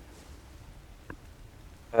see it.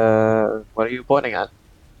 What are you pointing at?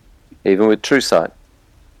 Even with true sight.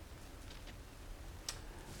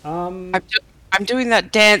 Um, I'm doing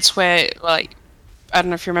that dance where, like, I don't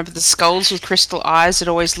know if you remember the skulls with crystal eyes. It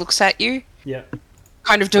always looks at you. yeah.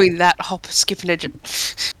 Kind of doing that hop, skip, and edge.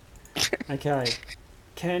 Okay.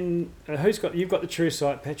 You've got the true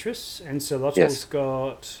sight, Petrus, and Solottel's Yes.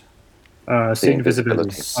 got. See invisibility.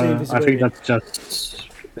 invisibility. See I invisibility. think that's just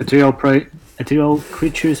ethereal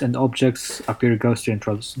creatures and objects appear ghostly and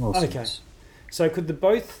translucent. Okay. So could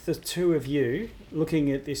the two of you,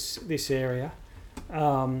 looking at this area,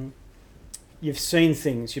 you've seen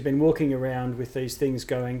things. You've been walking around with these things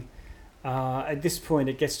going. At this point,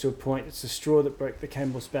 it gets to a point. It's the straw that broke the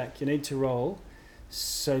camel's back. You need to roll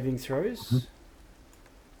saving throws.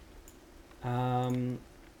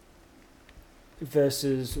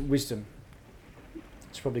 Versus wisdom.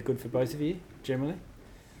 It's probably good for both of you, generally.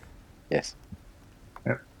 Yes.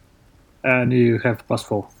 And you have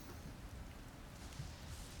 +4.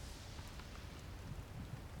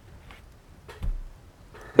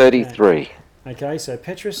 +33. Okay, so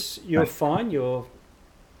Petrus, you're fine. You're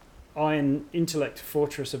iron intellect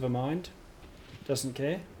fortress of a mind. Doesn't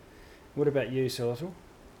care. What about you, Solotl?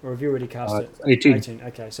 Or have you already cast it? 18. 18.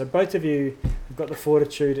 Okay, so both of you have got the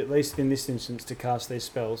fortitude, at least in this instance, to cast these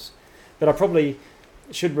spells. But I probably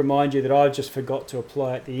should remind you that I just forgot to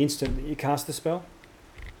apply it the instant that you cast the spell.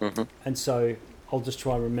 Mm-hmm. And so I'll just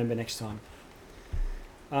try and remember next time.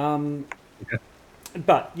 Okay.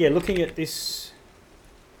 But, yeah, looking at this...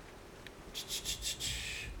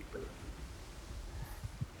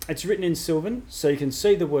 It's written in Sylvan, so you can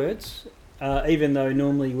see the words, even though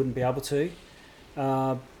normally you wouldn't be able to.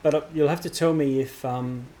 But you'll have to tell me if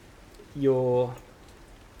it will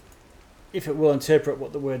interpret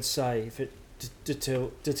what the words say, if it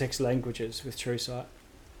detects languages with true sight.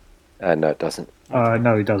 No, it doesn't.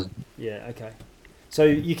 No, it doesn't. Yeah, okay. So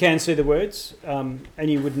you can see the words, and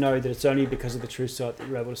you would know that it's only because of the true sight that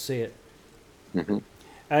you're able to see it. Mm-hmm.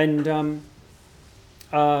 And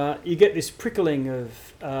you get this prickling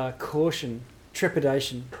of caution,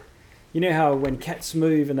 trepidation. You know how when cats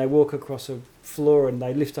move and they walk across a floor and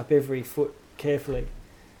they lift up every foot carefully?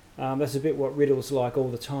 That's a bit what Riddle's like all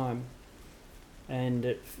the time.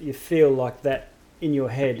 And you feel like that in your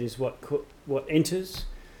head is what enters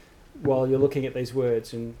while you're looking at these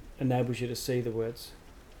words and enables you to see the words.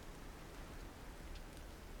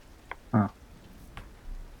 Huh.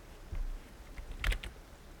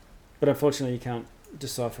 But unfortunately, you can't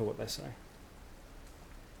decipher what they say.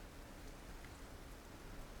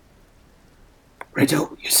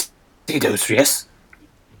 Riddle, you see those, yes?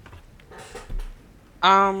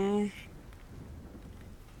 Do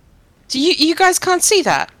you guys can't see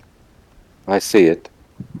that? I see it.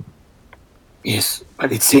 Yes,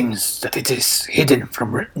 but it seems that it is hidden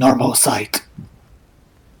from normal sight.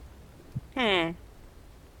 Can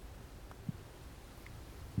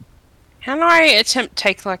I attempt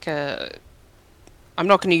take like a... I'm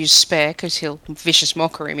not going to use spare because he'll vicious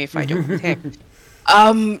mockery me if I do it with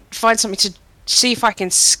him. Find something to see if I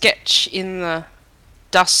can sketch in the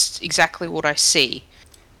dust exactly what I see.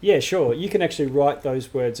 Yeah, sure. You can actually write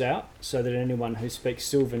those words out so that anyone who speaks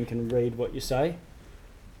Sylvan can read what you say.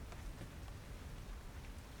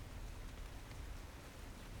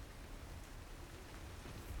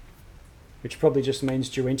 Which probably just means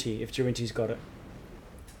Duenti, if Duenti's got it.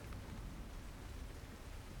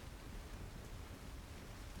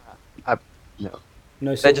 No.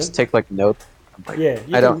 No I Sylvan? just take like notes. Yeah,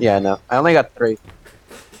 you I don't. can- Yeah, no. I only got 3.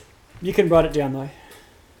 You can write it down though.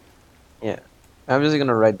 Yeah. I'm just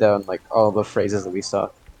gonna write down like all the phrases that we saw.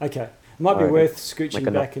 Okay. It might be Alright. worth scooching Like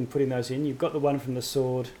a back and putting those in. You've got the one from the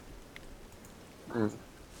sword. Mm.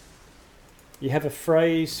 You have a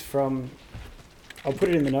phrase from... I'll put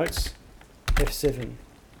it in the notes. F7.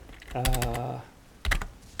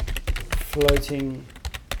 Floating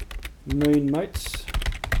moon motes.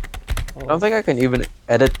 I don't think I can even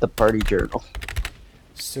edit the party journal.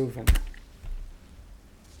 Sylvan.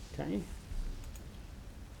 Okay.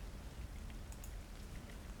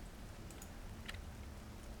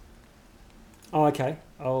 Oh, okay.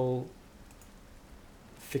 I'll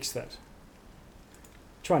fix that.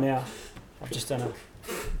 Try now. I've just done a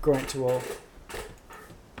grant to all.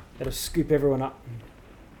 That'll scoop everyone up.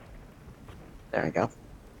 There we go.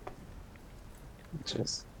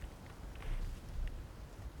 Just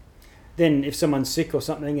Then, if someone's sick or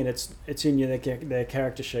something and it's in their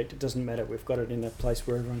character sheet, it doesn't matter. We've got it in a place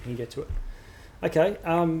where everyone can get to it. Okay.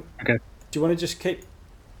 Okay. Do you want to just keep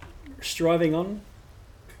striving on,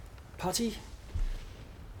 Putty?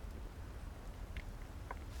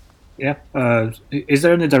 Yeah. Is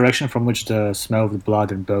there any direction from which the smell of the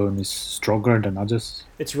blood and bone is stronger than others?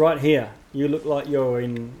 It's right here. You look like you're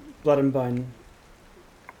in Blood and Bone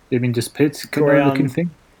You mean this pit kind of looking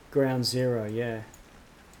thing? Ground Zero, yeah.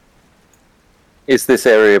 Is this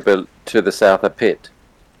area to the south a pit?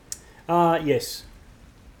 Yes.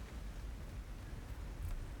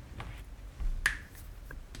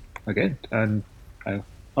 Okay, and I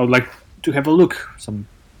would like to have a look.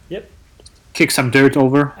 Yep. Kick some dirt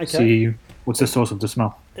over. Okay. See what's the source of the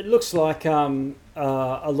smell. It looks like a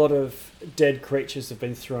lot of dead creatures have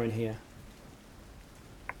been thrown here.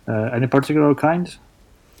 Any particular kind?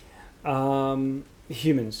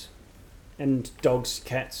 Humans and dogs,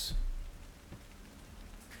 cats.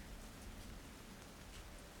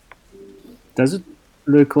 Does it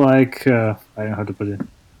look like I don't know how to put it,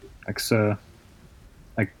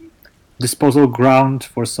 like disposal ground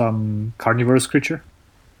for some carnivorous creature?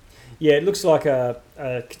 Yeah, it looks like a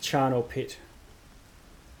charnel pit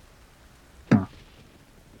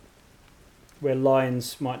where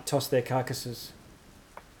lions might toss their carcasses.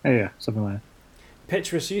 Yeah, something like that.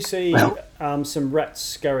 Petrus, you see some rats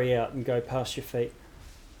scurry out and go past your feet.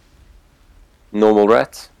 Normal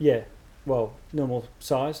rats? Yeah, well, normal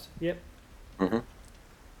sized. Yep.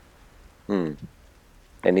 Anything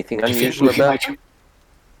Do you think unusual we can about? actually-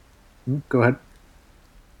 Go ahead.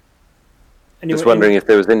 Just wondering if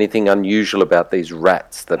there was anything unusual about these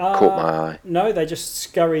rats that caught my eye. No, they just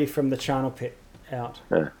scurry from the charnel pit out.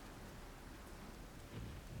 Yeah.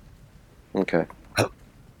 Okay.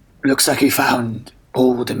 Looks like he found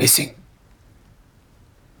all the missing.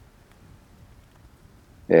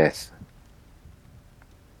 Yes.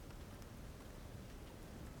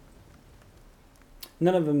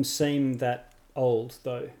 None of them seem that old,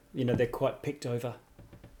 though. You know, they're quite picked over.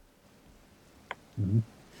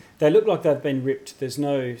 They look like they've been ripped. There's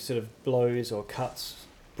no sort of blows or cuts,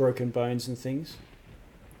 broken bones and things.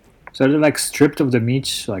 So they're like stripped of the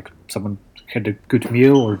meat, like someone had a good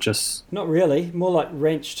meal, or just Not really, more like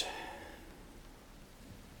wrenched.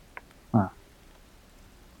 Huh.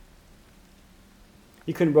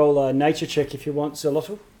 You can roll a nature check if you want,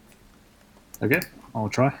 Zolotl. okay. I'll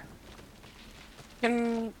try.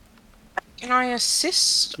 Can I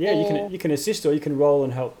assist? Yeah, or- you can assist or you can roll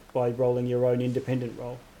and help by rolling your own independent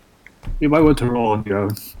roll. You might want to roll on your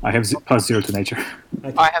own. I have +0 to nature.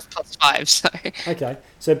 Okay. I have +5, so Okay,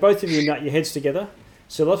 so both of you nut your heads together.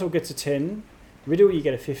 Zolotl gets a 10. Riddle, you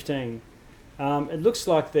get a 15. It looks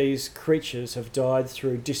like these creatures have died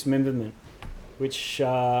through dismemberment, which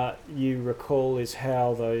you recall is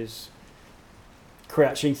how those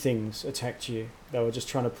crouching things attacked you. They were just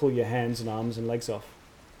trying to pull your hands and arms and legs off.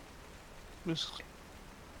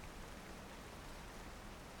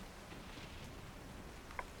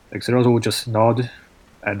 Like Xerozo will just nod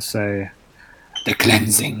and say, The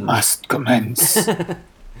cleansing must commence.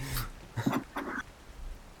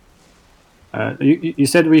 you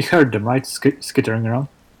said we heard them, right? Skittering around?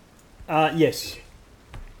 Yes.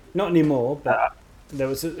 Not anymore, but there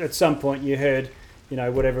was at some point you heard, you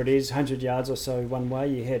know, whatever it is, 100 yards or so one way,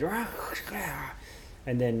 you heard,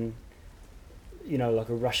 and then, you know, like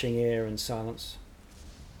a rushing air and silence.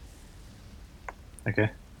 Okay.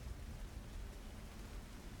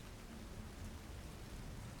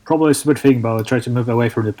 Probably a stupid thing, but I'll try to move away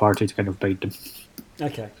from the party to kind of bait them.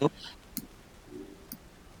 Okay.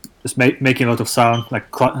 Just making a lot of sound,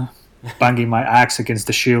 like banging my axe against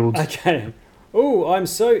the shield. Okay. Oh, I'm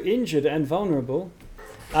so injured and vulnerable.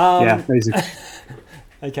 Yeah, basically.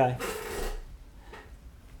 Okay.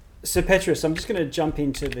 So Petrus, I'm just going to jump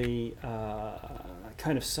into the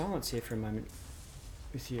cone of silence here for a moment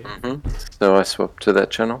with you. So I swap to that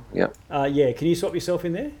channel? Yeah. Yeah, can you swap yourself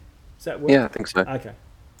in there? Does that work? Yeah, I think so. Okay.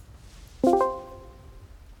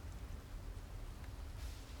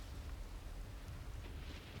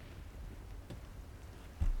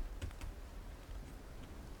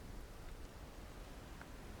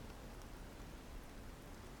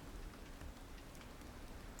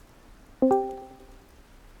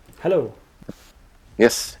 Hello.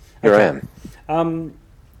 Yes, here I Okay. am.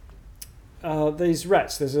 These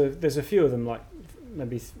rats, there's a few of them, like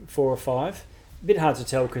maybe 4 or 5. A bit hard to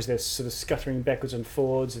tell because they're sort of scuttering backwards and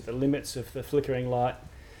forwards at the limits of the flickering light.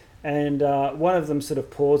 and one of them sort of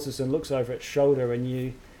pauses and looks over its shoulder, and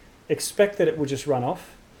you expect that it will just run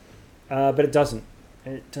off, but it doesn't.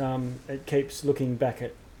 It keeps looking back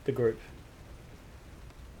at the group.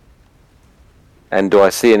 And do I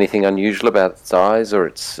see anything unusual about its eyes or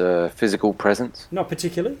its physical presence? Not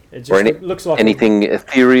particularly. It Or just looks like anything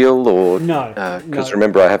ethereal or... No, Because no.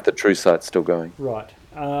 remember, I have the true sight still going. Right.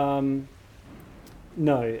 No,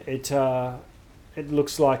 it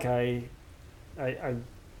looks like it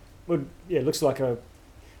looks like a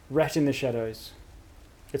rat in the shadows.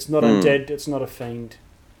 It's not undead. It's not a fiend.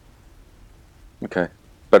 Okay.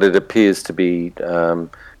 But it appears to be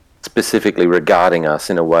specifically regarding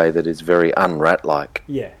us in a way that is very unrat-like.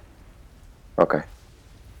 Yeah. Okay.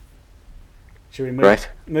 Should we Great.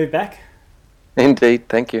 move back? Indeed.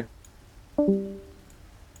 Thank you.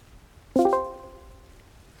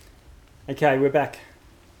 Okay, we're back.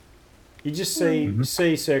 You just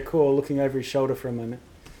see Sir Core looking over his shoulder for a moment.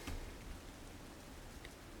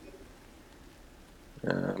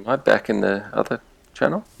 Am I back in the other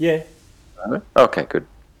channel? Yeah, Okay, good.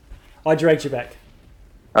 I dragged you back.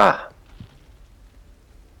 Ah.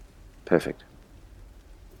 Perfect.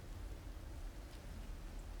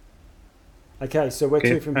 Okay, so where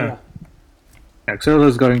Okay, to from here? Yeah,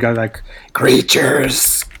 Xylda's going to go like,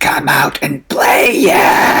 Creatures, come out and play,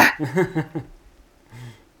 yeah!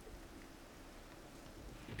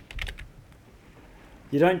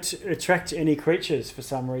 You don't attract any creatures for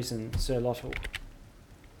some reason, Sir Lottle.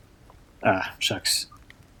 shucks.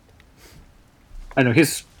 I know,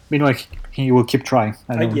 meanwhile, he will keep trying.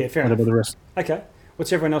 I know, yeah, fair what enough. about the rest? Okay,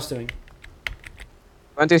 what's everyone else doing?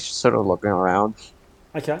 Wendy's just sort of looking around,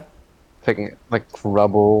 Okay, picking like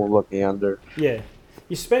rubble, looking under. yeah.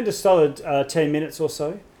 You spend a solid 10 minutes or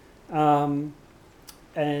so, and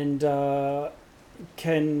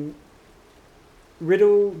can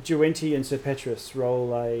Riddle, Duenti, and Sir Petrus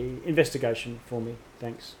roll a investigation for me?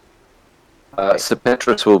 Thanks. Sir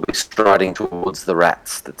Petrus will be striding towards the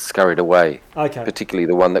rats that scurried away, Okay, particularly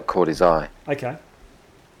the one that caught his eye. okay.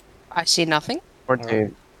 I see nothing.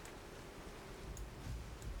 14.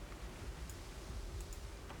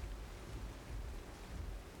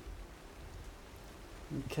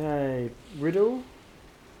 Okay, Riddle,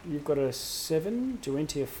 you've got a 7,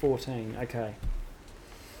 Duenti a 14. Okay.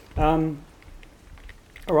 All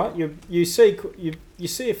right. You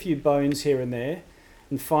see a few bones here and there,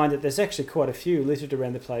 and find that there's actually quite a few littered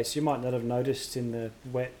around the place. You might not have noticed in the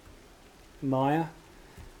wet mire,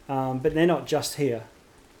 but they're not just here,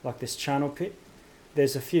 like this charnel pit.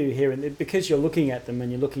 There's a few here, and because you're looking at them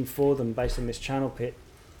and you're looking for them based on this charnel pit,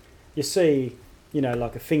 you see,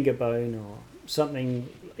 like a finger bone or something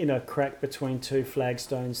in a crack between two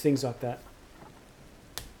flagstones, things like that.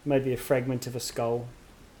 Maybe a fragment of a skull.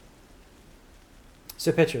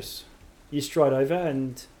 Sir Petrus, you stride over,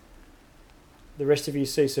 and the rest of you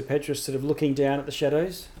see Sir Petrus sort of looking down at the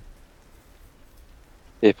shadows.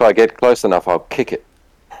 If I get close enough, I'll kick it.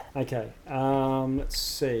 Okay, let's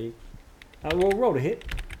see. We'll roll to hit.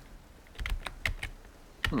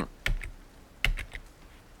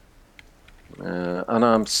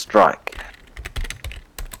 Unarmed strike.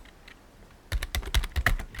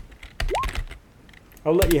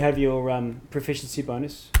 I'll let you have your proficiency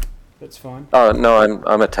bonus. That's fine. Oh no,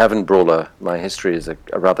 I'm a tavern brawler. My history is a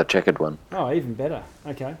rather checkered one. Oh, even better.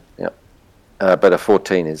 Okay. But a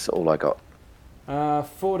 14 is all I got.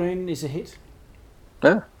 14 is a hit.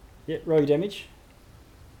 Yeah, Yeah, roll your damage.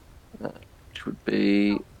 which would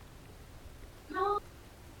be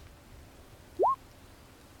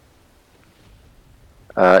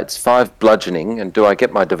it's 5 bludgeoning, and do I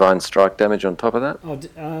get my divine strike damage on top of that? Oh,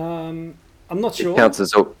 I'm not sure.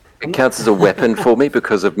 It counts as a weapon for me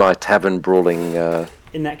because of my tavern brawling.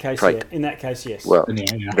 In that case, trait. yeah. In that case, yes. Well,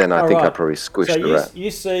 Yeah. then I think I Alright. probably squished So the rat.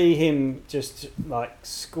 you see him just like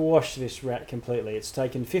squash this rat completely. It's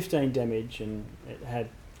taken 15 damage, and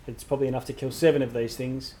it's probably enough to kill 7 of these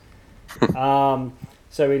things.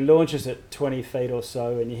 So he launches it 20 feet or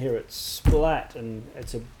so, and you hear it splat, and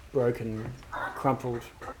it's a broken, crumpled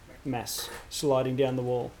mass sliding down the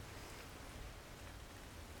wall.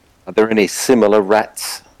 Are there any similar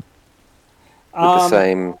rats with the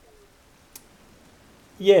same?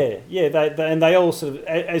 Yeah. They all sort of,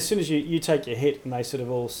 as soon as you take your hit, and they sort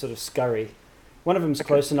of all sort of scurry. One of them's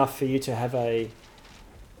close enough for you to have a,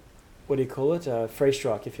 what do you call it? A free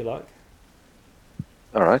strike, if you like.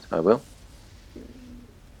 All right, I will.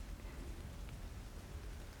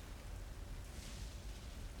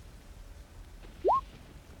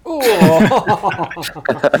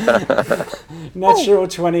 Natural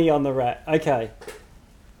 20 on the rat. Okay.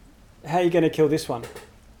 How are you going to kill this one?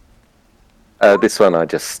 This one, I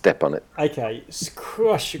just step on it. Okay,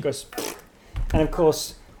 squash, it goes, and of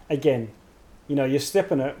course, again, you know, you're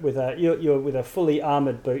stepping it with you're with a fully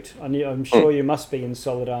armored boot. I'm sure you must be in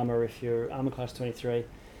solid armor if you're armor class 23.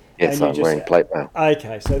 Yes, And I'm wearing plate mail.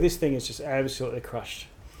 Okay, so this thing is just absolutely crushed,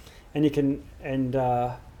 and you can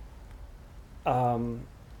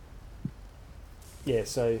yeah.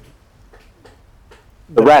 So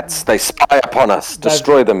The rats, they spy upon us.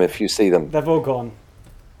 Destroy them if you see them. they've all gone.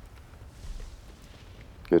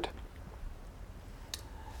 Good.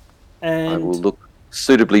 And I will look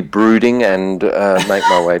suitably brooding and make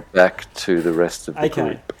my way back to the rest of the okay,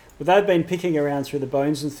 group. well, they've been picking around through the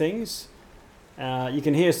bones and things. You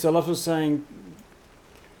can hear Stolofel saying,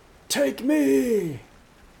 "Take me,"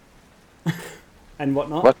 and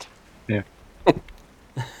whatnot. What? Yeah.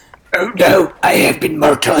 Oh no, I have been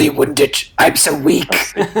mortally wounded. I'm so weak.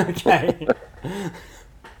 Okay.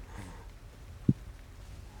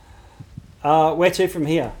 Where to from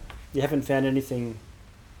here? You haven't found anything.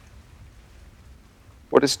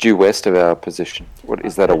 What is due west of our position? What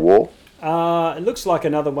is that, a wall? It looks like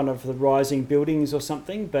another one of the rising buildings or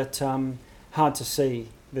something, but hard to see.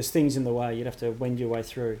 There's things in the way. You'd have to wend your way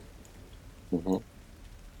through. Hmm.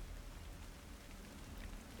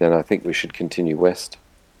 Then I think we should continue west.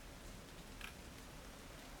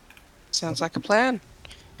 Sounds like a plan.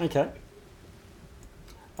 Okay.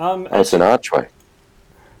 Oh, it's an archway.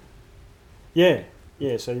 Yeah.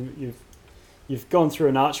 So you've gone through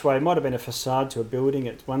an archway. It might have been a facade to a building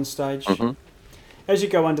at one stage. Mhm. As you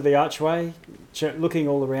go under the archway, looking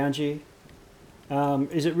all around you,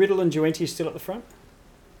 is it Riddle and Duenti still at the front?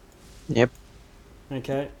 Yep.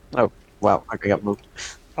 Okay. Oh, wow. I got moved.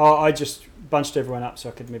 Oh, I just bunched everyone up so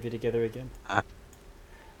I could move you together again.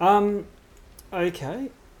 Okay.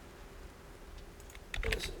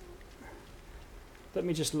 Let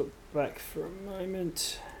me just look back for a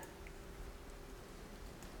moment.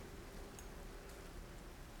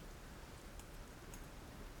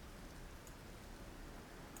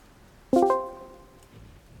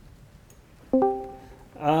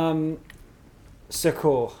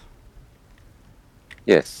 Sakor.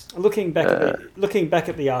 Yes. Looking back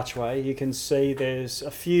at the archway, you can see there's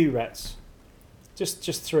a few rats,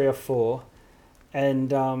 just 3 or 4,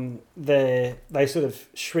 and they sort of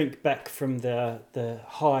shrink back from the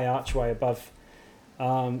high archway above,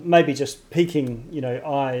 maybe just peeking,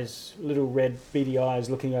 eyes, little red beady eyes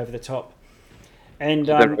looking over the top, and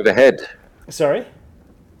They're overhead. sorry.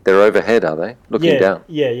 They're overhead, are they? Looking down.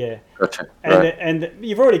 Yeah. Gotcha. And, Right. and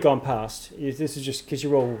you've already gone past. This is just because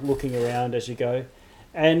you're all looking around as you go.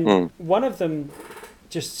 And one of them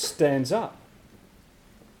just stands up.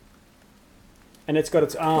 And it's got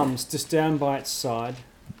its arms just down by its side.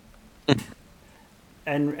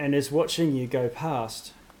 and is watching you go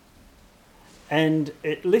past. And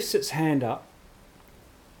it lifts its hand up,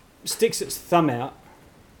 sticks its thumb out,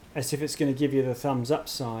 as if it's going to give you the thumbs up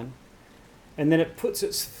sign. And then it puts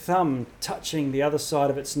its thumb touching the other side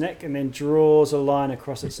of its neck and then draws a line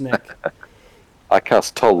across its neck. I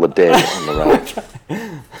cast Toll the Dead on the right.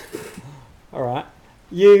 All right.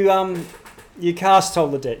 You cast Toll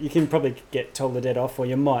the Dead. You can probably get Toll the Dead off, or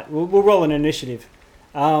you might. We'll roll an initiative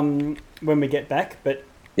when we get back. But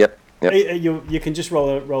Yep. you can just roll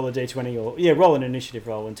a d20 or roll an initiative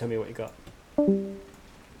roll and tell me what you got.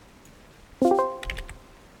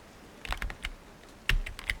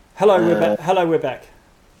 Hello, we're back. Hello, we're back.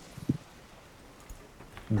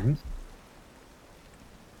 Mm-hmm.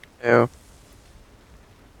 Yeah.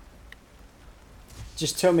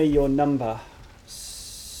 Just tell me your number.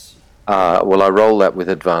 Well, I roll that with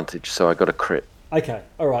advantage, so I got a crit. Okay,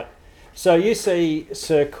 all right. So you see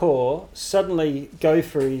Sir Kor suddenly go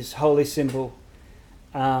for his holy symbol,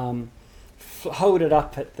 hold it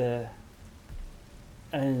up at the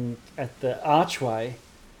archway,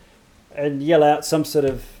 and yell out some sort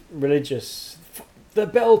of religious, "The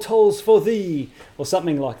bell tolls for thee," or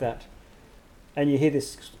something like that. And you hear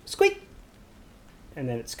this squeak, and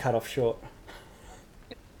then it's cut off short.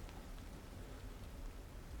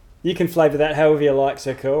 You can flavour that however you like,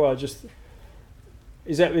 Sir Kor.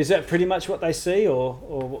 Is that pretty much what they see, or?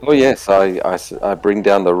 Oh yes, I bring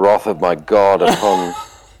down the wrath of my God upon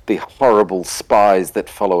the horrible spies that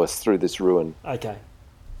follow us through this ruin. Okay.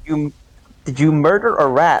 Did you murder a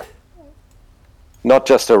rat? Not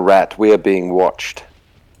just a rat, we are being watched.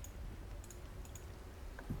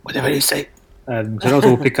 Whatever you say. And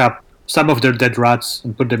Geraldo will pick up some of their dead rats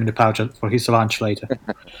and put them in the pouch for his lunch later.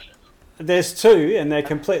 There's 2, and they're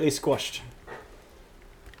completely squashed.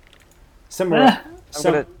 Somewhere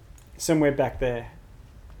back there.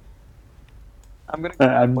 I'm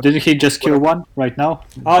gonna. Did he just kill one right now?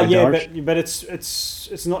 Oh By the yeah, arch? but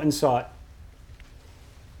it's not in sight.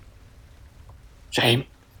 Shame.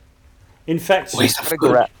 In fact, Waste of I'm gonna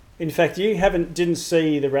food. grab. in fact, you didn't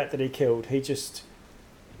see the rat that he killed. He just,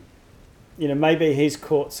 maybe he's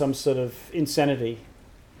caught some sort of insanity.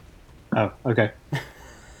 Oh, okay. I'm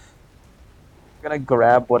gonna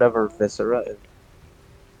grab whatever viscera and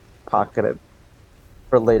pocket it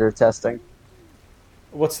for later testing.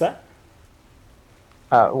 What's that?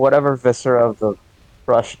 Whatever viscera of the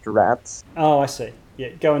crushed rats. Oh, I see. Yeah,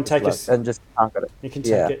 go and take left, a. and just pocket it. You can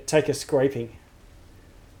Yeah. take a scraping.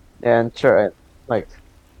 And try like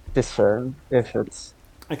discern if it's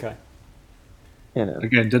Okay.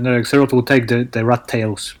 Okay, then the Xerath will take the rat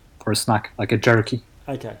tails for a snack, like a jerky.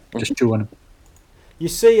 Okay. Just chew on them. You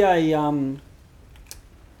see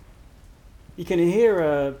you can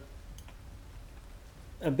hear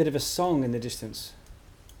a bit of a song in the distance,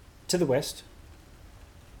 to the west.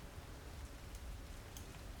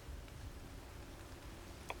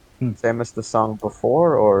 same as the song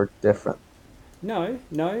before or different. No.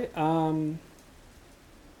 Let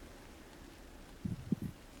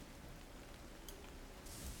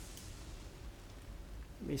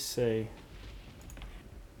me see.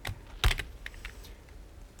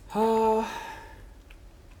 No,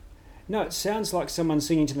 it sounds like someone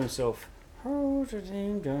singing to themselves. I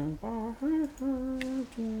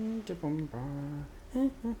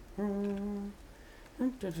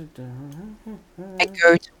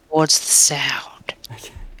go towards the sound.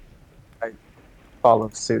 Follow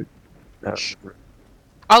suit.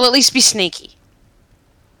 I'll at least be sneaky.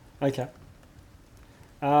 Okay.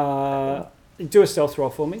 Do a stealth roll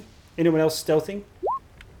for me. Anyone else stealthing?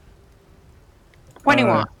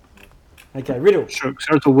 21. Okay, Riddle. Sure,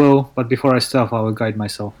 Xerath will, but before I stealth, I will guide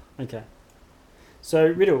myself. Okay. So,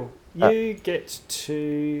 Riddle, you get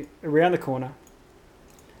to around the corner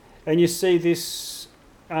and you see this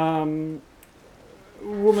woman,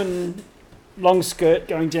 long skirt,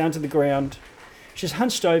 going down to the ground. She's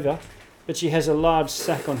hunched over, but she has a large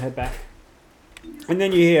sack on her back. And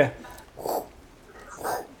then you hear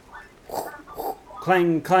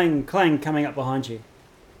clang, clang, clang coming up behind you.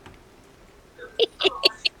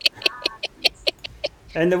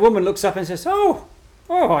 And the woman looks up and says, oh,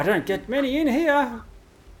 I don't get many in here.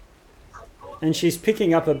 And she's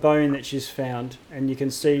picking up a bone that she's found. And you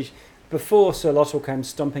can see, before Sir Lottle came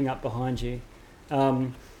stomping up behind you,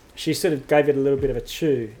 she sort of gave it a little bit of a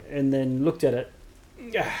chew and then looked at it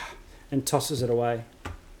and tosses it away.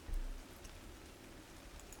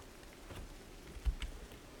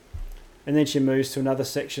 And then she moves to another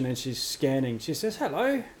section and she's scanning. She says,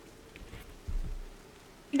 hello.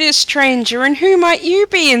 Dear stranger, and who might you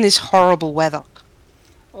be in this horrible weather?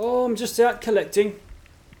 Oh, I'm just out collecting.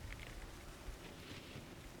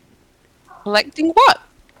 Collecting what?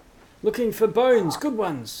 Looking for bones, good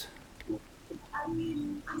ones.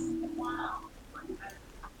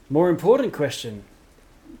 More important question.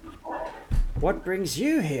 What brings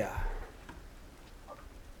you here?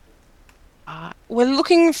 We're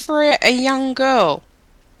looking for a young girl.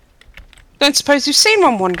 Don't suppose you've seen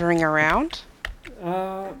one wandering around?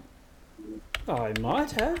 I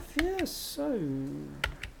might have, yes.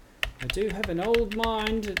 I do have an old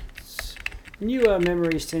mind. Newer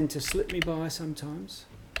memories tend to slip me by sometimes.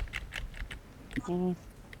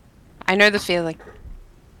 I know the feeling.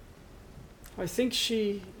 I think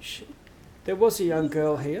there was a young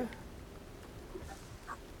girl here.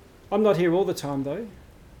 I'm not here all the time, though.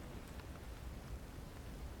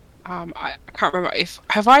 I can't remember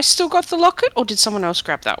have I still got the locket, or did someone else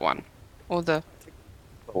grab that one, or the?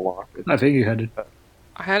 I think you had it.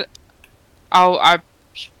 I had it. I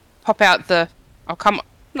pop out I'll come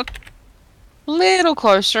a little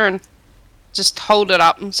closer and just hold it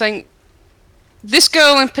up and saying, this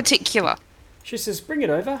girl in particular. She says, bring it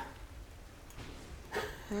over.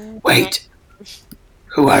 Wait.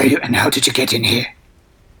 Who are you and how did you get in here?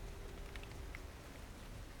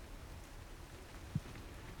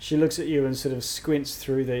 She looks at you and sort of squints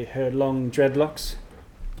through her long dreadlocks.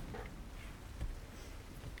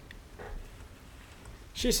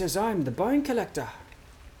 She says, I'm the bone collector.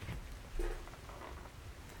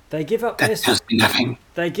 They give up That tells me nothing.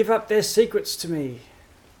 They give up their secrets to me.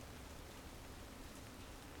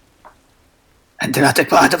 And the latter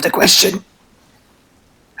part of the question.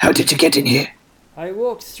 How did you get in here? I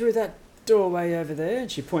walked through that doorway over there,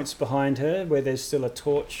 and she points behind her where there's still a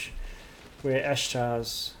torch where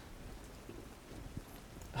Ashtar's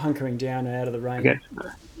hunkering down out of the rain. Okay.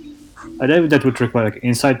 I know that would require like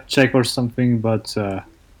insight check or something, but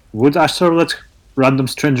would Ashtar let random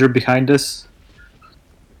stranger behind us?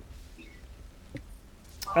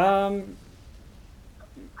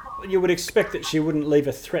 You would expect that she wouldn't leave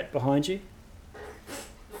a threat behind you.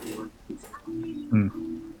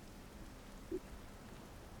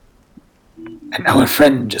 And our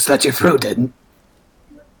friend just let you through, didn't?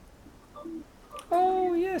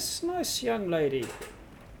 Oh, yes, nice young lady.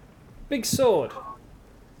 Big sword.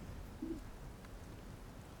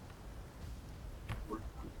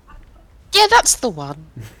 Yeah, that's the one.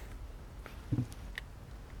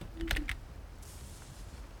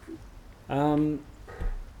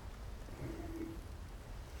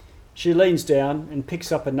 She leans down and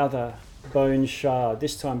picks up another bone shard,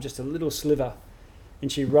 this time just a little sliver,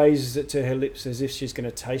 and she raises it to her lips as if she's going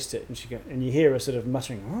to taste it. And you hear her sort of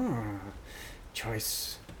muttering,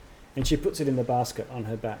 choice. And she puts it in the basket on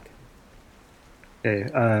her back.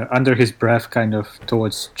 Okay, under his breath, kind of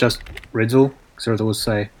towards just Riddle, sort of will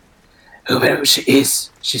say, Whoever she is,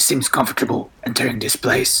 she seems comfortable entering this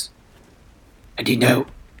place. And you know,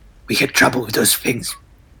 we had trouble with those things.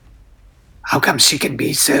 How come she can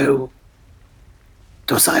be so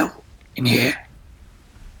docile in here?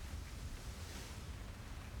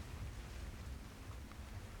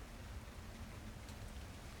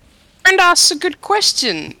 Friend asks a good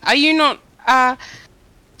question. Are you not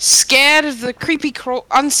scared of the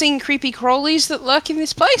unseen creepy crawlies that lurk in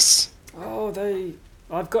this place? Oh,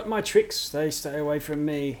 I've got my tricks. They stay away from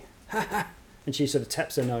me. And she sort of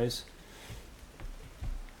taps her nose.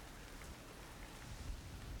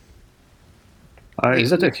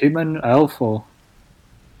 is that a human elf or?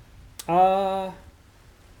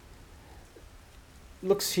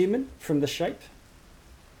 Looks human from the shape.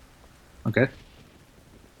 Okay.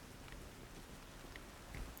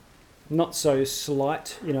 Not so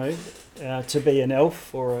slight, to be an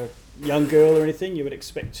elf or a young girl or anything. You would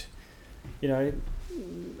expect,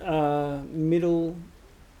 middle,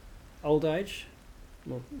 old age.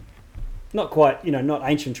 Well, not quite, not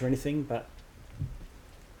ancient or anything, but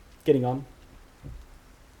getting on.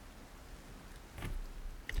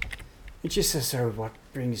 And she says, so what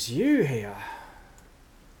brings you here?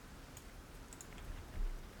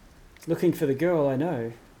 Looking for the girl I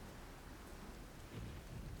know.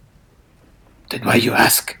 Then why you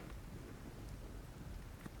ask?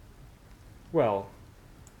 Well,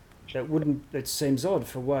 it seems odd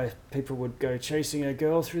for why people would go chasing a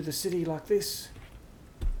girl through the city like this.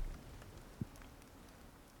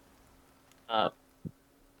 I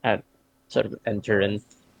sort of enter in.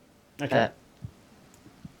 Okay.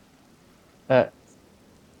 It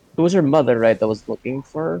was her mother, right, that was looking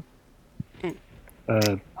for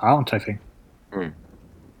Aunt, I think.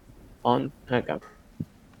 on? Okay.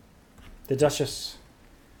 The Duchess.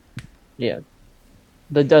 Yeah.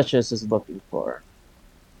 The Duchess is looking for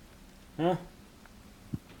her. Huh?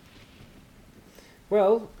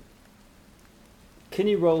 Well, can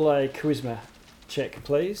you roll a charisma check,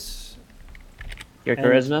 please? Your And-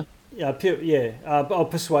 charisma?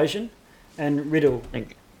 Persuasion and riddle.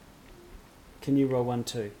 Thank you. Can you roll 1,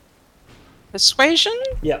 2? Persuasion?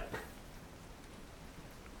 Yep.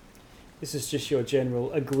 This is just your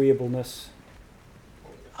general agreeableness.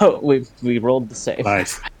 Oh, we rolled the same.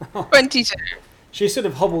 Nice. 22. She sort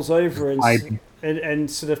of hobbles over I- and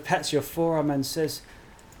sort of pats your forearm and says,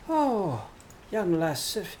 "Oh, young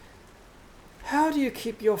lass, how do you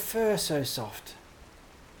keep your fur so soft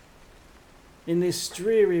in this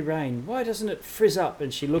dreary rain? Why doesn't it frizz up?"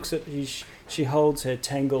 And she looks at she holds her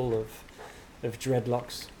tangle of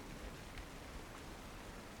dreadlocks.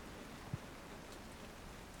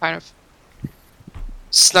 Kind of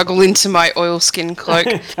snuggle into my oilskin cloak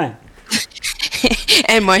Okay.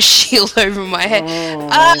 and my shield over my head. Oh,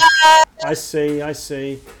 I see.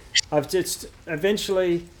 I've just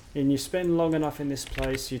eventually, and you spend long enough in this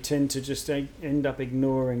place, you tend to just end up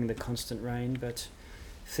ignoring the constant rain, but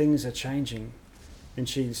things are changing. And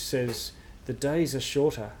she says, the days are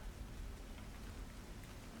shorter.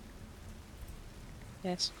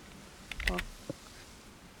 Yes.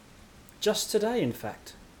 Just today, in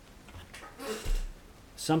fact.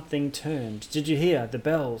 Something turned. Did you hear the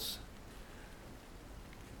bells?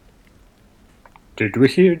 Did we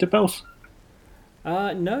hear the bells?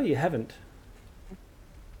 No, you haven't.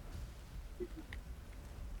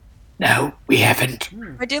 No, we haven't.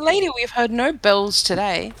 My dear lady, we've heard no bells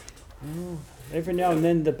today. Every now and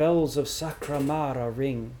then the bells of Sakramara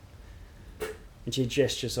ring. And she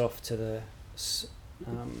gestures off to the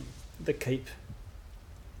keep.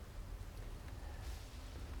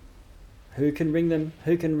 Who can ring them?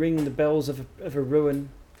 Who can ring the bells of a ruin?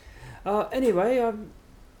 Anyway,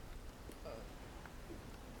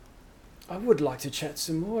 I would like to chat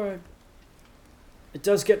some more. It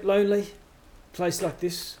does get lonely, a place like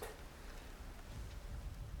this.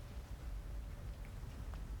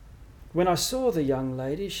 When I saw the young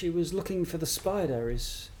lady, she was looking for the spider.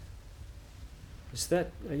 Is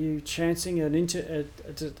that? Are you chancing an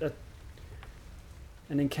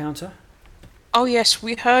encounter? Oh yes,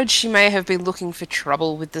 we heard she may have been looking for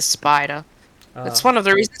trouble with the spider. That's Ah, one of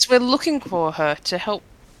the reasons we're looking for her to help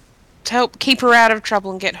keep her out of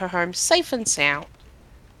trouble and get her home safe and sound.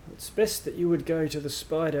 it's best that you would go to the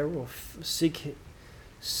spider or seek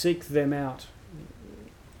them out,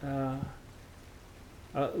 uh,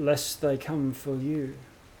 lest they come for you.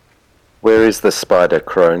 Where is the spider,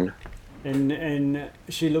 crone? And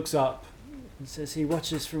she looks up and says, "He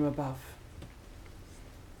watches from above."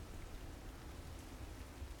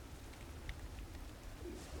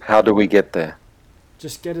 How do we get there?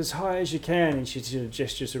 Just get as high as you can, and she sort of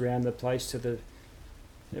gestures around the place to the,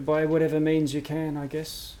 by whatever means you can, I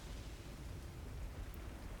guess.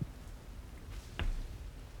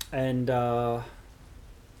 And let's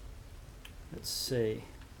see.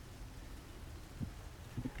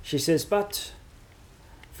 She says, "But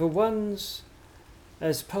for ones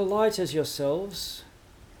as polite as yourselves,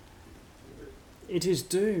 it is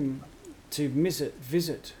doom to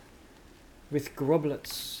visit with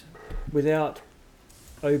groblets without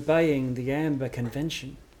obeying the Amber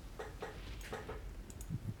Convention."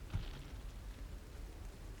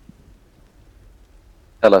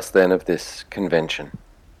 Tell us then of this convention.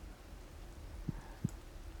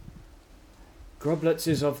 Groblets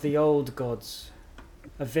is of the old gods,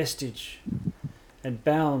 a vestige, and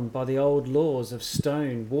bound by the old laws of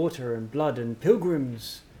stone, water, and blood, and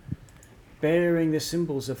pilgrims, bearing the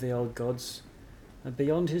symbols of the old gods, and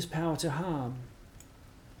beyond his power to harm.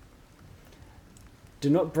 Do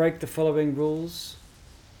not break the following rules,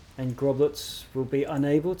 and Groblets will be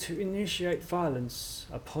unable to initiate violence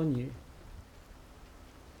upon you.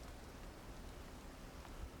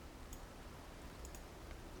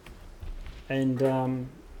 And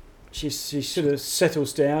she sort of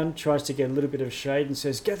settles down, tries to get a little bit of shade, and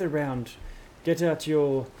says, "Gather round, get out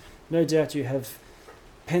your, no doubt you have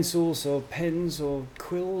pencils or pens or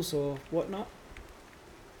quills or whatnot."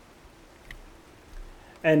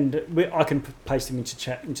 And I can paste them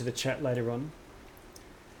into the chat later on.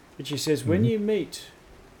 But she says, when you meet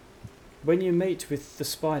with the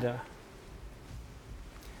spider,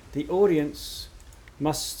 the audience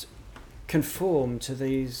must conform to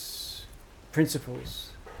these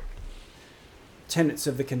principles, tenets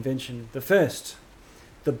of the convention. The first,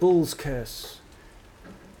 the bull's curse.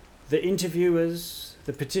 The interviewers,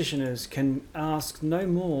 the petitioners, can ask no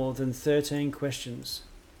more than 13 questions.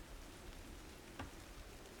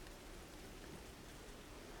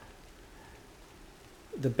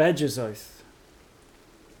 The badger's oath.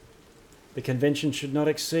 The convention should not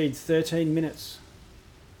exceed 13 minutes.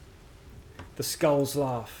 The skull's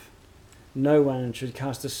laugh. No one should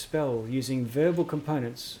cast a spell using verbal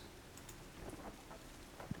components.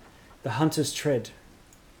 The hunter's tread.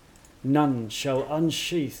 None shall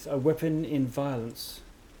unsheath a weapon in violence.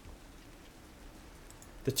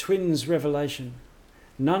 The twins' revelation.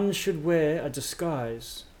 None should wear a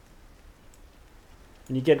disguise.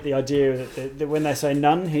 And you get the idea that when they say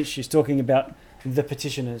none, she's talking about the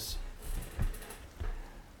petitioners.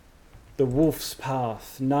 The wolf's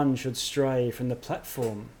path. None should stray from the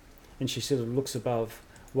platform. And she sort of looks above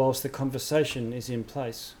whilst the conversation is in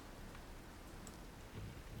place.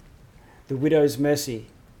 The widow's mercy.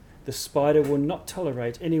 The spider will not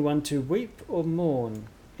tolerate anyone to weep or mourn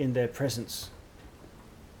in their presence.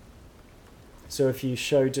 So if you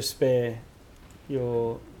show despair,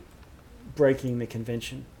 you're breaking the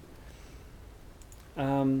convention.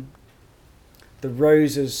 The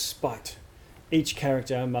rose's spite. Each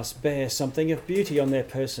character must bear something of beauty on their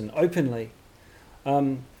person openly,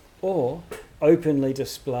 or openly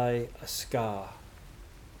display a scar.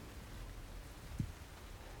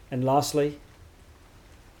 And lastly,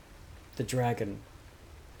 the dragon.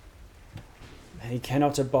 He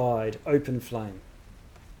cannot abide open flame.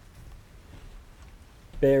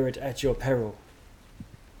 Bear it at your peril.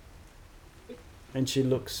 And she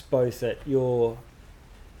looks both at your...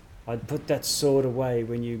 I'd put that sword away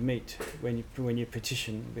when you meet, when you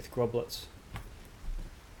petition with Groblets.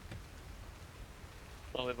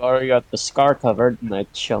 Well, we've already got the scar covered, and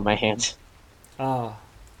I'd show my hand. Ah.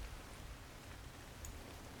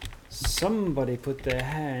 Somebody put their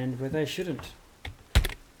hand where they shouldn't.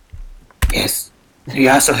 Yes. You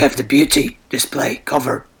also have the beauty display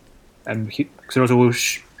covered. And Xerozo will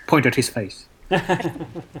point at his face.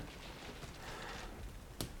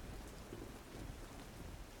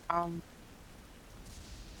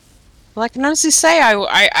 Well, I can honestly say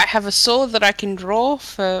I have a sword that I can draw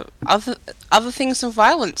for other things than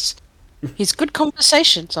violence. He's good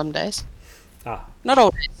conversation some days. Ah. Not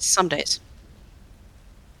all days, some days.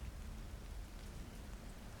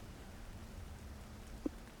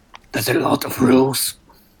 There's a lot of rules.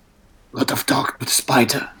 A lot of talk with the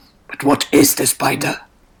spider. But what is the spider?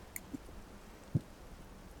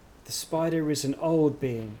 The spider is an old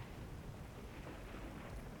being.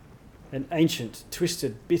 An ancient,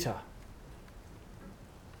 twisted, bitter.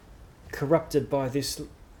 Corrupted by this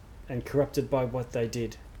and corrupted by what they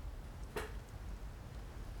did.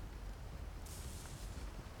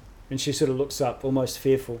 And she sort of looks up, almost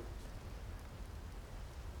fearful.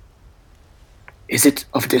 Is it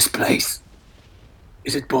of this place?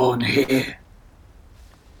 Is it born here?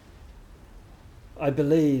 I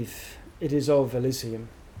believe it is of Elysium.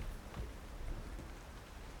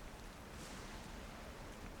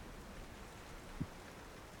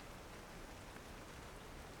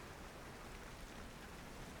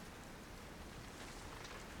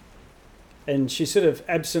 And she sort of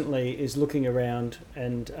absently is looking around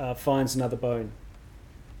and finds another bone.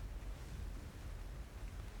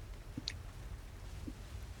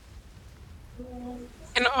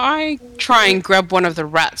 Can I try and grab one of the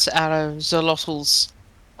rats out of Zolotl's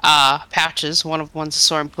pouches, one of the ones I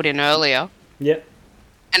saw him put in earlier, Yep.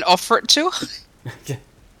 and offer it to her?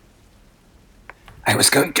 I was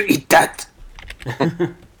going to eat that.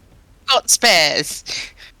 Got spares.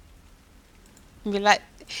 And be like,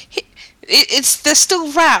 they're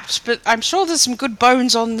still wrapped, but I'm sure there's some good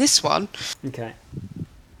bones on this one. Okay.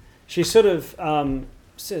 She sort of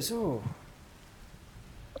says, "Oh,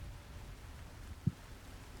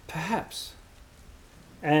 perhaps,"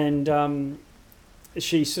 and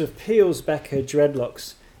she sort of peels back her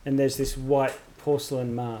dreadlocks, and there's this white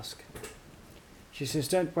porcelain mask. She says,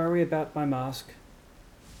 "Don't worry about my mask."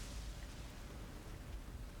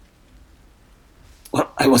 Well,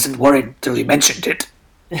 I wasn't worried till you mentioned it.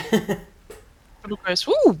 Little goes,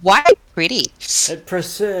 ooh, white, pretty. It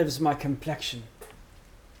preserves my complexion.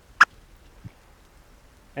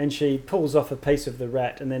 And she pulls off a piece of the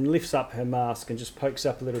rat and then lifts up her mask and just pokes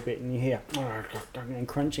up a little bit, and you hear and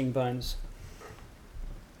crunching bones.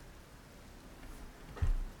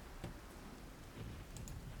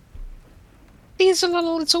 These are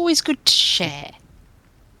little, it's always good to share.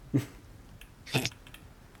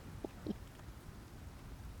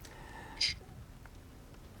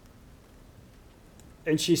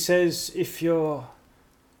 And she says, "If you're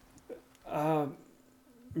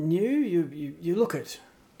new, you look it."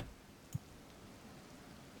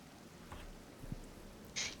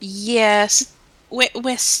 Yes,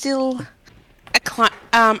 we're still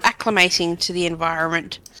acclimating to the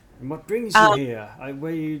environment. And what brings you here? Were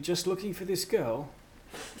you just looking for this girl?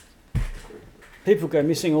 People go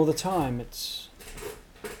missing all the time.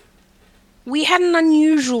 We had an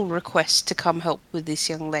unusual request to come help with this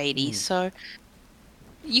young lady, so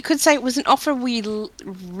you could say it was an offer we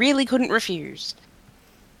really couldn't refuse.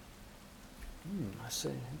 I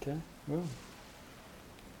see. Okay. Well,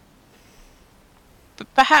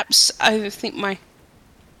 But perhaps, I think my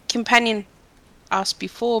companion asked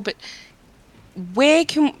before, but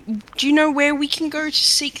do you know where we can go to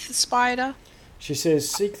seek the spider? she says,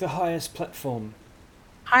 "Seek the highest platform.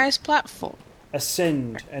 Highest platform.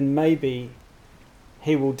 Ascend, and maybe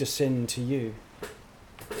he will descend to you."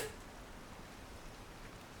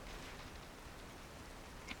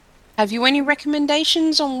 Have you any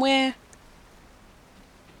recommendations on where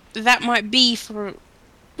that might be for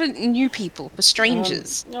new people, for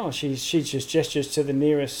strangers? She just gestures to the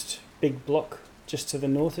nearest big block just to the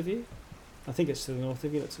north of you. I think it's to the north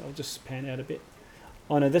of you. I'll just pan out a bit.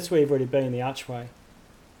 Oh no, that's where you've already been, the archway.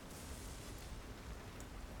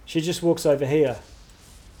 She just walks over here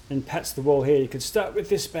and pats the wall here. You could start with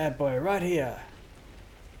this bad boy right here.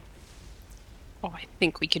 Oh, I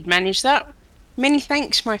think we could manage that. Many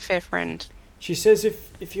thanks, my fair friend. She says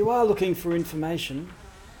if you are looking for information,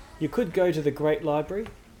 you could go to the Great Library.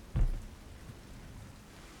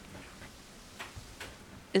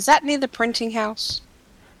 Is that near the printing house?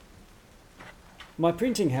 My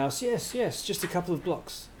printing house, yes, just a couple of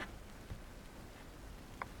blocks.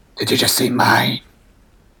 Did you just say mine?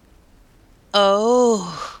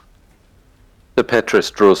 Oh. Sir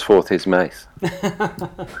Petrus draws forth his mace.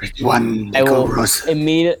 One I will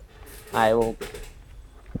Nicoros. I will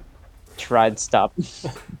try and stop.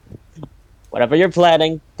 Whatever you're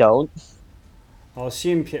planning, don't. I'll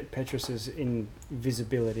assume Petrus is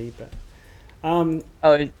invisibility, but Oh,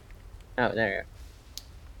 there you go.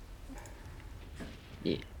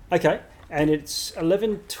 Yeah. okay. And it's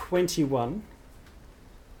 11:21.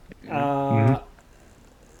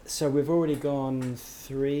 So we've already gone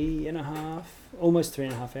 3.5, almost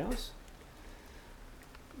 3.5 hours.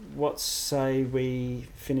 What say we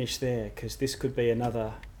finish there? Because this could be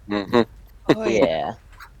another. Mm-hmm. Oh, Yeah.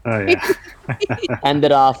 Oh yeah.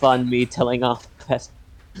 Ended off on me telling off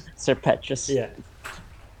Sir Petrus. Yeah.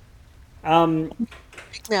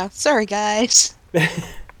 Yeah, sorry guys.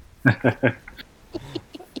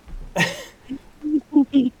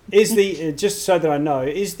 Is the just so that I know,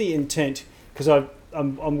 is the intent, because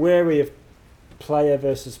I'm wary of player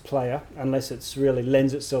versus player unless it's really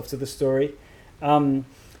lends itself to the story.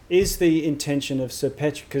 Is the intention of Sir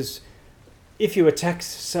Petra, because if you attack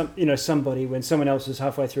somebody when someone else is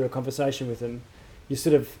halfway through a conversation with them, you're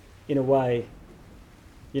sort of in a way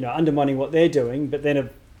undermining what they're doing. But then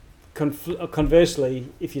conversely,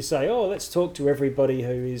 if you say, oh, let's talk to everybody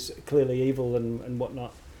who is clearly evil and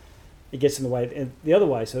whatnot, it gets in the way and the other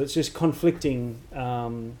way. So it's just conflicting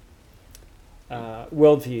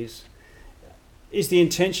worldviews. Is the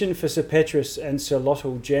intention for Sir Petrus and Sir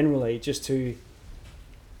Lottel generally just to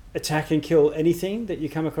attack and kill anything that you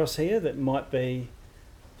come across here that might be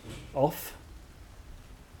off?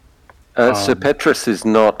 Sir Petrus is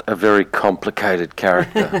not a very complicated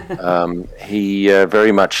character. He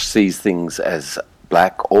very much sees things as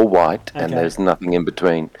black or white, and there's nothing in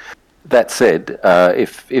between. That said,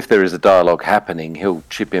 if there is a dialogue happening, he'll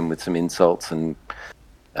chip in with some insults and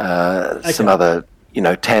some other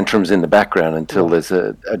tantrums in the background until there's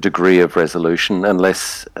a degree of resolution,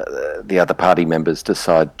 unless the other party members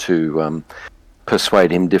decide to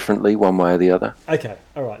persuade him differently one way or the other. Okay,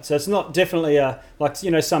 all right. So it's not definitely like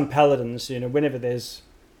some paladins. Whenever there's,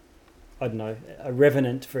 I don't know, a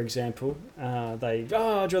revenant, for example, they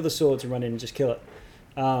draw the swords and run in and just kill it.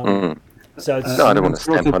 So it's, no, I don't want to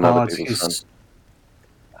stamp on other people's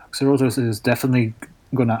fun. Xerotus is definitely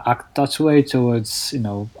gonna act that way towards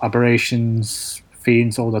aberrations,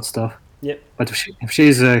 fiends, all that stuff. Yep. But if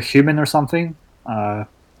she's a human or something,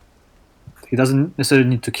 he doesn't necessarily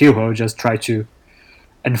need to kill her. Just try to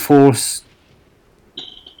enforce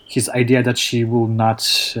his idea that she will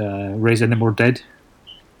not raise any more dead.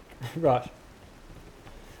 Right.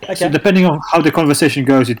 Okay. So depending on how the conversation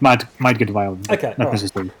goes, it might get violent. Okay. Not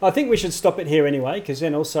necessarily. I think we should stop it here anyway, because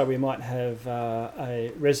then also we might have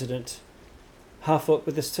a resident half-orc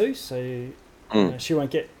with us too, so she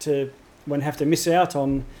won't have to miss out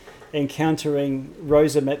on encountering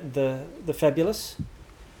Rosamet the Fabulous,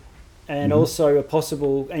 and also a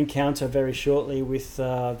possible encounter very shortly with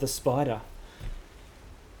the spider.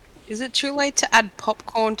 Is it too late to add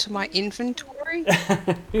popcorn to my inventory?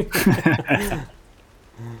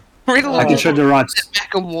 I can show the rats. Sit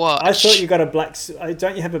back and watch. I thought you got a black.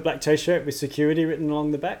 Don't you have a black T-shirt with security written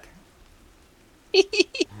along the back?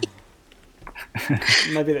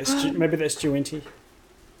 Maybe that's Juinty.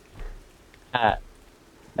 I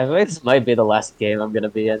think this might be the last game I'm gonna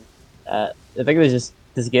be in. I think this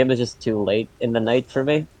game is just too late in the night for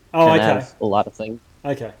me. Oh, and okay. I have a lot of things.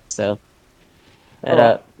 Okay. So,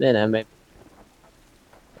 maybe.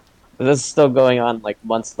 If this is still going on like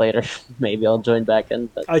months later, maybe I'll join back in.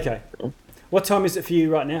 But, Okay. What time is it for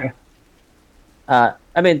you right now?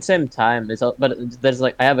 I mean, same time. But there's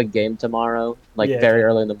I have a game tomorrow, very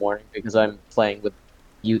early in the morning because I'm playing with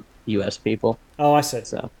U.S. people. Oh, I see.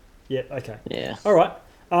 So. Yeah. Okay. Yeah. All right.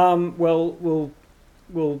 Well,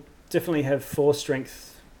 we'll definitely have 4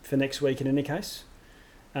 strength for next week in any case,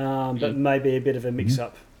 but maybe a bit of a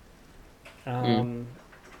mix-up.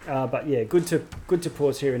 But yeah, good to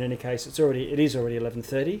pause here in any case. It is already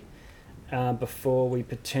 11:30 before we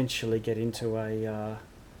potentially get into a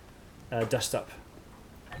dust up.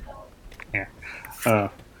 Yeah.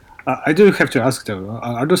 I do have to ask though,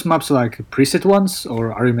 are those maps like preset ones,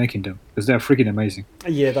 or are you making them? Because they're freaking amazing.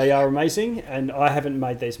 Yeah, they are amazing, and I haven't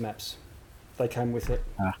made these maps. They came with it.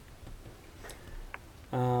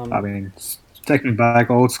 I mean, it's taking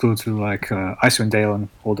back old school to Icewind Dale and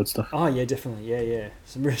all that stuff. Oh yeah, definitely. Yeah.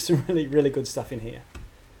 Some really really good stuff in here.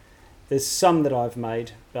 There's some that I've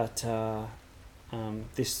made, but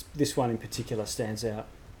this one in particular stands out.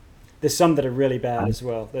 There's some that are really bad as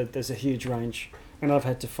well. There's a huge range, and I've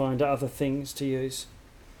had to find other things to use.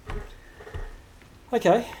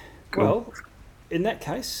 Okay, Cool. Well, in that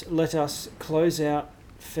case, let us close out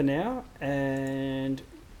for now, and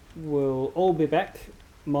we'll all be back,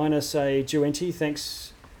 minus a Juinty.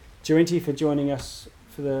 Thanks, Juinty, for joining us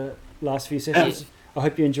for the last few sessions. I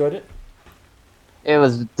hope you enjoyed it. It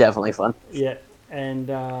was definitely fun. Yeah, and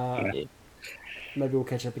maybe we'll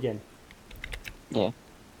catch up again. Yeah.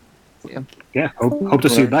 Yeah, hope to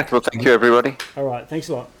see you back. Well, thank you, everybody. All right, thanks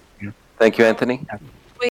a lot. Thank you, Anthony.